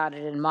talking about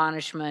an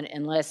admonishment,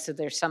 unless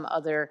there's some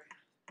other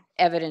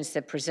evidence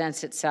that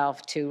presents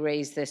itself to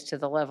raise this to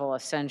the level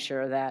of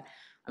censure, that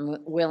I'm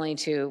willing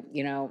to,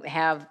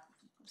 have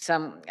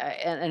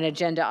an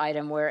agenda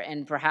item where,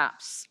 and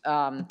perhaps,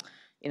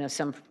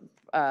 some,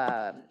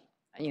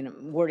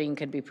 wording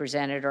could be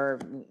presented, or,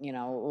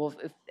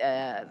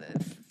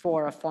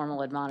 for a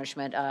formal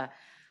admonishment.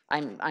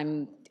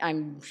 I'm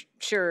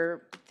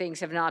sure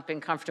things have not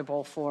been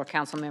comfortable for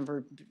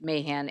Councilmember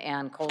Mahan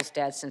and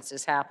Kolstad since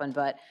this happened,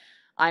 but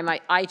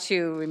I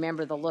too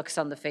remember the looks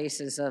on the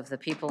faces of the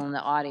people in the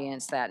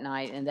audience that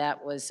night, and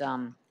that was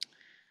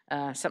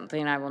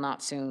something I will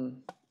not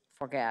soon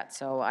forget.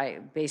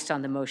 So based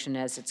on the motion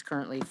as it's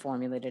currently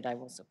formulated, I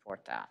will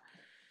support that.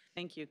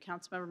 Thank you.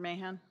 Councilmember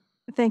Mahan?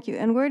 Thank you.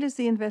 And where does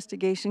the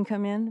investigation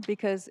come in?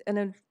 Because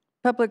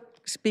public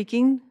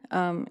speaking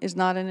is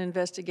not an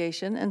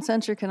investigation, and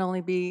censure can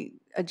only be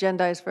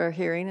agendized for a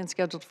hearing and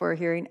scheduled for a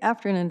hearing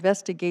after an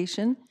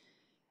investigation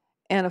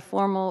and a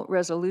formal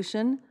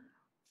resolution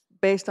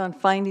based on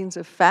findings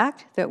of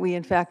fact that we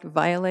in fact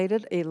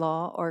violated a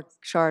law or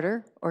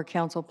charter or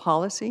council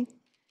policy.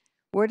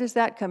 Where does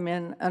that come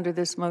in under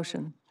this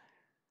motion?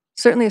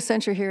 Certainly a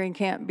censure hearing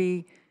can't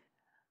be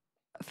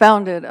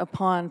founded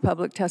upon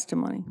public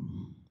testimony.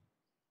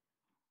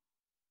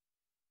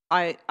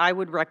 I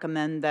would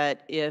recommend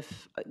that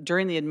if,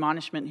 during the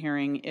admonishment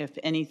hearing, if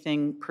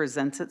anything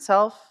presents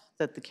itself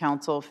that the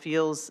council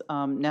feels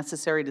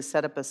necessary to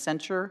set up a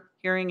censure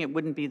hearing, it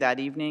wouldn't be that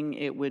evening.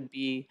 It would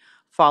be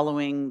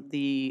following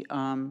the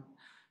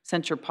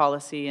censure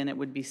policy, and it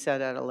would be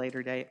set at a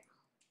later date.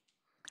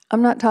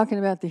 I'm not talking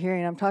about the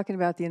hearing. I'm talking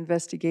about the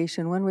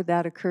investigation. When would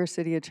that occur,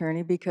 City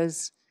Attorney?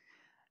 Because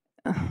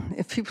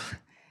if people,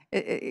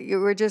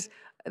 we're just,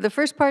 the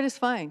first part is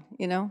fine,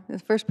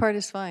 the first part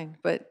is fine,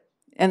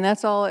 and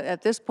that's all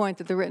at this point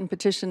that the written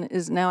petition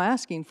is now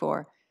asking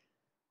for.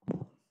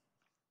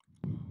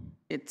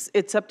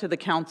 It's up to the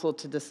council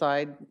to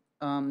decide,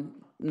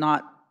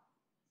 not,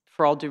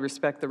 for all due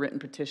respect, the written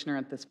petitioner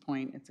at this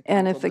point. It's a council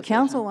And if the decision.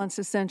 council wants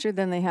to censure,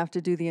 then they have to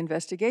do the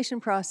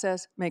investigation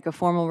process, make a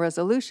formal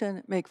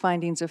resolution, make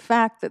findings of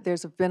fact that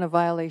there's been a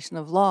violation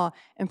of law,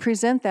 and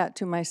present that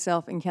to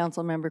myself and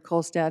Councilmember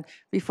Kolstad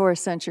before a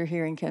censure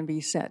hearing can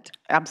be set.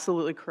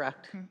 Absolutely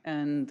correct.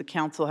 And the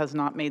council has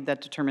not made that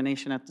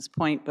determination at this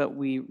point, but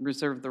we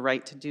reserve the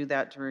right to do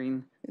that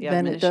during the Then it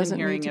admonition doesn't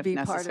hearing need to if be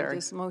part of necessary.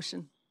 this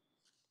motion.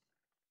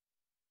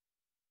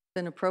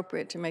 It's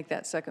inappropriate to make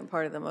that second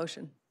part of the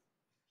motion.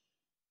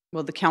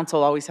 Well, the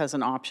council always has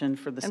an option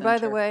for the And censure. by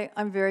the way,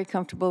 I'm very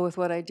comfortable with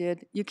what I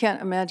did. You can't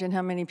imagine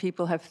how many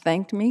people have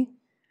thanked me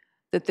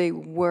that they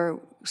were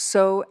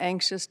so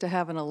anxious to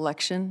have an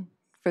election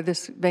for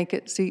this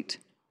vacant seat.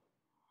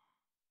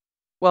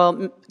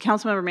 Well,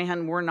 Councilmember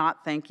Mahan, we're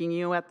not thanking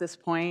you at this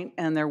point,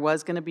 and there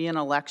was going to be an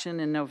election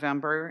in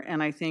November,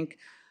 and I think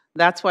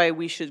that's why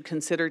we should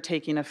consider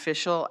taking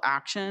official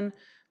action,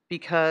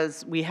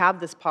 because we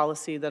have this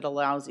policy that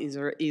allows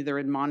either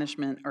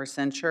admonishment or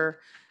censure,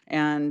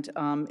 and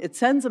it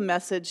sends a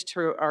message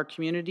to our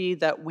community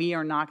that we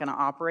are not going to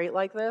operate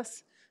like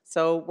this.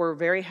 So we're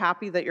very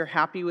happy that you're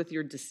happy with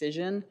your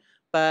decision,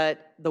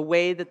 but the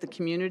way that the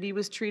community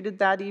was treated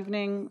that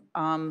evening,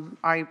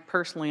 I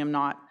personally am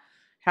not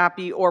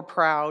happy or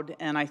proud,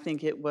 and I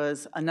think it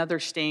was another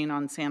stain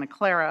on Santa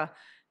Clara,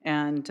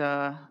 and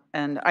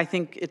I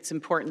think it's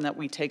important that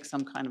we take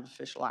some kind of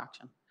official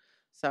action.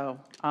 So,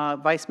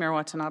 Vice Mayor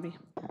Watanabe.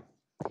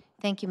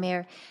 Thank you,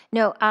 Mayor.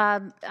 No,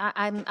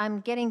 I'm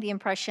getting the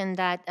impression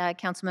that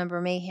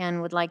Councilmember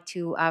Mahan would like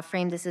to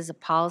frame this as a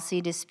policy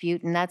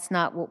dispute, and that's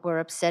not what we're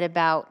upset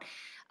about.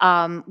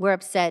 We're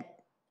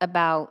upset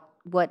about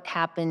what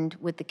happened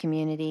with the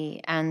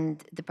community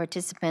and the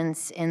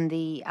participants in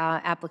the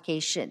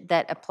application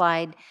that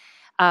applied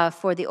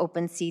for the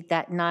open seat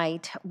that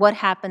night. What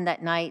happened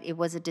that night, it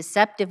was a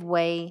deceptive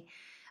way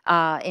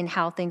in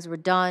how things were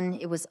done.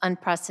 It was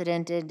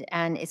unprecedented,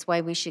 and it's why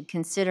we should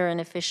consider an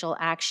official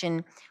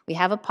action. We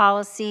have a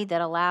policy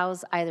that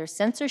allows either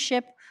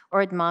censorship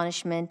or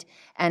admonishment,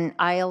 and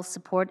I'll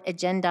support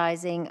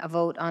agendizing a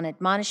vote on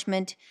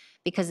admonishment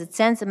because it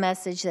sends a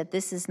message that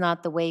this is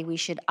not the way we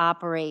should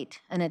operate.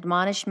 An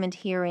admonishment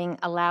hearing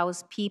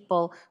allows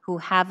people who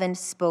haven't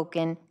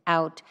spoken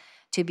out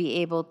to be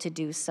able to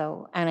do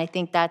so, and I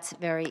think that's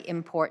very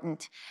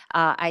important.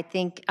 I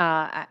think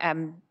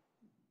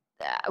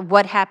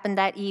what happened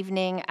that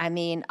evening. I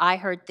mean, I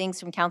heard things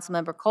from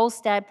Councilmember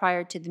Kolstad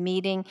prior to the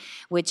meeting,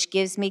 which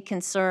gives me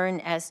concern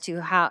as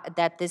to how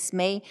that this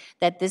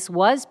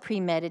was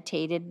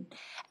premeditated,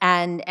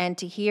 and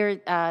to hear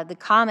the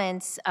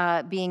comments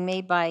being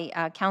made by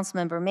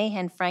Councilmember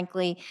Mahan,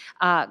 frankly,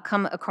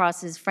 come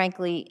across as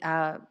frankly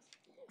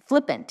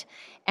flippant.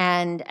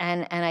 And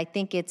I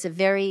think it's a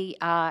very,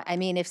 I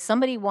mean, if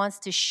somebody wants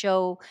to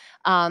show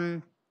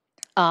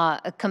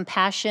a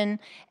compassion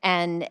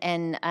and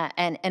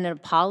an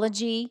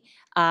apology,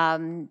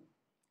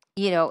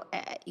 you know,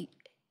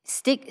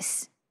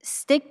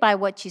 stick by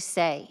what you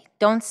say.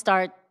 Don't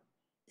start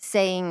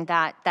saying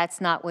that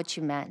that's not what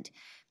you meant,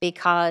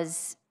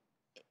 because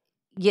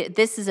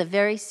this is a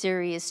very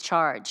serious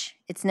charge.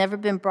 It's never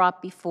been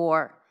brought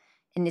before,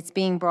 and it's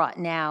being brought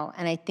now.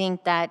 And I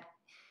think that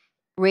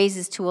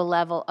raises to a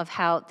level of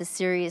how the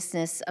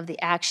seriousness of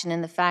the action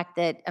and the fact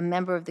that a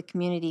member of the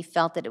community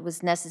felt that it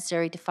was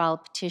necessary to file a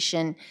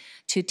petition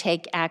to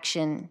take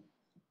action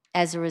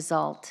as a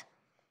result.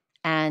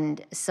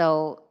 And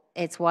so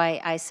it's why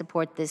I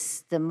support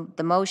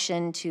the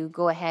motion to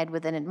go ahead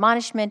with an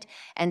admonishment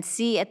and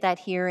see at that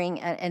hearing,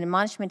 an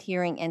admonishment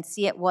hearing, and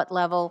see at what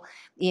level,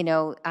 you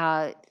know,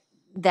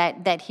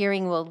 that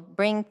hearing will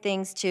bring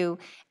things to,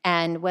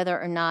 and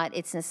whether or not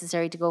it's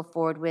necessary to go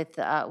forward with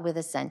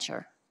a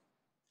censure.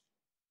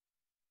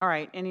 All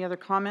right, any other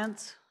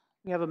comments?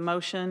 We have a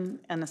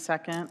motion and a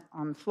second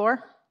on the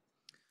floor.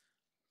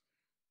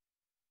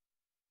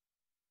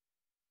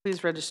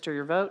 Please register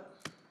your vote.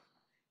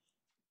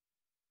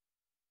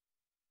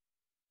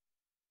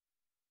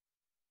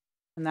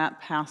 And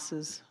that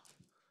passes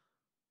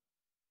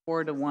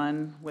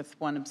 4-1 with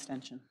 1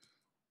 abstention.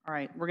 All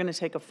right, we're going to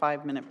take a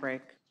 5-minute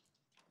break.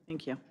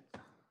 Thank you.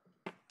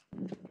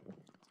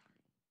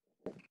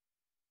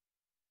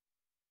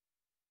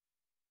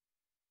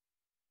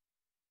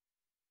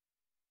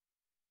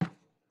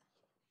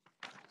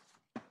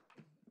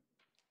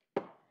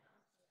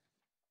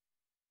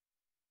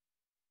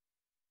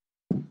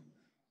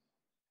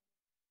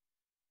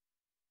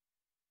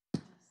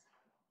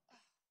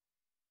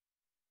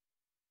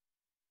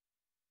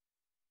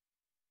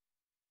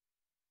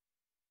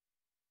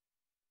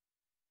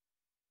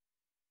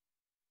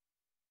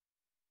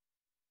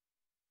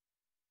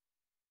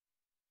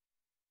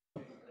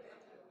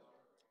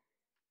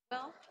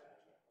 Well,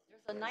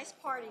 there's a nice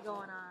party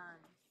going on.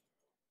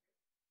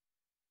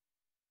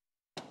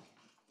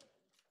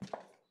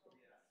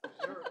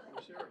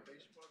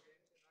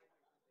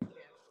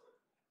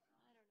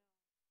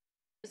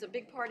 There's a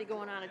big party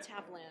going on at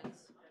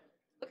Taplands.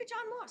 Look at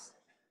John Moss.